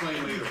 I'll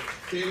explain later.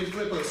 David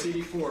Flippo,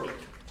 CD4.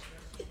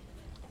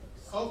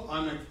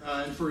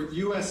 And for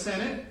U.S.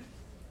 Senate,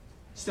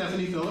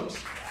 Stephanie Phillips.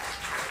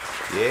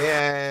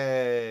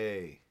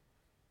 Yay!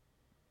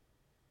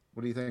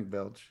 What do you think,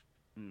 Bilge?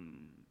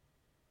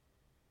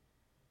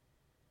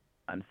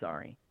 I'm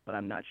sorry, but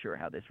I'm not sure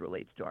how this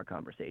relates to our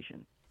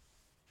conversation.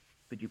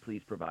 Could you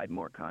please provide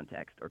more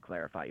context or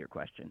clarify your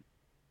question?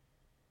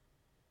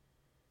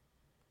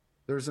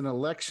 There's an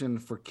election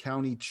for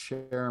county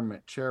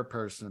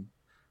chairperson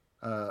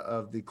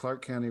of the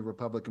Clark County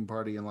Republican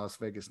Party in Las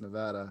Vegas,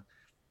 Nevada.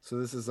 So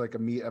this is like a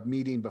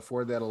meeting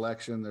before that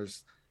election.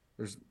 There's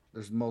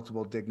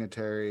multiple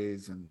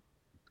dignitaries and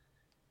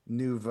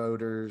new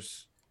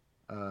voters.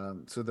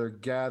 So they're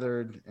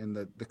gathered, and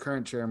the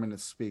current chairman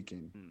is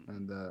speaking.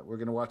 And we're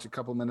going to watch a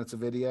couple minutes of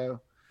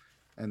video,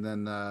 and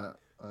then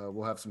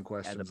we'll have some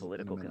questions. As a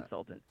political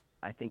consultant,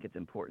 I think it's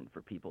important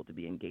for people to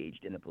be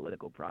engaged in the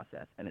political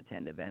process and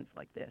attend events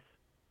like this.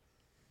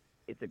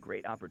 It's a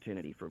great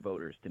opportunity for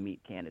voters to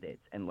meet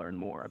candidates and learn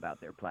more about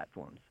their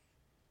platforms.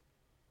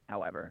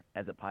 However,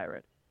 as a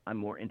pirate, I'm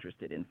more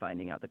interested in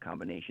finding out the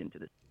combination to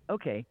this.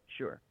 Okay,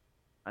 sure.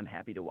 I'm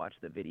happy to watch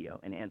the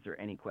video and answer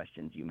any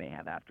questions you may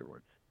have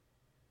afterwards.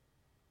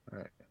 All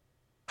right.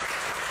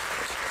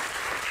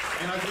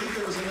 And I believe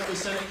there was another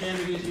Senate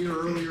candidate here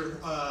earlier,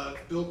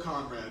 Bill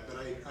Conrad, but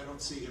I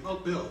don't see him. Oh,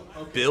 Bill.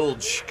 Okay.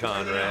 Bilge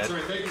Conrad.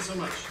 Sorry, thank you so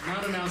much.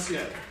 Not announced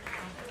yet.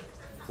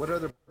 What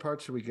other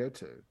part should we go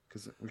to?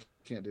 Because we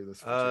can't do this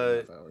for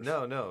 2.5 hours.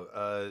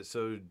 No.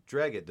 So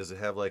drag it. Does it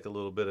have like a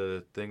little bit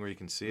of thing where you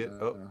can see it?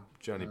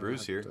 Johnny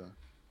Brew's here.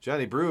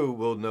 Johnny Brew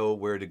will know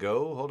where to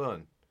go. Hold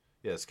on.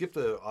 Yeah, skip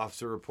the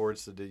officer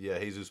reports.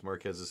 Jesus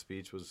Marquez's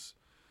speech was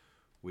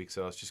weeks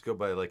off. Just go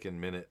by like in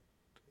minute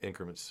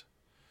increments.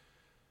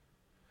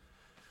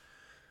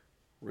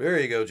 There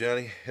you go,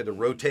 Johnny. Had to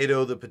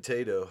rotato the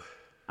potato.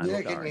 I'm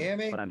sorry, can you hear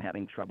me? but I'm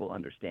having trouble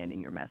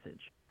understanding your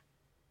message.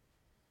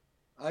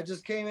 I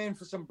just came in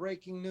for some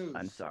breaking news.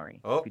 I'm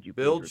sorry. Oh, could you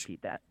Bilge, please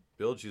repeat that?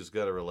 Bilge, you've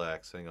got to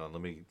relax. Hang on.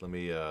 Let me.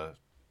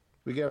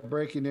 We got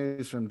breaking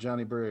news from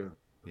Johnny Brew.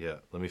 Yeah,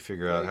 let me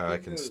figure out how I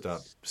can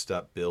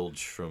stop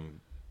Bilge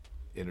from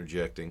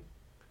interjecting.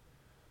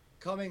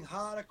 Coming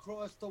hot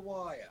across the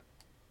wire.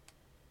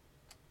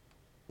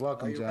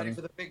 Welcome, Are you Johnny. ready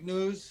for the big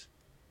news?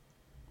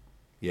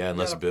 Yeah,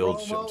 unless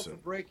Bilge jumps in.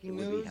 Breaking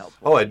It would news. be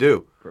helpful Oh, I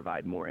do.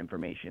 Provide more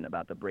information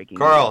about the breaking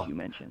Carl. news you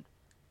mentioned.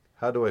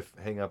 How do I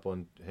hang up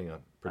on? Hang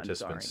on,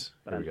 participants. I'm sorry,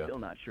 but Here I'm we go. still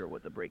not sure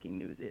what the breaking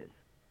news is.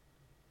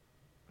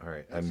 All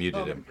right, I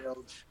muted him.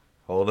 Bilge.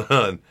 Hold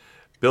on.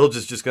 Bilge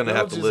is just going to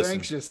have to listen.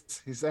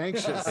 Anxious. He's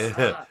anxious.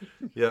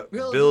 Yeah,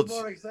 Bilge is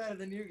more excited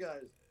than you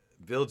guys.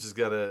 Bilge has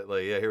got to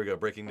here we go.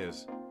 Breaking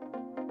news.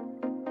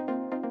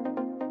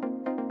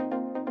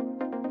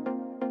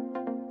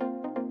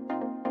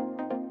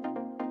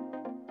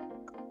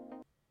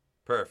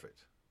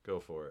 Perfect. Go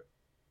for it.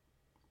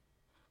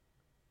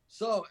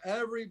 So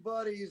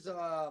everybody's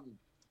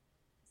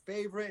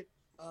favorite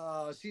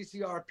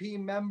CCRP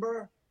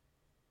member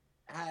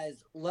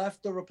has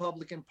left the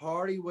Republican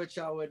Party, which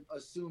I would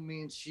assume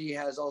means she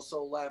has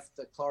also left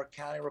the Clark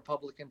County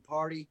Republican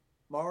Party.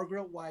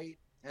 Margaret White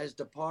has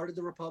departed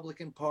the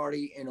Republican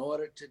Party in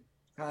order to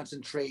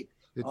concentrate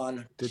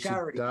on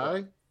charity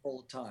work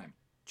full time.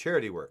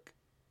 Charity work.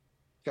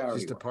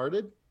 She's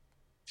departed?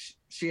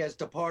 She has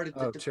departed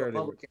the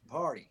Republican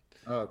Party.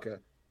 Oh, okay.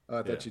 Oh,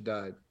 I thought she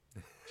died.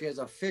 She has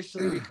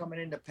officially become an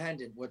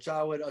independent, which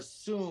I would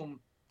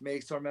assume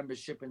makes her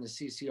membership in the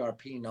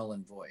CCRP null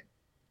and void.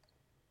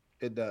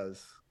 It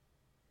does.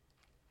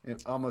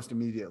 Almost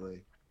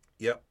immediately.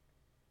 Yep.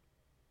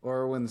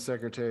 Or when the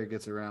secretary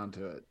gets around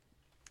to it.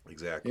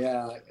 Exactly.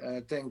 Yeah, I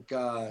think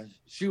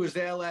she was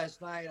there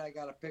last night. I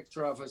got a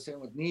picture of her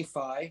sitting with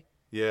Nephi.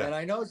 Yeah. And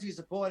I know she's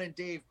supporting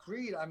Dave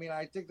Creed. I mean,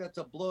 I think that's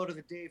a blow to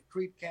the Dave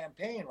Creed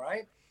campaign,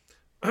 right?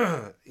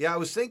 Yeah, I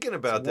was thinking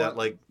about that.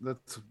 Like,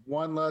 that's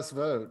one less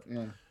vote.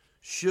 Yeah.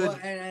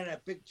 And a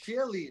big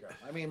cheerleader.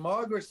 I mean,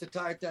 Margaret's the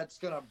type that's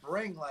going to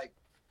bring like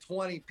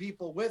 20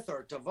 people with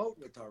her to vote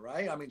with her,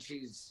 right? I mean,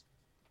 she's,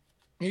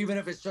 even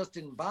if it's just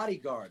in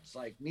bodyguards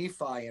like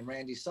Nephi and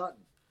Randy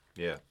Sutton.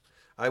 Yeah.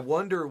 I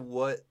wonder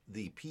what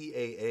the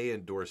PAA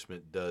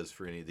endorsement does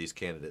for any of these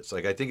candidates.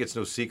 Like, I think it's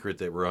no secret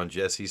that we're on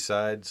Jesse's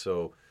side.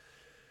 So,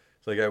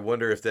 like, I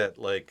wonder if that,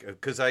 like,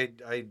 because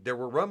there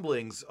were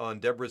rumblings on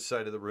Deborah's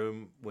side of the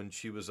room when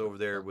she was over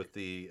there with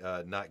the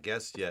not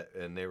guest yet.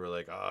 And they were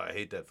like, oh, I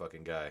hate that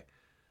fucking guy.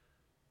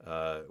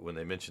 When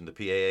they mentioned the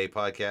PAA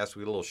podcast,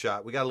 we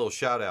got a little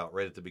shout out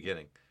right at the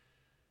beginning.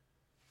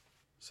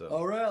 So.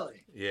 Oh,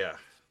 really? Yeah.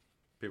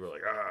 People are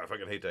like, I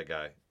fucking hate that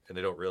guy. And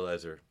they don't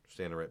realize they're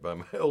standing right by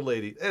my old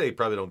lady. And they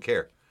probably don't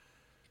care.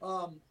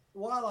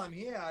 While I'm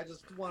here, I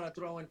just want to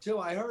throw in too.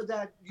 I heard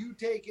that you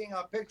taking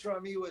a picture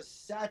of me was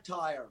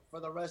satire for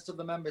the rest of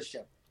the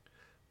membership.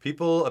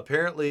 People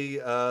apparently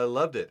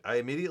loved it. I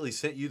immediately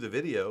sent you the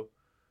video.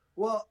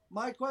 Well,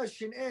 my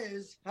question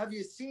is, have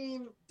you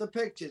seen the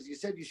pictures? You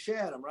said you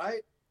shared them,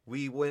 right?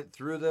 We went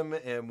through them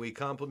and we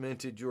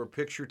complimented your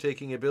picture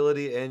taking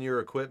ability and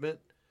your equipment.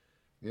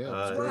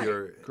 Yeah,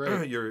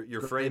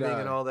 your framing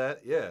and all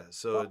that. Yeah.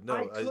 So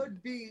well, I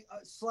could be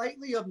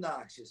slightly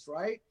obnoxious,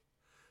 right?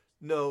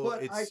 No,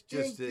 but it's I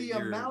just think the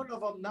amount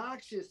of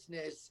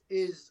obnoxiousness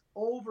is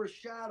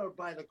overshadowed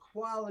by the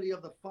quality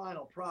of the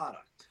final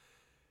product.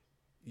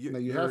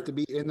 You have to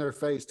be in their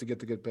face to get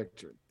the good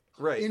picture.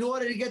 Right. In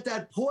order to get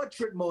that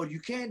portrait mode,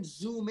 you can't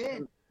zoom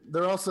in.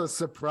 They're also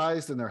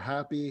surprised and they're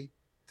happy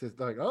to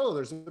like, oh,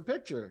 there's a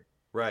picture.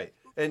 Right.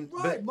 And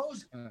right,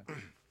 most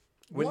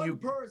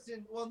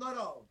person, well,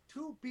 no,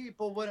 2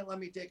 people wouldn't let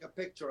me take a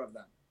picture of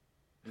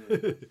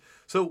them.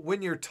 So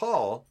when you're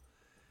tall,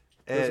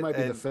 this might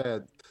be the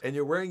Fed, and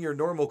you're wearing your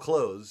normal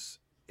clothes,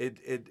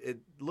 it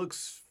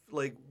looks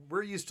like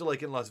we're used to,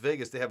 like in Las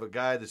Vegas, they have a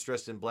guy that's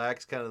dressed in black.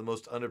 It's kind of the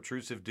most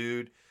unobtrusive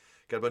dude,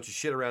 got a bunch of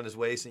shit around his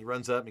waist, and he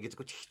runs up and he gets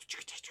to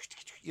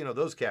go,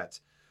 those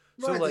cats.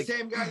 Right, so like, the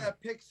same guy that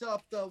picks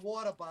up the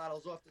water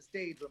bottles off the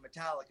stage when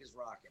Metallica's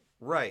rocking.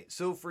 Right.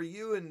 So for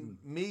you and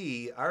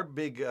me, our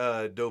big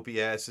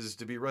dopey asses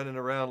to be running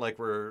around like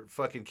we're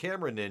fucking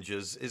camera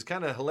ninjas is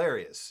kind of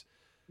hilarious.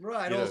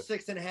 Right, all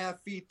 6.5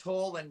 feet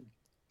tall and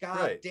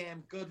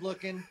goddamn good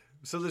looking.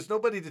 So there's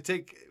nobody to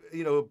take,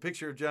 a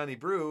picture of Johnny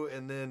Brew,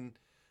 and then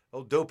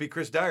dopey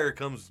Chris Dyer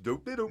comes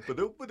dope.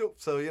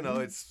 So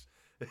it's.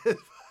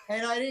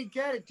 And I didn't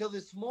get it till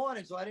this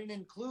morning, so I didn't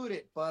include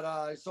it. But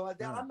I'm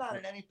not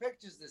in any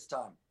pictures this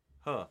time.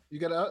 Huh? You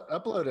got to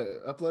upload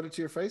it. Upload it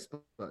to your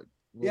Facebook.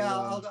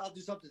 I'll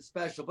do something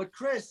special. But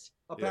Chris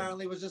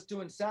apparently was just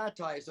doing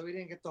satire, so he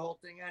didn't get the whole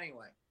thing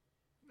anyway.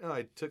 No,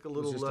 I took a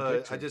little.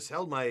 I just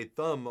held my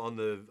thumb on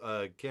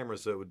the camera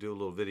so it would do a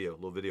little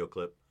video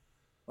clip.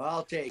 Well,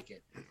 I'll take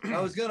it. I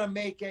was gonna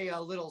make a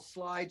little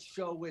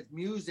slideshow with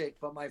music,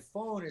 but my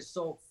phone is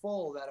so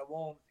full that it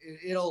won't.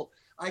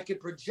 I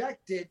could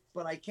project it,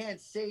 but I can't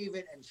save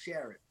it and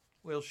share it.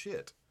 Well,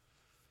 shit.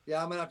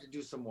 Yeah, I'm gonna have to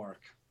do some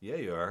work. Yeah,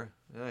 you are.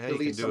 How Delete you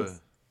can do some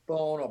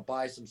phone or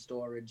buy some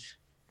storage.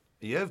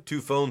 You have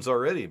 2 phones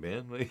already,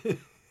 man.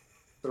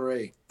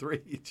 3.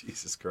 3.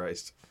 Jesus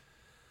Christ.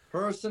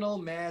 Personal,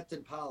 math,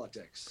 and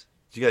politics.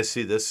 Did you guys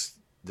see this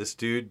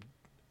dude?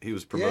 He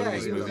was promoting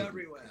his movie. movie. Was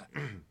everywhere.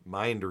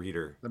 Mind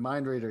Reader. The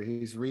Mind Reader.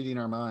 He's reading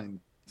our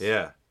minds.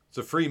 Yeah. It's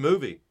a free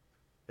movie.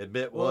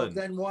 Admit one.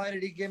 Then why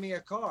did he give me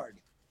a card?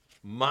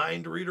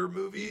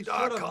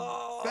 MindReaderMovie.com.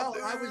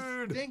 I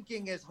was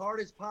thinking as hard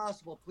as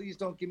possible, please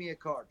don't give me a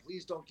card.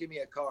 Please don't give me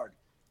a card.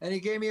 And he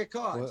gave me a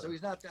card, so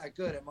he's not that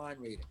good at mind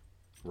reading.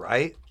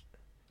 Right?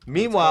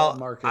 Meanwhile,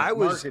 marketing.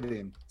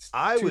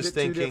 I was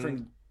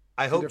thinking,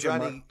 I hope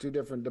Johnny... 2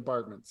 different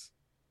departments.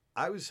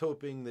 I was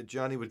hoping that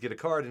Johnny would get a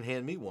card and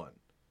hand me one.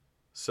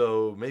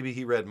 So maybe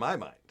he read my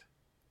mind.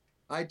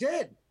 I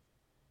did.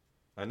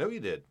 I know you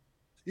did.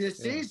 You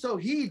see, so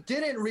he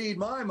didn't read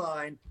my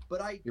mind,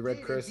 but you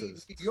read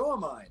Chris's. Read your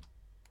mind.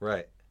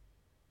 Right.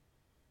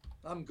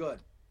 I'm good.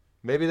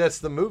 Maybe that's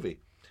the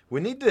movie. We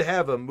need to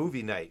have a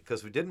movie night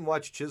because we didn't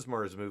watch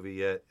Chismar's movie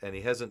yet, and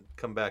he hasn't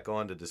come back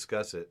on to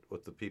discuss it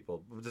with the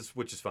people,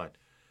 which is fine.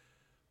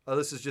 Oh,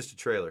 this is just a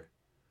trailer.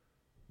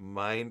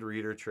 Mind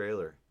Reader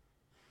trailer.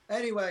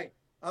 Anyway,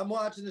 I'm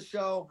watching the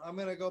show. I'm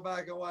going to go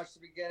back and watch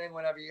the beginning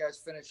whenever you guys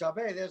finish up.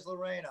 Hey, there's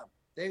Lorena.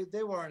 They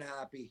weren't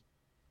happy.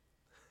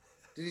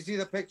 Did you see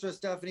the picture of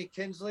Stephanie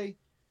Kinsley?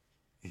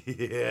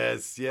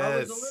 Yes. I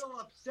was a little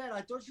upset. I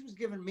thought she was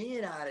giving me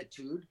an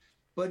attitude,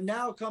 but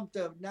now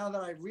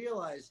that I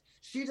realize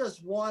she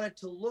just wanted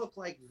to look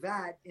like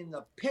that in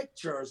the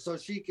picture so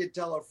she could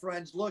tell her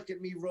friends, look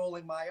at me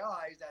rolling my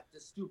eyes at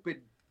the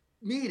stupid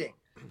meeting.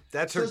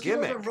 That's her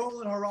gimmick. She wasn't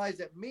rolling her eyes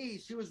at me.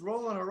 She was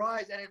rolling her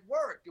eyes, and it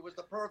worked. It was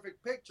the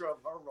perfect picture of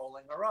her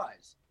rolling her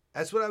eyes.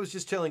 That's what I was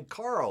just telling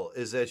Carl,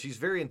 is that she's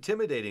very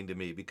intimidating to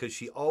me because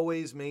she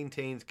always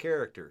maintains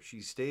character.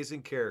 She stays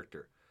in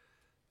character.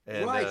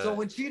 And, right. So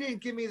when she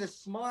didn't give me the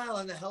smile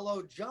and the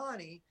hello,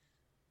 Johnny,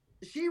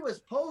 she was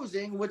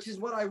posing, which is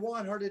what I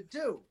want her to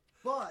do.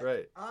 But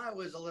I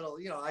was a little,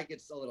 I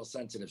get a little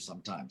sensitive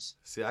sometimes.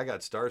 See, I got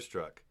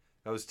starstruck.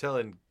 I was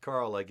telling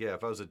Carl, like, yeah,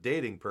 if I was a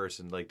dating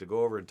person, like, to go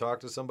over and talk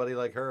to somebody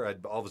like her,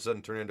 I'd all of a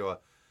sudden turn into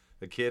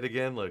a kid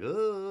again. Like,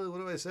 oh, what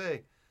do I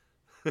say?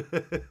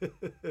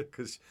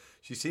 Because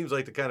she seems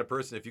like the kind of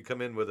person, if you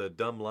come in with a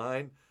dumb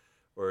line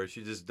or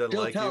she just doesn't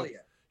like you,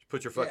 she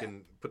put your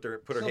fucking, put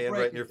her hand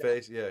right in your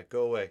face. Yeah,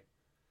 go away.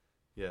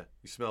 Yeah,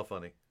 you smell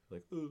funny.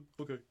 Like, oh,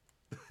 okay.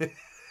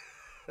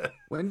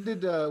 When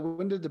did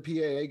the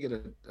PAA get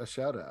a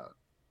shout out?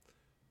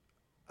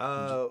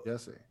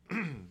 Jesse.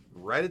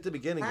 Right at the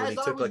beginning when he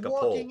took like a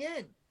poll. Walking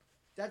in.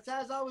 That's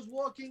as I was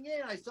walking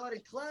in. I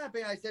started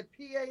clapping. I said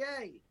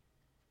PAA.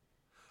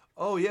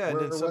 Oh yeah, and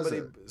then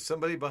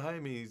somebody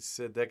behind me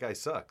said that guy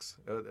sucks.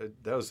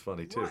 That was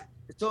funny too. Right.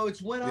 So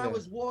it's when I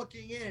was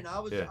walking in.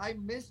 I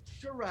missed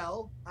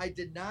Sherelle. I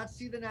did not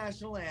see the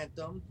national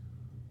anthem,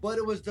 but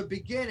it was the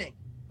beginning.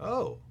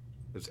 Oh,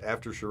 it was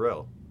after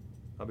Sherelle.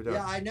 I'll be done.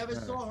 Yeah, I never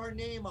saw her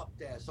name up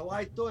there, so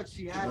I thought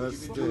she had. You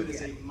can do it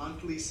as a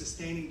monthly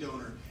sustaining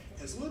donor,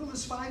 as little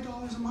as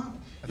 $5 a month.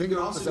 I think it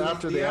was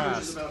after the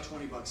average is about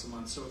 $20 a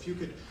month. So if you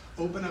could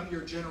open up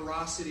your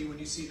generosity when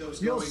you see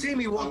those, you'll see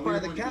me walk by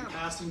the counter. We're going to be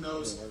passing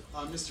those,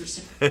 Mr.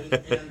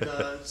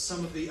 and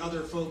some of the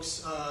other folks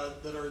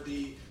that are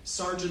the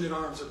sergeant at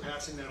arms are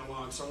passing that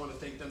along. So I want to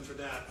thank them for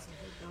that.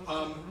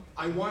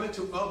 I wanted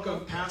to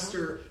welcome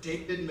Pastor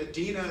David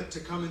Medina to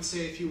come and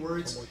say a few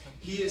words.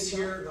 He is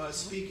here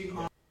speaking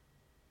on.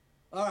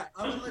 All right,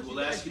 I'm gonna let you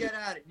guys get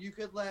at it. You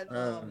could let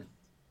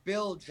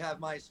Bilge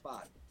have my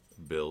spot.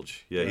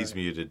 Bilge, yeah, he's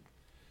muted.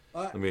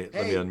 Let me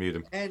unmute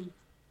him. And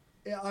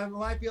I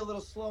might be a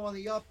little slow on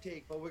the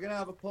uptake, but we're gonna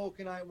have a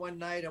poker night one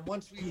night, and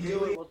once we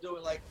do it, we'll do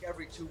it like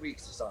every 2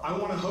 weeks or something. I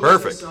want to host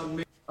Perfect.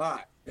 All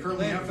right.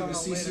 Currently after the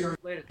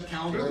CCRCC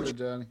calendar. Later,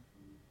 Johnny.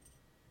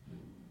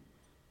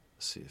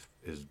 Let's see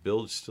is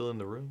Bilge still in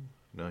the room?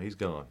 No, he's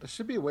gone. There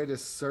should be a way to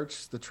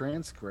search the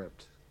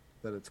transcript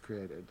that it's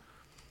created.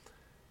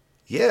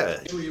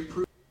 Yeah.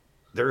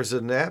 There's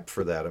an app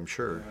for that, I'm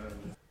sure.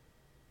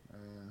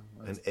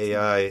 An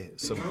AI,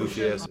 some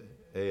goofy ass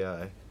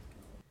AI.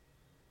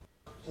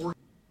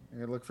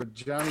 You look for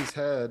Johnny's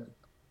head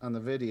on the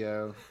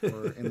video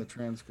or in the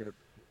transcript.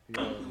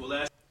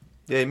 Yeah,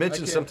 he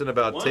mentioned something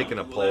about taking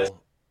a poll.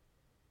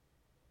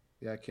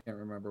 Yeah, I can't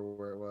remember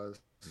where it was.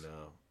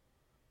 No.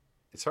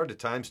 It's hard to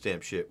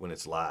timestamp shit when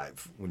it's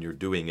live, when you're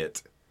doing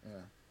it.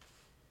 Yeah.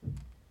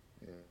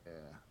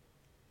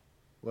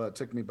 Well, it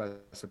took me by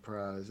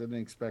surprise. I didn't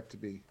expect to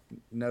be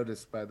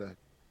noticed by the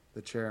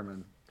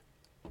chairman.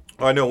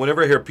 Oh, I know.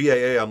 Whenever I hear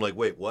PAA, I'm like,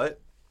 wait, what?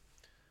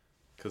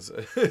 Because...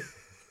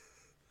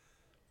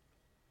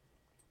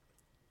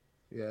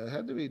 Yeah, it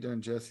had to be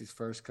during Jesse's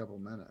first couple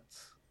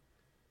minutes.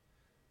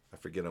 I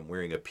forget I'm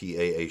wearing a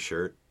PAA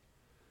shirt.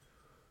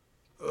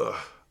 Ugh.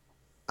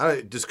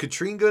 Does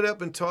Katrine get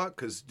up and talk?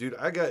 Because, dude,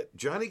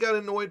 Johnny got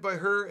annoyed by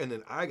her, and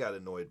then I got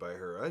annoyed by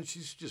her. She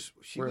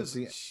was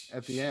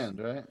at the end,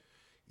 right?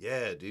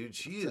 Yeah, dude,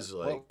 she is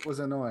like. What was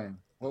annoying?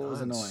 What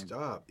was annoying?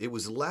 Stop! It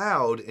was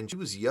loud, and she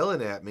was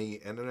yelling at me,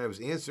 and then I was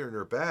answering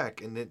her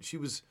back, and then she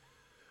was.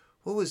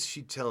 What was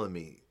she telling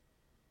me?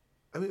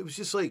 I mean, it was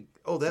just like,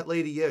 oh, that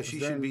lady, yeah,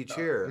 she should be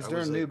chair. It's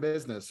during new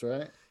business,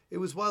 right? It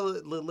was while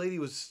the lady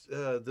was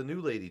the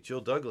new lady, Jill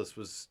Douglas,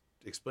 was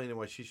explaining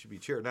why she should be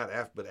chair,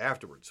 but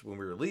afterwards when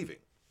we were leaving.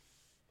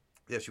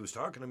 Yeah, she was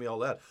talking to me all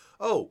that.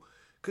 Oh,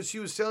 because she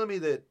was telling me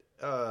that,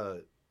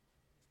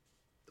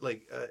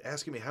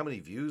 asking me how many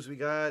views we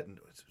got, and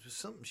it was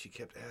something she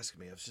kept asking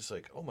me. I was just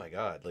like, oh my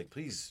God, like,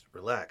 please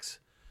relax.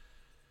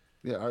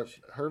 Yeah,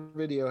 her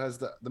video has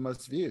the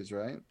most views,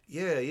 right?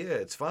 Yeah,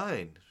 it's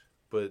fine,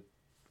 but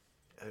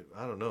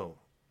I don't know.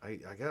 I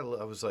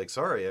was like,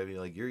 sorry. I mean,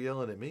 like, you're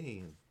yelling at me.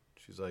 And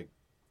she's like,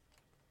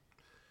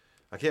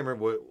 I can't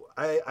remember what,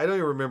 I don't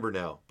even remember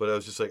now, but I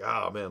was just like,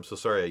 oh man, I'm so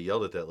sorry I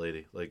yelled at that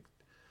lady. Like,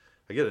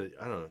 I don't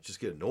know, just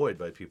get annoyed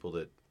by people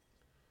that,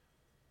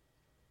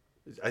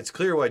 it's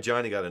clear why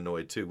Johnny got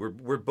annoyed too.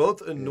 We're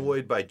both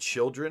annoyed by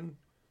children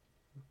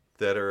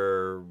that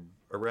are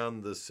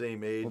around the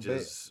same age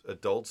as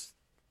adults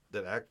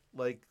that act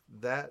like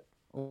that.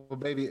 Well,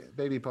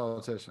 baby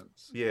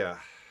politicians. Yeah.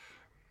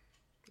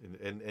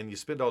 And you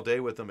spend all day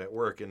with them at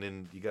work, and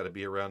then you got to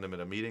be around them at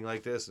a meeting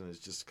like this, and it's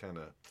just kind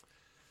of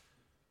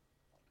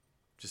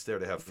just there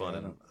to have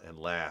fun and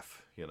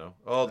laugh, you know.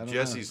 Oh,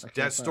 Jesse's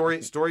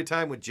story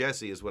time with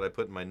Jesse is what I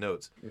put in my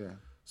notes. Yeah.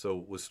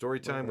 So was story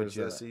time with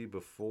Jesse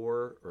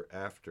before or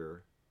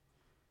after?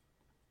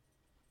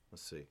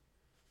 Let's see.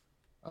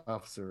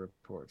 Officer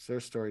reports.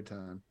 There's story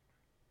time.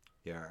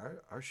 Yeah,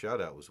 our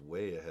shout out was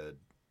way ahead.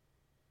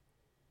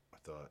 I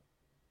thought.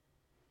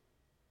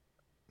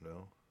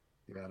 No.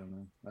 Yeah,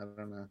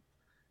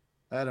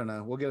 I don't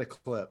know. We'll get a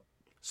clip.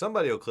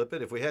 Somebody will clip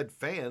it. If we had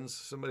fans,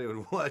 somebody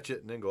would watch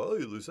it and then go, oh,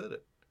 you said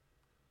it.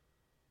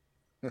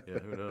 Yeah,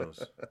 who knows?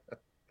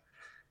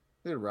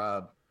 Look at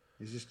Rob.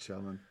 He's just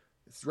chilling.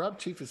 Is Rob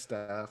chief of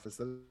staff? Is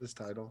that his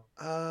title?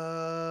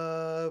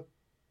 I'm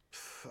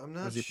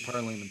not. Is he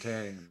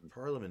parliamentarian?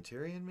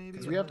 Parliamentarian, maybe.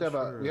 Because we have to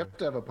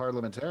have a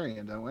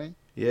parliamentarian, don't we?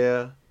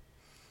 Yeah,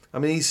 I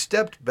mean, he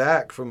stepped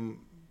back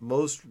from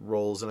most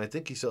roles, and I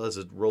think he still has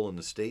a role in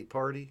the state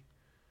party.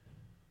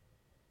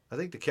 I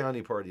think the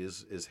county party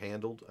is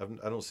handled.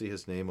 I don't see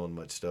his name on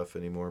much stuff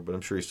anymore, but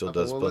I'm sure he still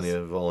does plenty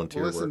of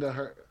volunteer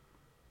work.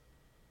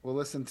 We'll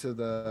listen to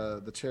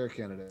the chair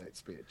candidate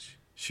speech.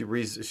 She's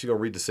gonna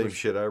read the same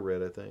shit I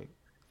read, I think.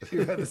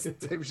 You read the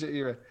same shit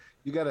you read.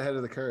 You got ahead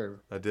of the curve.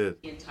 I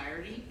did. The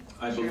entirety?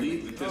 I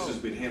believe that this has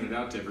been handed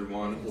out to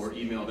everyone or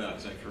emailed out.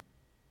 Is that correct?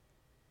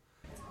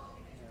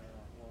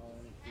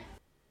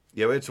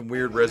 Yeah, we had some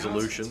weird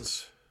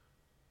resolutions.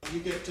 You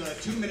get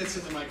 2 minutes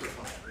at the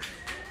microphone.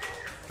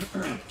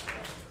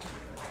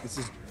 This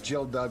is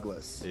Jill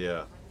Douglas.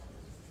 Yeah.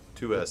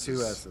 2 S's.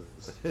 2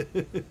 S's.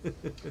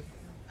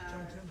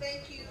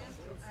 Thank you,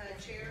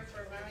 Chair,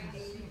 for allowing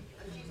me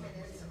a few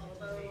minutes,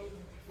 although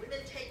women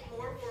take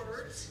more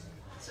words,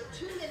 so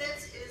 2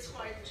 minutes is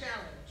quite a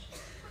challenge.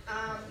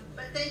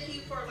 But thank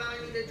you for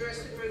allowing me to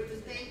address the group,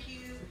 and thank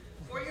you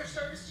for your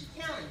service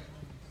to county.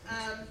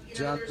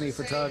 Johnny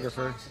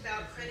photographer. Talks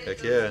about credit Heck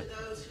goes yeah. to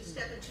those who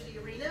step into the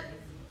arena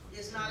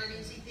is not an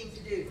easy thing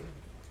to do.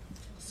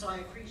 So I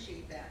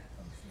appreciate that.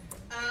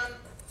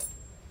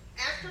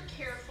 After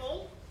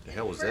careful The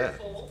hell was that?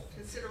 prayerful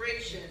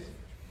consideration,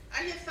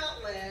 I have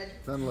felt led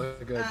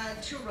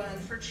to run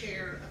for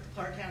chair of the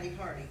Clark County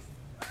Party.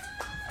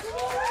 When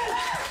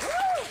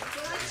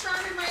I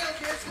started my own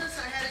business,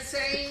 I had a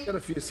saying, got a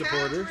few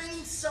supporters. Have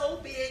dreams so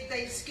big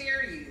they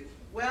scare you.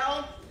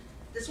 Well,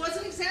 this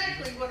wasn't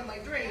exactly one of my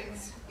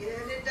dreams, and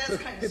it does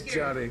kind of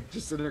scare me. Johnny,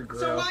 just in her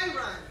grill. So why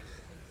run?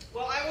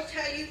 Well, I will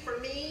tell you, for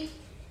me,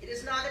 it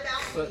is not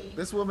about me.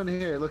 This woman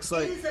here looks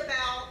like It is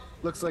about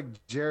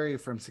Jerry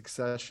from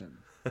Succession.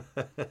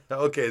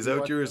 Okay, is that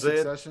what you were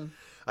saying? Succession?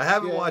 I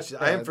haven't watched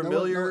it. I am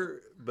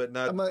familiar, but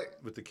not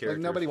with the characters.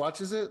 Like nobody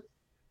watches it.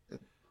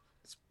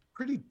 It's a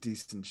pretty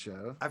decent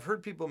show. I've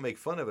heard people make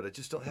fun of it. I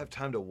just don't have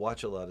time to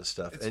watch a lot of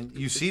stuff. And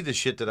you see the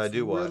shit that I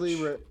do watch.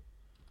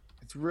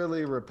 It's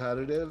really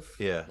repetitive.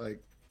 Yeah.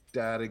 Like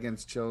dad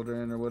against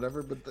children or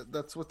whatever, but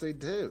that's what they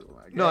do.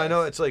 No, I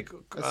know. It's like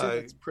I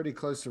think it's pretty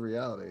close to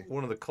reality.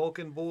 One of the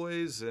Culkin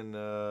boys and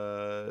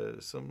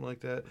something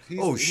like that.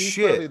 He's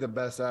shit! Probably the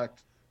best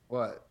act.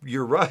 What?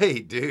 You're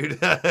right,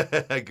 dude.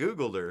 I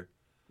googled her.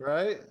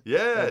 Right?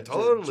 Yeah,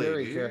 totally.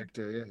 Jerry dude.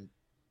 character. Yeah.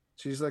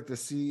 She's like the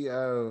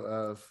CEO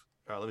of.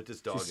 All right, let me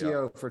just dog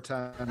CEO for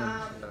time.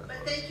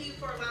 But thank you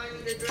for allowing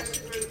me to address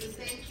the group, and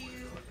thank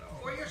you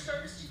for your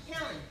service to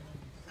county.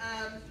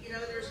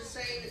 There's a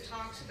saying that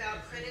talks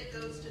about credit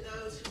goes to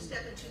those who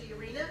step into the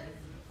arena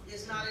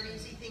is not an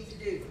easy thing to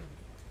do.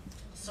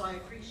 So I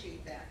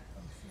appreciate that.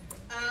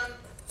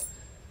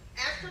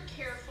 After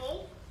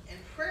careful and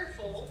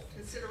prayerful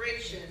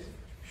consideration,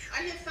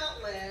 I have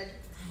felt led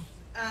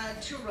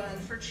to run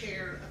for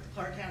chair of the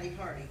Clark County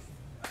Party.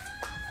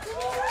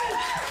 When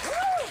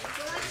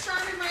I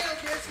started my own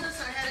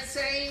business, I had a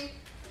saying,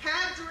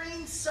 have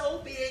dreams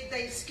so big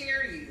they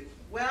scare you.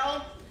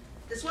 Well,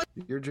 this was...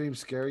 Your dreams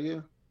scare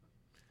you?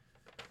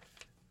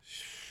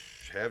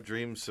 Have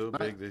dreams so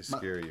big they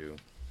scare you.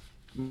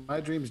 My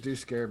dreams do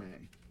scare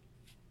me.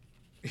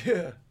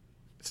 Yeah.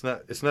 It's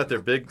not their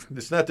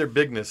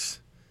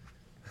bigness.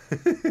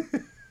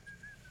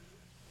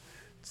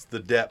 It's the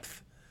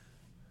depth.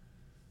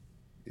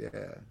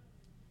 Yeah.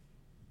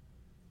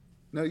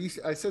 No,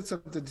 I said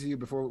something to you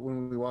before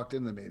when we walked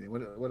in the meeting.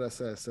 What I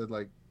said? I said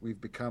like we've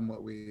become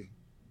what we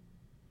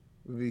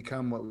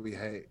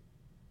hate.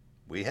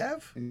 We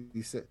have? And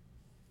you said,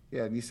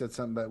 yeah, and you said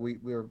something about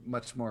we're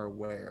much more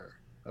aware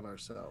of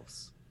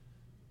ourselves.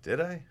 Did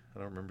I? I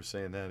don't remember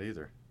saying that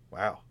either.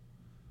 Wow.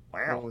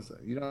 What was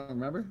that? You don't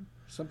remember?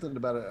 Something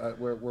about it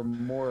where we're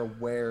more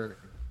aware.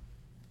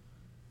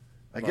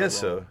 I guess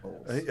so.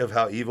 Of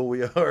how evil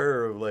we are,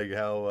 or of like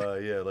how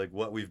like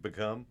what we've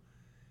become.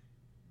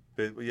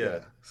 But yeah,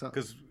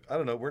 because I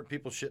don't know, weren't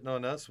people shitting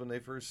on us when we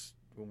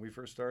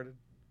first started?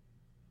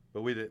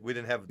 But we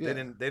didn't have they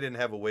didn't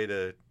have a way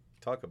to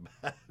talk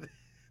about it.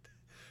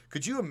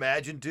 Could you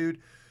imagine, dude?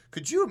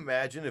 Could you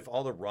imagine if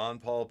all the Ron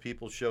Paul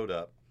people showed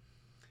up,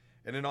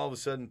 and then all of a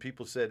sudden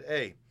people said,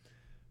 "Hey,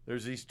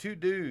 there's these two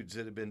dudes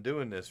that have been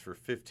doing this for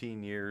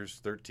 15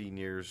 years, 13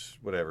 years,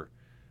 whatever,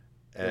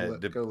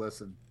 and go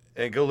listen."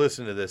 And go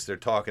listen to this. They're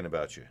talking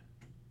about you.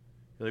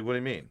 You're like, what do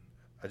you mean?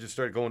 I just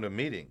started going to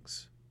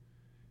meetings.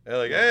 They're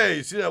like, hey,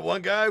 you see that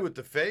one guy with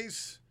the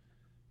face?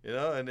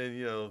 And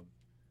then,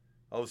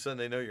 all of a sudden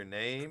they know your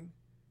name.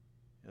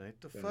 You're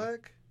like, what the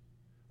fuck?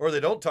 Or they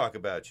don't talk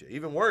about you.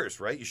 Even worse,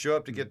 right? You show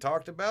up to get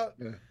talked about.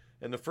 Yeah.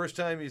 And the first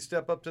time you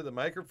step up to the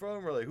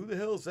microphone, we're like, who the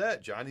hell is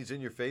that? Johnny's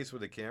in your face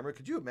with a camera.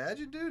 Could you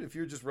imagine, dude, if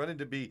you're just running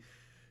to be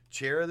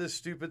chair of this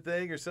stupid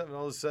thing or something,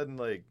 all of a sudden,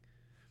 like,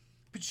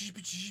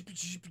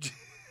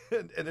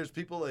 and there's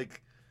people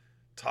like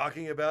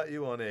talking about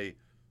you on a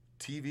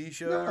TV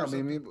show.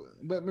 No,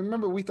 but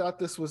remember, we thought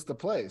this was the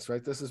place,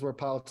 right? This is where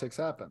politics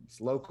happens.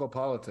 Local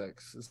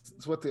politics.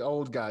 It's what the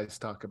old guys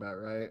talk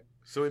about, right?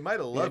 So he might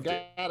have loved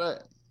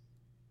it.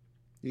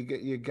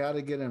 You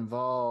gotta get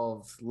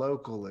involved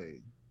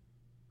locally.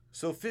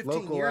 So 15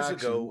 Local years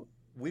action. ago,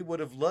 we would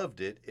have loved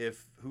it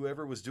if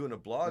whoever was doing a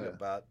blog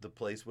about the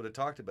place would have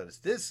talked about us.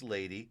 This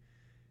lady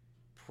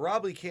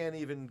probably can't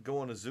even go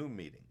on a Zoom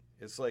meeting.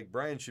 It's like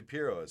Brian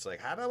Shapiro. It's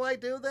like, how do I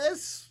do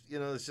this? You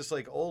know, it's just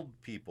like old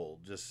people.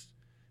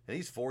 And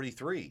he's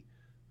 43.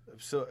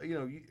 So, you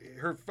know,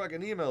 her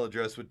fucking email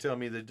address would tell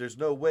me that there's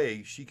no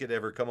way she could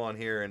ever come on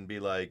here and be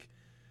like,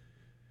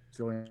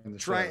 try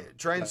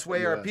and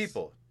sway our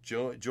people.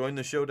 Join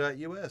the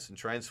show.us and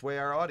try and sway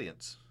our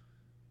audience.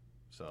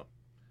 So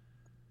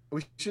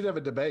we should have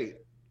a debate.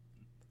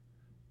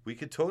 We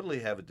could totally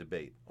have a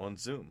debate on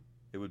Zoom.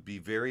 It would be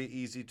very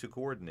easy to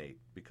coordinate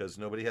because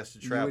nobody has to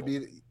travel.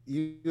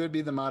 You would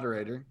be the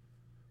moderator.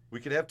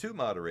 We could have 2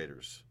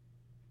 moderators.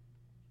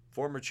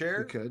 Former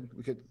chair.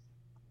 We could.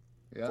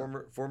 Yeah.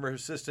 Former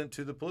assistant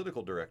to the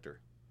political director.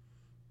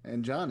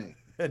 And Johnny.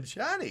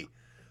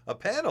 A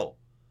panel.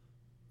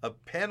 A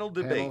panel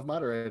debate. Panel of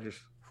moderators.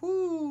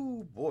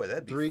 Whoo, boy,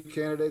 that'd be 3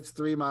 candidates,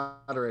 3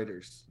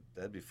 moderators.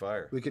 That'd be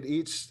fire. We could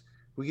each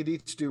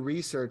do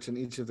research on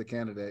each of the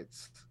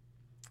candidates.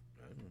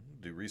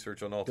 Do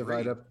research on all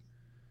divide 3.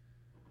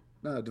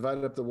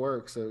 Divide up the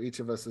work so each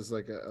of us is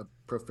like a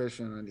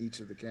proficient on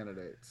each of the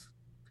candidates.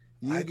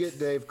 You get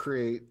Dave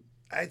Crete.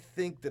 I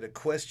think that a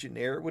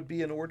questionnaire would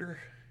be in order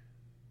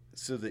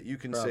so that you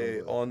can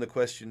say on the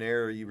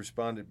questionnaire you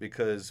responded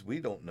because we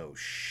don't know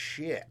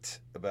shit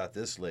about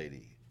this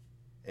lady.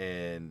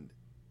 And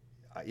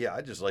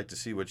I'd just like to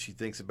see what she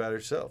thinks about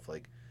herself.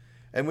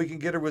 And we can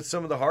get her with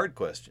some of the hard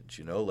questions,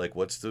 you know, like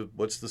what's the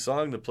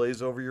song that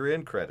plays over your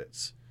end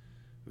credits?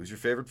 Who's your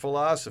favorite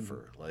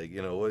philosopher?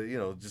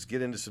 Just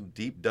get into some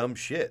deep, dumb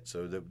shit.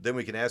 So then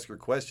we can ask her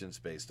questions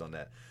based on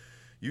that.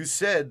 You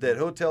said that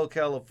Hotel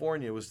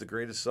California was the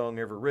greatest song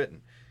ever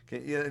written.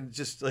 Do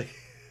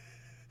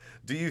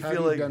you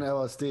feel like done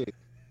LSD?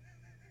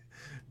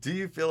 Do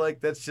you feel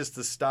like that's just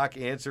the stock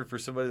answer for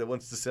somebody that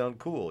wants to sound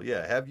cool?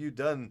 Yeah. Have you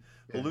done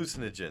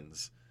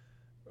hallucinogens?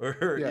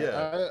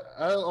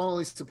 I'll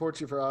only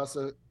support you for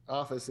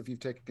office if you've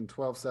taken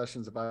 12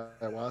 sessions of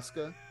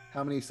ayahuasca.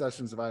 How many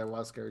sessions of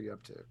ayahuasca are you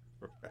up to?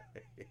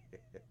 Right.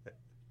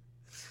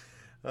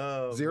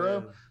 Oh,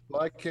 0? man.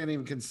 Well, I can't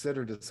even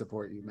consider to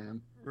support you,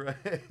 man.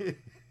 Right.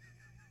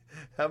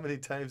 How many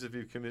times have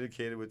you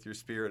communicated with your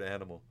spirit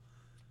animal?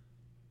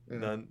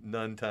 Yeah.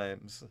 None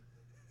times.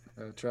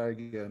 Try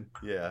again.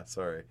 Yeah,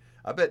 sorry.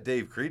 I bet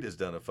Dave Crete has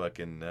done a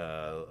fucking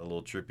a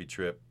little trippy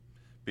trip,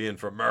 being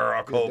from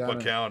Maricopa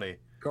County.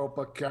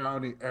 Copa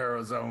County,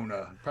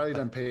 Arizona. Probably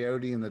done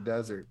peyote in the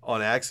desert.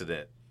 On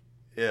accident.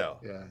 Yeah.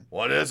 Yeah.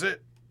 What is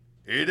it?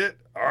 Eat it?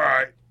 All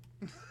right.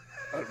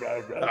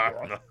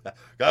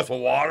 Got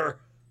some water?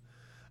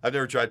 I've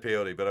never tried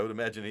peyote, but I would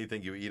imagine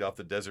anything you eat off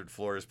the desert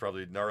floor is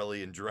probably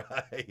gnarly and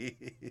dry.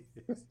 Be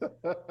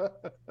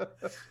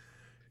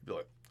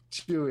like,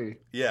 chewy.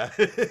 Yeah.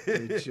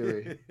 Very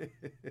chewy.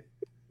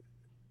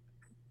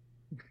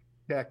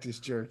 Cactus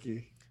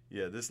jerky.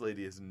 Yeah, this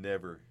lady has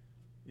never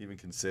even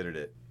considered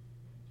it.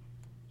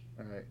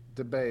 All right.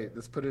 Debate.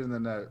 Let's put it in the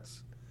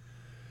notes.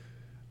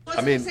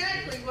 Wasn't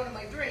exactly one of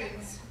my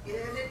dreams, and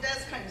it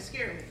does kind of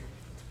scare me.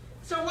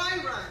 So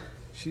why run?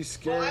 She's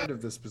scared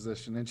of this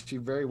position, and she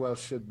very well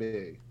should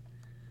be,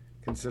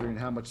 considering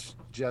how much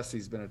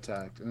Jesse's been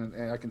attacked.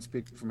 And I can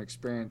speak from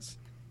experience.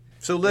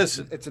 So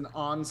listen, it's an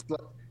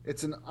onslaught.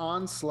 It's an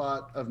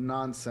onslaught of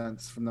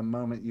nonsense from the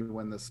moment you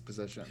win this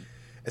position.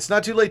 It's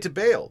not too late to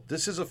bail.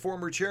 This is a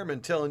former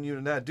chairman telling you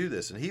to not do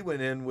this, and he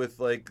went in with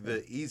like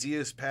the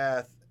easiest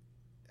path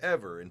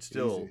ever, and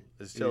still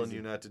is telling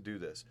you not to do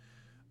this.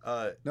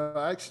 No,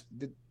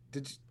 actually,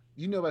 did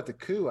you know about the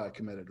coup I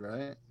committed,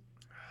 right?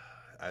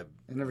 I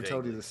never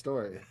told you the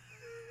story.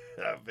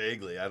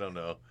 Vaguely, I don't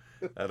know.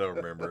 I don't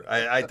remember.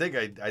 I think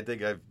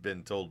I've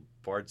been told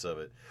parts of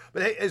it.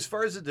 But hey, as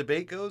far as the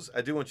debate goes,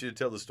 I do want you to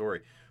tell the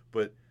story.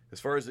 But as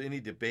far as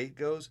any debate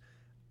goes,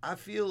 I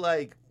feel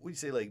like we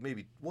say like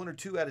maybe 1 or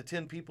 2 out of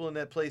 10 people in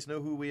that place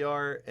know who we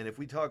are, and if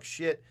we talk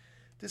shit,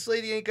 this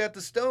lady ain't got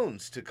the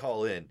stones to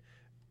call in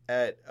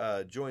at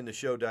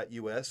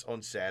jointheshow.us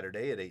on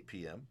Saturday at 8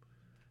 p.m.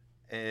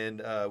 And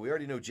we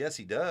already know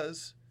Jesse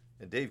does,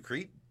 and Dave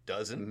Crete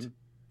doesn't. Mm-hmm.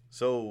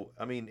 So,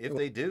 I mean, if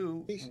they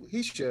do...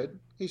 He should.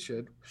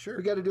 Sure.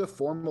 We got to do a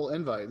formal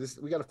invite.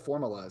 We got to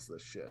formalize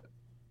this shit.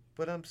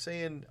 But I'm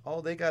saying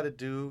all they got to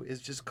do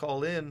is just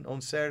call in on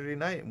Saturday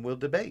night, and we'll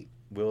debate.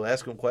 We'll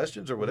ask them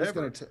questions or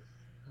whatever.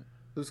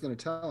 Who's going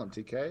to tell them,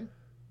 TK?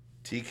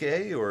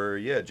 TK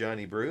or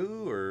Johnny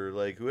Brew or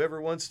like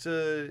whoever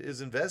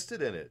is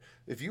invested in it.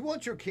 If you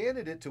want your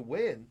candidate to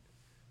win,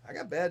 I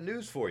got bad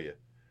news for you.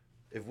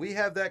 If we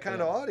have that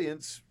kind of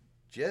audience,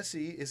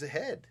 Jesse is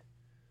ahead.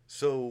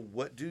 So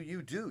what do?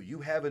 You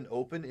have an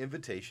open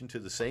invitation to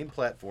the same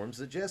platforms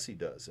that Jesse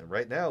does. And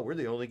right now we're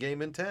the only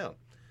game in town.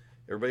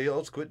 Everybody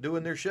else quit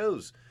doing their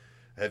shows.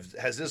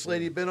 Has this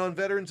lady been on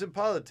Veterans in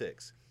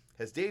Politics?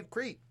 Has Dave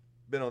Crete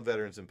been on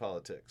Veterans in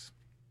Politics?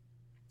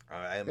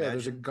 I imagine.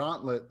 There's a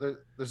gauntlet.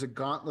 There's a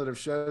gauntlet of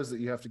shows that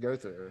you have to go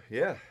through.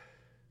 Yeah.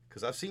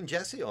 Because I've seen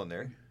Jesse on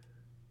there.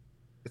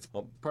 It's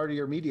part of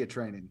your media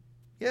training.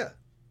 Yeah.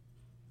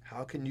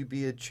 How can you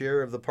be a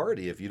chair of the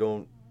party if you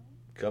don't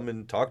come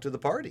and talk to the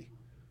party?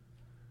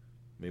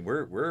 I mean,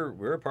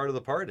 we're a part of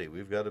the party.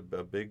 We've got a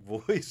big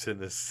voice in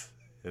this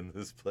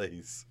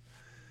place.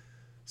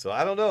 So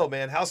I don't know,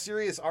 man. How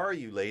serious are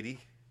you,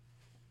 lady?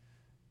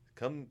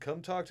 Come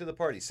talk to the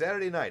party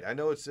Saturday night. I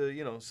know it's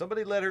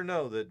somebody let her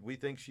know that we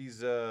think she's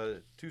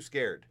too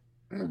scared.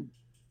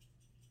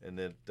 And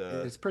that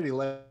it's pretty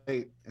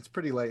late. It's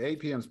pretty late. 8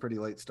 p.m. is pretty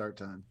late start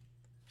time.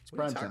 It's what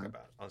are prime you talking time.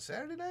 about on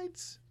Saturday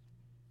nights?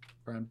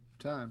 Prime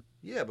time.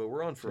 Yeah, but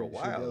we're on for a She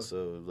while, goes.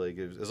 so like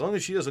as long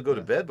as she doesn't go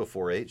to bed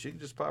before 8, she can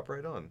just pop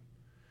right on.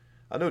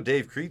 I know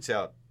Dave Creed's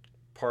out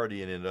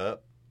partying it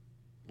up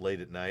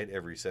late at night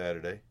every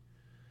Saturday.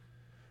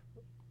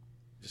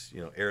 Just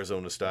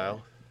Arizona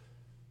style.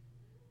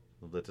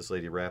 We'll let this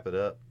lady wrap it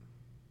up.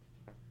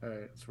 All right,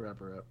 let's wrap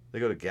her up.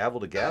 They go to gavel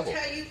to gavel. I'll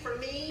tell you, for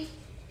me,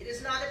 it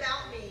is not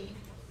about me.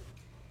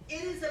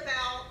 It is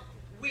about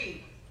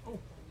we.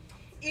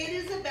 It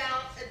is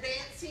about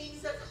advancing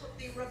the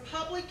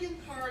Republican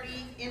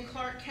Party in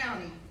Clark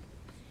County.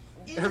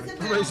 It is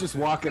Everybody's about just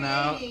walking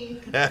out.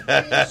 creating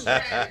winning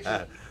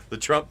strategy. The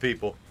Trump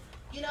people.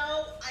 You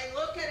know, I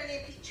look at an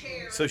empty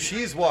chair. So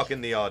she's walking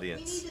the We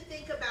audience. need to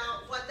think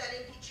about what that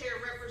empty chair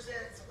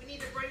represents. We need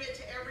to bring it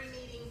to every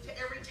meeting, to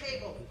every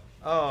table.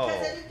 Oh.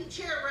 Because that empty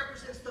chair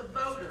represents the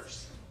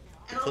voters.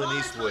 And a Clint lot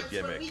Eastwood of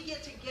times when gimmick. we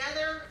get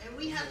together and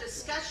we have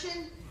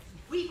discussion,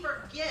 we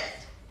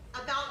forget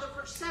about the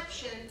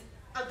perception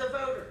of the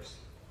voters.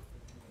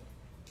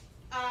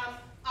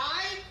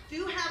 I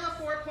do have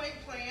a 4-point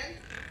plan.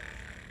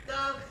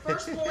 The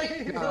first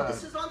point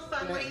focuses on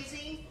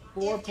fundraising.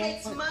 It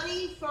takes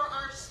money for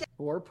our state.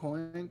 4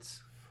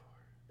 points.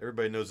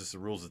 Everybody knows it's the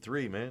rules of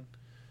 3, man.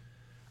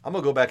 I'm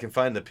gonna go back and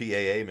find the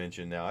PAA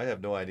mention now. I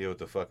have no idea what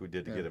the fuck we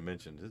did to get it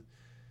mentioned.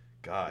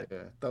 God.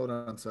 Yeah, throw it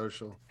on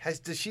social.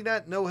 Does she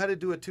not know how to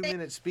do a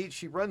 2-minute speech?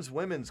 She runs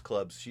women's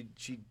clubs.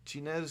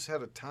 She knows how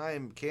to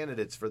time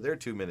candidates for their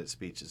 2-minute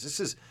speeches. This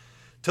is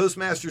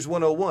Toastmasters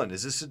 101.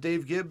 Is this a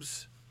Dave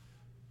Gibbs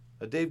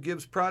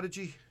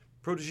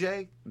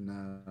protege?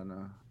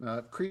 No.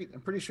 Crete. I'm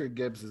pretty sure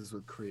Gibbs is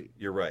with Crete.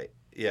 You're right.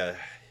 Yeah,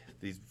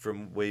 these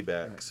from way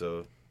back. Right.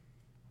 So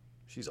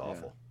she's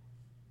awful.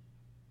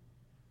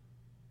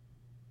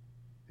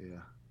 Yeah.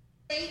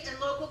 State and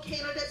local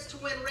candidates to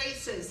win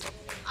races.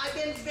 I've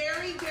been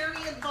very, very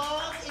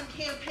involved in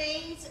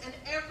campaigns, and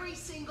every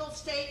single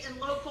state and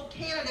local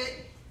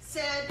candidate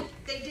said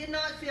they did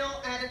not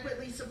feel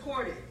adequately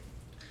supported.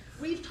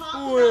 We've talked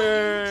about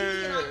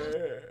unity,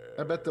 and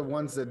I bet the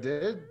ones that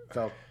did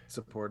felt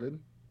supported.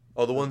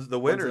 Oh, the winners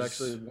ones that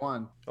actually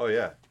won. Oh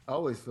yeah,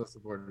 always feel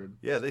supported.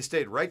 Yeah, they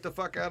stayed right the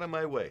fuck out of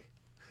my way.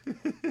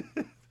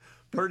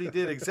 Purdy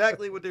did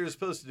exactly what they were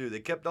supposed to do. They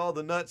kept all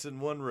the nuts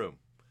in one room.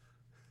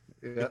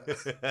 Yeah.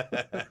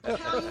 I'll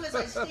tell you as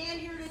I stand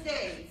here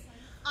today,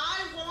 I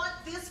want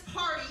this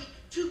party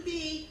to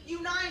be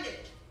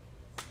united.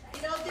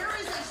 You know, there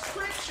is a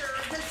scripture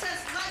that says,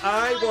 "Let your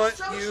I light want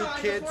so you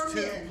shine kids before to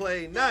men,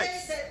 play that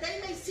nice." That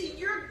they may see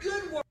your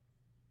good work.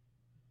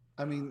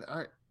 I mean,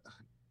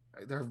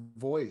 their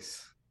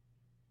voice,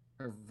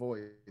 I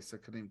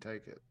couldn't even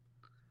take it.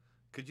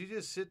 Could you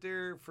just sit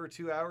there for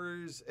 2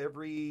 hours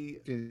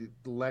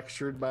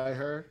lectured by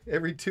her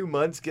every 2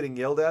 months, getting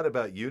yelled at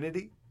about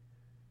unity?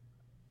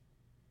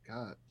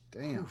 God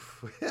damn.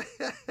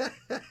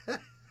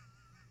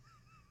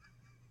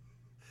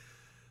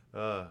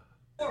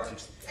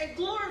 And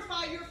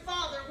glorify your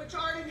Father which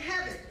art in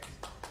heaven.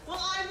 Well,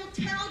 I will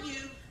tell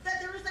you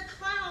that there is a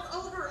cloud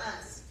over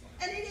us,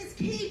 and it is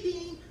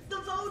keeping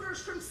the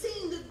voters from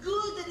seeing the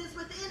good that is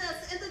within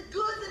us and the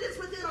good that is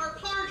within our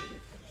party.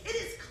 It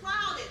is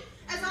clouded.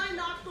 As I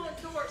knocked on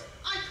doors,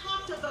 I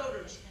talked to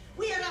voters.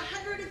 We had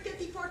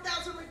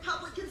 154,000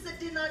 Republicans that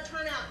did not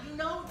turn out. You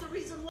know the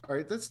reason why? All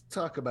right, let's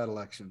talk about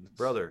elections.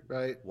 Brother,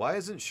 right? Why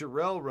isn't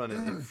Sherelle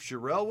running? If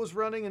Sherelle was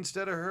running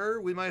instead of her,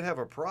 we might have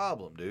a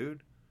problem,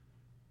 dude.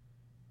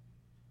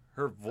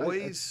 Her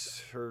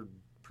voice, her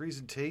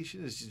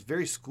presentation is just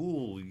very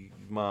school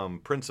mom,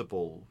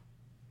 principal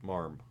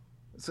marm.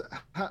 So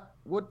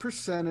what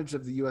percentage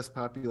of the U.S.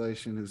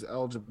 population who's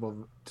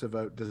eligible to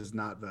vote does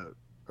not vote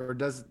or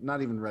does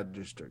not even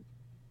register?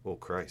 Oh,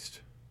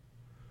 Christ.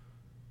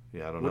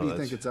 Yeah, I don't know. What do you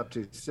think it's up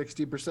to?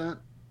 60%?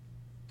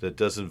 That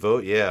doesn't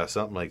vote? Yeah,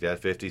 something like that.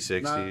 50,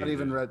 60. Not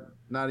even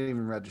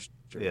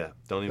registered. Yeah,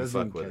 don't even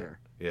Doesn't fuck with care.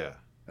 it. Yeah.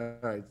 All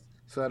right.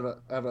 So out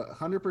of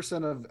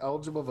 100% of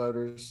eligible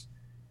voters,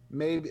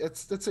 maybe let's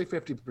say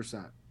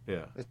 50%.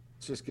 Yeah. Let's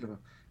just give them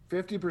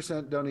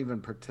 50% don't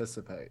even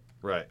participate.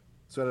 Right.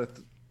 So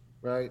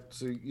right.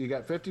 So you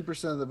got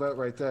 50% of the vote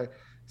right there.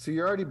 So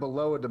you're already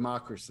below a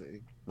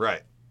democracy.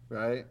 Right.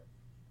 Right.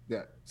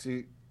 Yeah.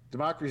 See,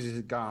 democracy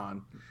is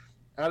gone.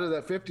 Out of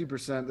that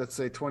 50%, let's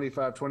say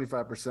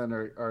 25%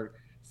 are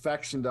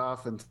factioned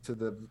off into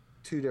the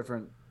two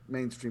different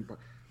mainstream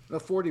parties. No,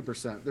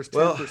 40%. There's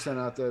 10%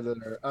 out there that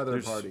are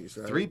other parties,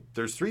 right?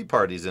 There's 3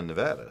 parties in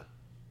Nevada.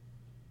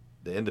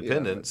 the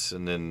independents,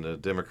 and then the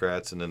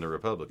Democrats, and then the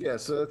Republicans. Yeah,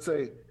 so let's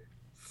say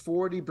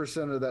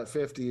 40% of that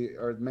 50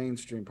 are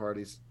mainstream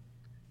parties,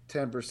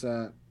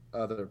 10%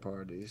 other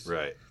parties.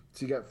 Right.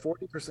 So you got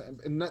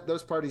 40%, and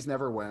those parties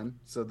never win,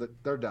 so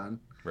that they're done.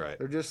 Right.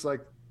 They're just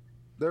like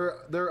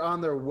they're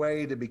on their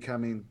way to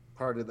becoming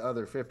part of the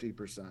other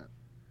 50%.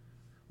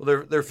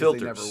 Well, they're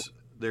filters.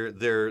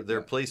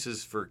 They're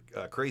places for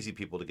crazy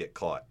people to get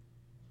caught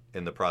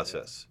in the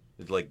process.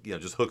 It's like,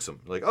 just hooks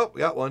them. Like, oh, we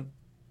got one.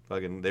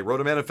 Fucking, they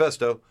wrote a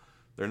manifesto.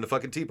 They're in the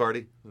fucking Tea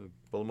Party.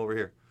 Pull them over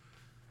here.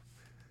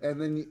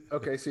 And then,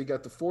 so you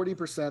got the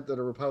 40% that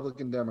are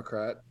Republican,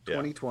 Democrat,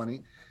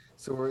 2020.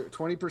 So we're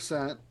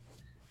 20%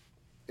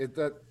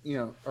 that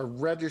are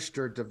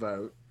registered to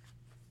vote,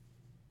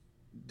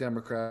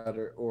 Democrat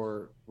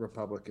or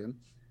Republican.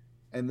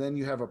 And then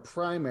you have a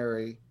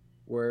primary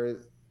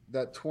where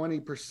that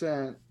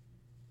 20%,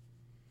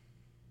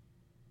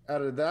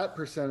 out of that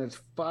percentage,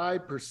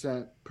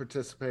 5%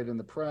 participate in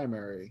the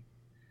primary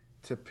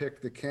to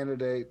pick the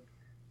candidate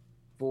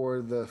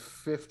for the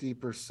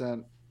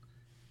 50%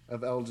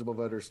 of eligible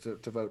voters to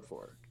vote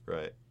for.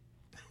 Right.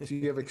 So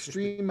you have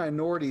extreme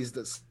minorities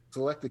that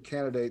select the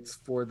candidates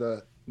for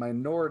the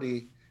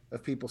minority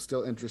of people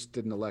still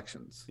interested in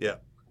elections. Yeah.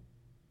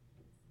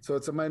 So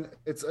it's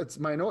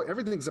minority.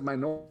 Everything's a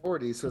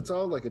minority. So it's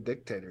all like a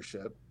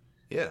dictatorship.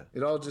 Yeah.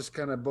 It all just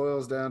kind of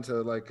boils down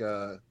to like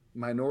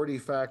minority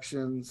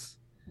factions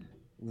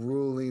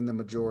ruling the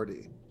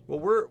majority. Well,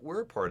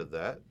 we're a part of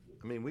that.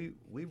 I mean,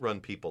 we run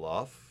people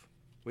off.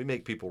 We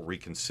make people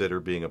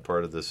reconsider being a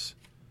part of this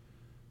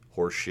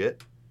horse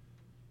shit.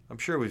 I'm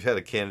sure we've had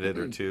a candidate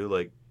or two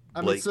like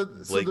Blake.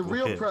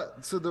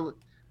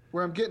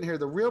 Where I'm getting here,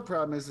 the real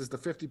problem is the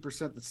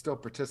 50% that still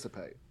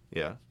participate.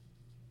 Yeah.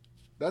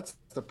 That's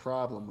the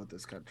problem with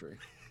this country.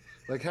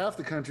 Like half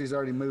the country's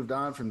already moved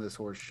on from this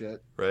horse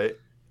shit. Right.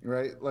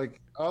 Right.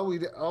 Like all we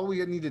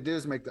need to do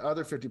is make the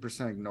other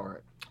 50% ignore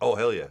it. Oh,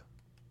 hell yeah.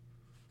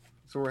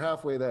 So we're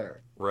halfway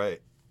there.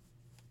 Right.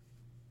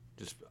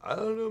 Just, I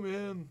don't know,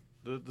 man.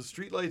 The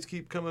street lights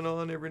keep coming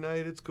on every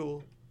night. It's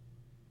cool.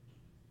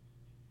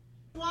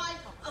 Why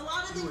a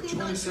lot of them did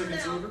not turn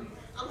out.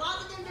 A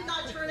lot of them did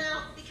not turn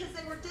out because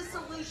they were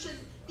disillusioned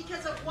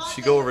because of what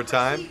She go over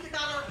time? perceived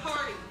about our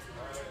party.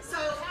 So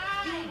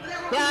thank you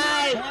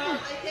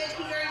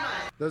very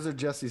much. Those are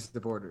Jesse's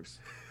supporters.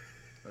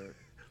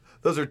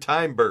 Those are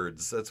time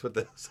birds. That's what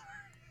those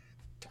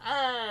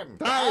are. Time.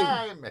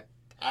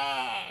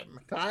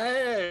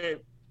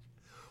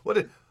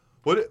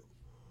 What?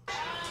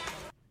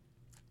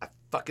 I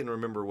fucking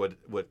remember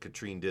what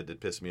Katrine did that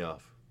pissed me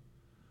off.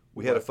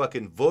 We had a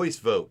fucking voice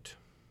vote.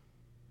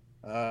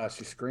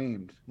 She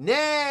screamed.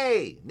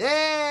 Nay!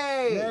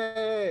 Nay!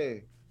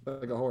 Nay!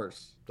 Like a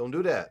horse. Don't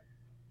do that.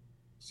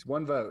 It's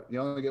one vote. You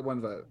only get one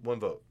vote. One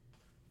vote.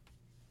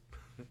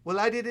 Well,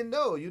 I didn't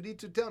know. You need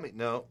to tell me.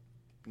 No.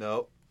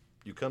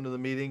 You come to the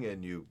meeting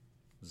and you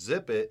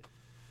zip it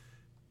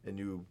and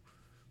you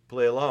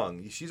play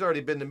along. She's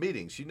already been to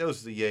meetings. She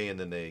knows the yay and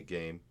the nay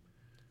game.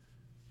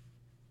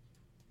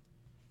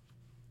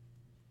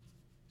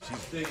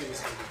 Thank you,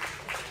 Mr.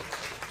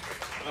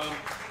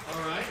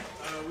 All right,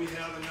 we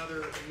have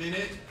another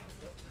minute.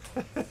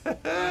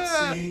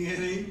 Not seeing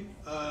any.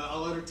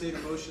 I'll entertain a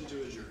motion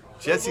to adjourn.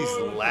 Jesse's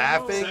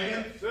laughing.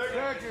 Second.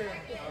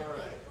 All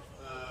right.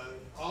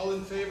 All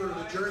in favor of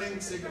adjourning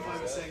signify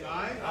by saying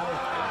aye.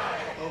 Aye.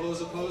 All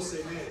those opposed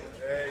say nay.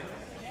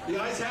 The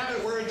ayes have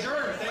it. We're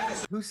adjourned. Thank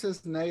you. Who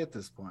says nay at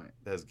this point?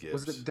 That's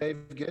Gibbs. Was it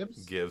Dave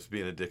Gibbs? Gibbs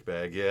being a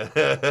dickbag,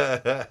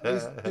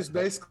 yeah. He's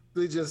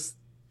basically just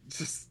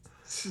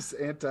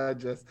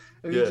anti-just.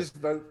 You just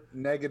vote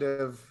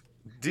negative.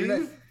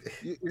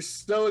 You're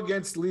so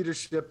against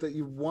leadership that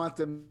you want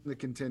them to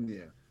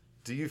continue.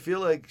 Do you feel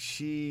like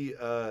she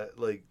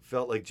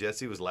felt like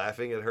Jesse was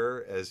laughing at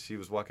her as she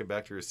was walking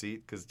back to her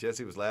seat? Because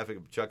Jesse was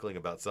laughing, chuckling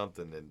about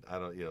something, and I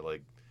don't, do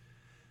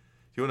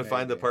you want to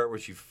find the part where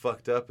she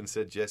fucked up and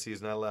said Jesse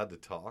is not allowed to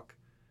talk,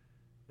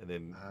 and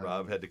then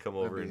Rob had to come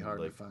over and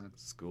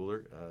school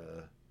her?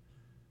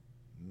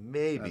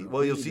 Maybe.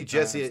 Well, you'll see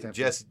Jesse at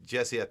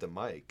the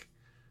mic.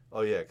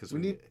 Oh yeah, because we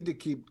need to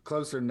keep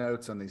closer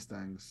notes on these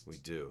things. We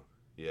do.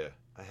 Yeah,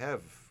 I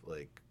have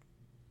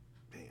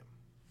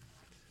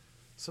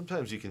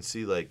sometimes you can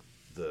see the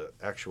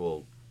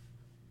actual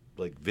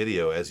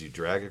video as you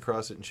drag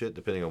across it and shit,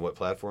 depending on what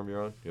platform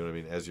you're on. You know what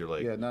I mean? As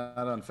you're not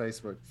on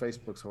Facebook.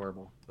 Facebook's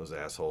horrible. Those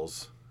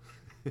assholes.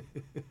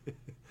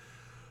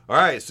 All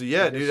right, so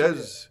yeah, dude, that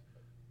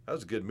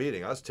was a good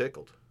meeting. I was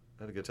tickled.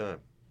 I had a good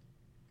time.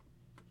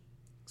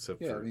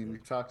 We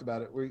talked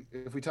about it.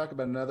 If we talk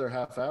about another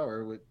half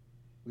hour,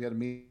 we had a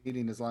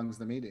meeting as long as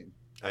the meeting.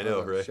 I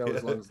know, right? Show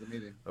as long as the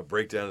meeting. A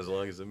breakdown as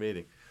long as the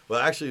meeting. Well,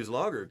 actually, it was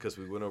longer because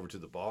we went over to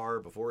the bar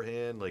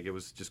beforehand. It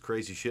was just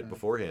crazy shit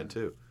beforehand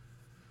too.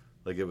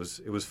 It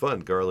was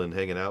fun. Garland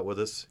hanging out with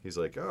us. He's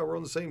like, "Oh, we're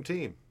on the same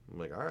team." I'm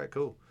like, "All right,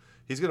 cool."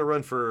 He's gonna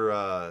run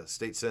for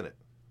state senate,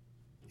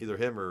 either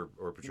him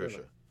or Patricia.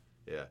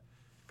 Really? Yeah,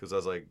 because I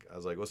was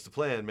like, "What's the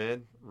plan,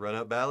 man? Run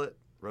up ballot?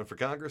 Run for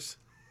Congress?"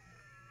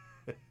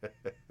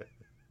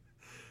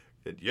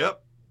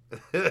 Yep.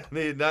 I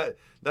mean, not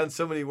in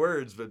so many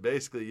words, but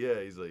basically,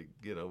 yeah. He's like,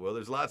 well,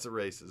 there's lots of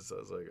races. So I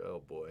was like,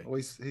 oh boy.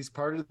 Well, he's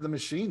part of the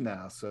machine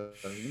now, so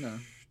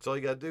That's all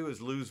you got to do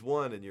is lose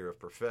one, and you're a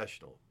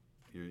professional.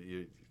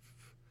 You.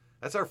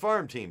 That's our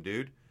farm team,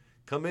 dude.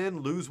 Come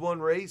in, lose one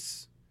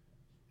race,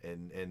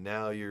 and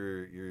now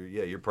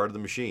you're part of the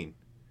machine.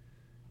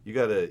 You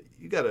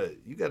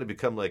gotta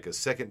become like a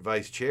second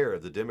vice chair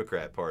of the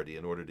Democrat Party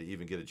in order to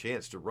even get a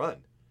chance to run,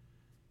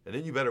 and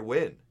then you better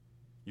win.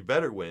 You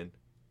better win.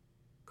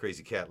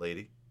 Crazy cat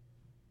lady.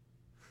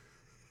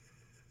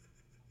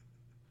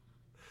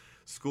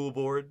 School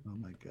board. Oh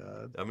my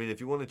God. I mean,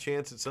 if you want a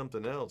chance at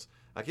something else,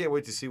 I can't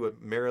wait to see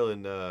what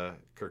Marilyn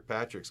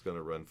Kirkpatrick's going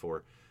to run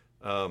for.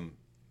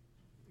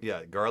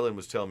 Yeah, Garland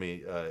was telling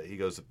me, he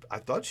goes, I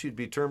thought she'd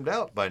be termed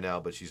out by now,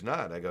 but she's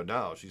not. I go,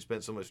 no, she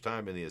spent so much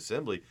time in the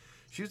assembly.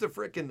 She's the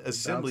freaking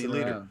assembly Bouncing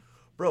leader. around.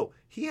 Bro,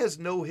 he has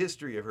no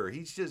history of her.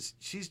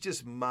 She's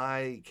just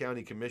my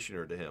county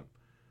commissioner to him.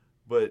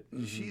 But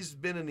she's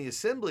been in the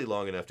assembly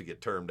long enough to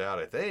get termed out,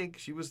 I think.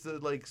 She was the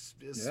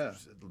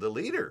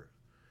leader.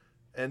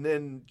 And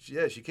then,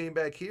 she came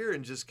back here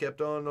and just kept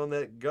on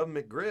that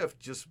government grift,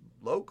 just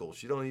local.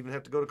 She don't even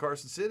have to go to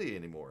Carson City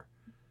anymore.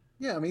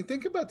 Yeah, I mean,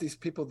 think about these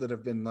people that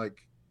have been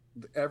like,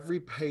 every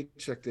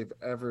paycheck they've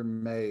ever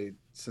made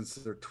since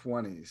their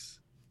 20s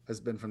has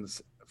been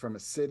from a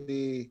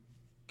city,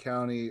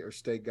 county, or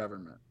state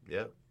government.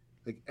 Yep.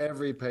 Like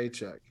every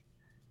paycheck.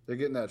 They're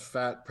getting that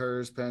fat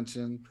PERS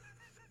pension.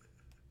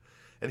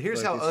 And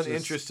here's how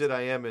uninterested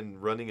I am in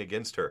running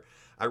against her.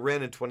 I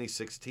ran in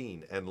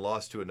 2016 and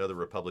lost to another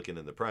Republican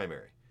in the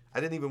primary. I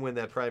didn't even win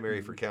that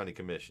primary for county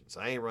commissions.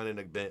 I ain't running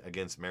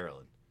against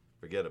Maryland.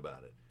 Forget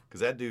about it.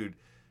 Because that dude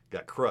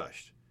got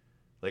crushed.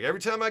 Like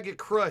every time I get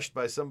crushed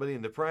by somebody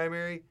in the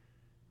primary,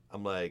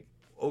 I'm like,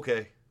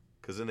 okay.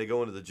 Because then they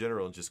go into the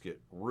general and just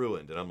get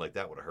ruined. And I'm like,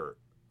 that would have hurt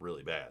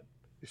really bad.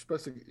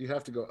 You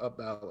have to go up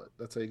ballot.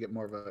 That's how you get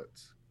more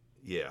votes.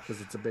 Yeah.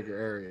 Because it's a bigger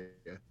area.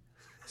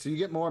 So you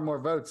get more and more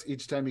votes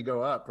each time you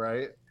go up,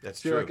 right?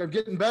 That's so true. You're like, I'm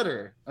getting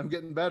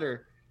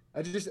better.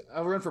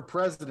 I'll run for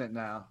president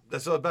now.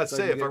 That's what I was about to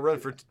say. If I run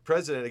for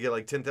president, I get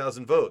like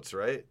 10,000 votes,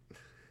 right?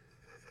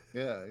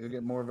 Yeah, you'll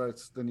get more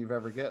votes than you've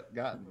ever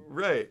gotten.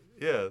 Right.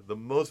 Yeah, the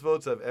most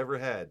votes I've ever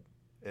had.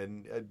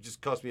 And it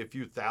just cost me a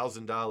few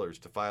 $1,000s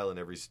to file in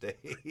every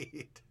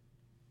state.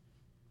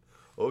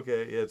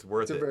 Okay, yeah, it's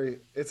worth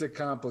it. It's a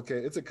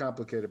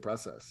complicated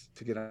process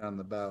to get on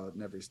the ballot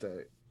in every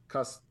state.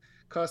 Cost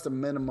a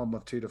minimum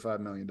of $2 to $5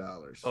 million.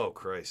 Oh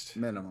Christ!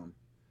 Minimum.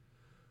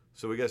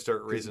 So we got to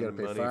start raising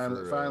money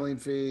for filing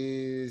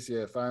fees.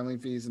 Yeah, filing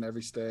fees in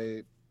every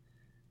state.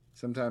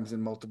 Sometimes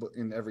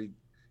in every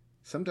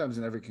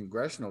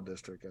congressional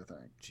district, I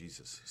think.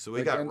 Jesus. So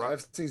we got.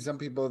 I've seen some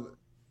people.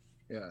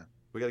 Yeah.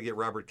 We got to get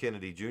Robert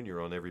Kennedy Jr.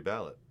 on every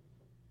ballot.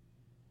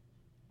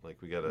 Like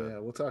we got to. Yeah,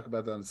 we'll talk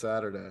about that on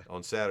Saturday.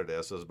 On Saturday,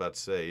 that's what I was about to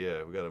say.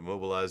 Yeah, we got to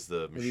mobilize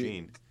the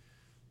machine.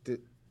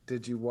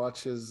 Did you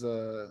watch his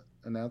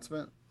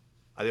announcement?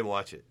 I didn't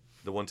watch it.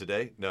 The one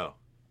today? No.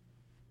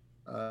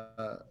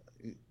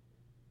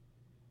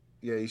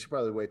 Yeah, you should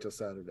probably wait till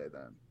Saturday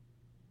then.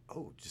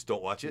 Oh, just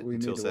don't watch it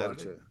until Saturday? We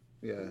need to watch it.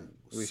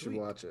 Yeah, we should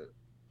watch it.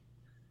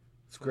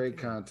 It's great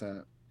content.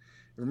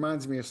 It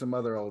reminds me of some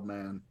other old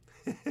man.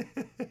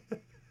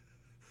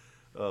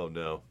 Oh,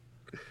 no.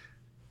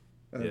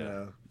 I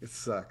know. It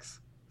sucks.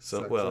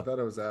 Well, I thought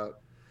it was out.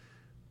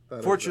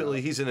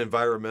 Fortunately, he's an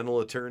environmental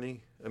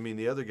attorney. I mean,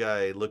 the other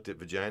guy looked at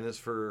vaginas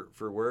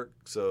for work,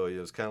 so it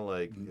was kind of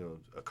like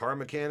a car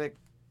mechanic,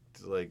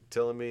 like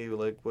telling me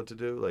like what to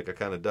do. Like I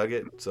kind of dug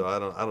it. So I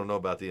don't know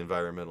about the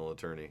environmental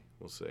attorney.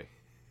 We'll see.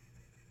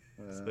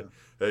 So,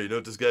 hey, you know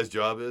what this guy's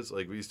job is?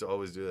 Like we used to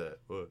always do that.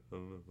 What? I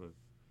don't know. What?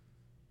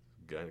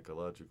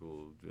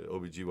 Gynecological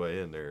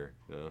OBGYN there.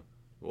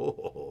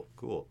 Oh,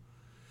 cool.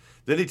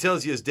 Then he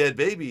tells you his dead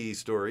baby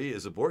story,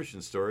 his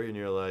abortion story, and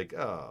you're like,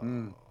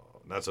 oh.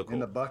 Not so cool. In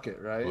the bucket,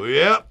 right?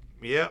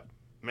 Yep.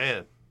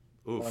 Man.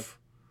 Oof.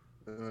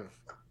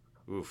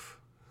 Oof.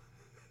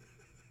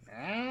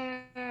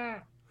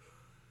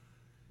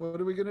 What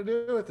are we going to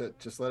do with it?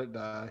 Just let it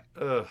die.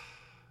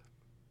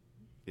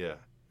 Yeah.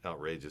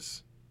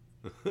 Outrageous.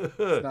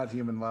 It's not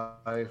human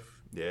life.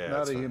 Yeah.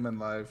 Not a human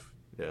life.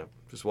 Yeah.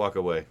 Just walk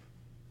away.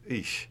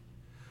 Eesh.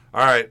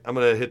 All right. I'm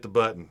going to hit the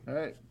button. All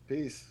right.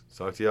 Peace.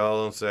 Talk to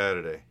y'all on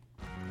Saturday.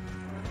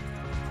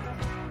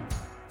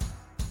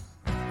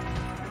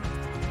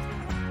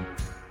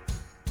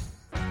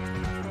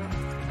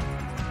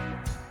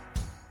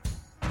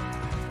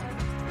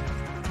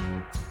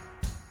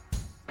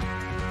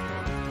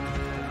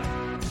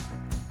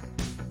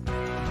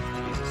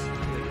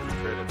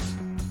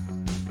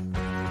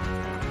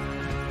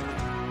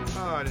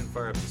 I didn't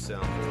fire up the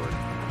soundboard.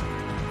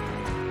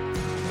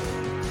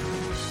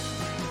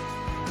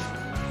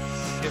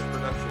 Shit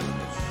production,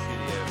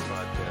 shitty ass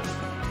podcast.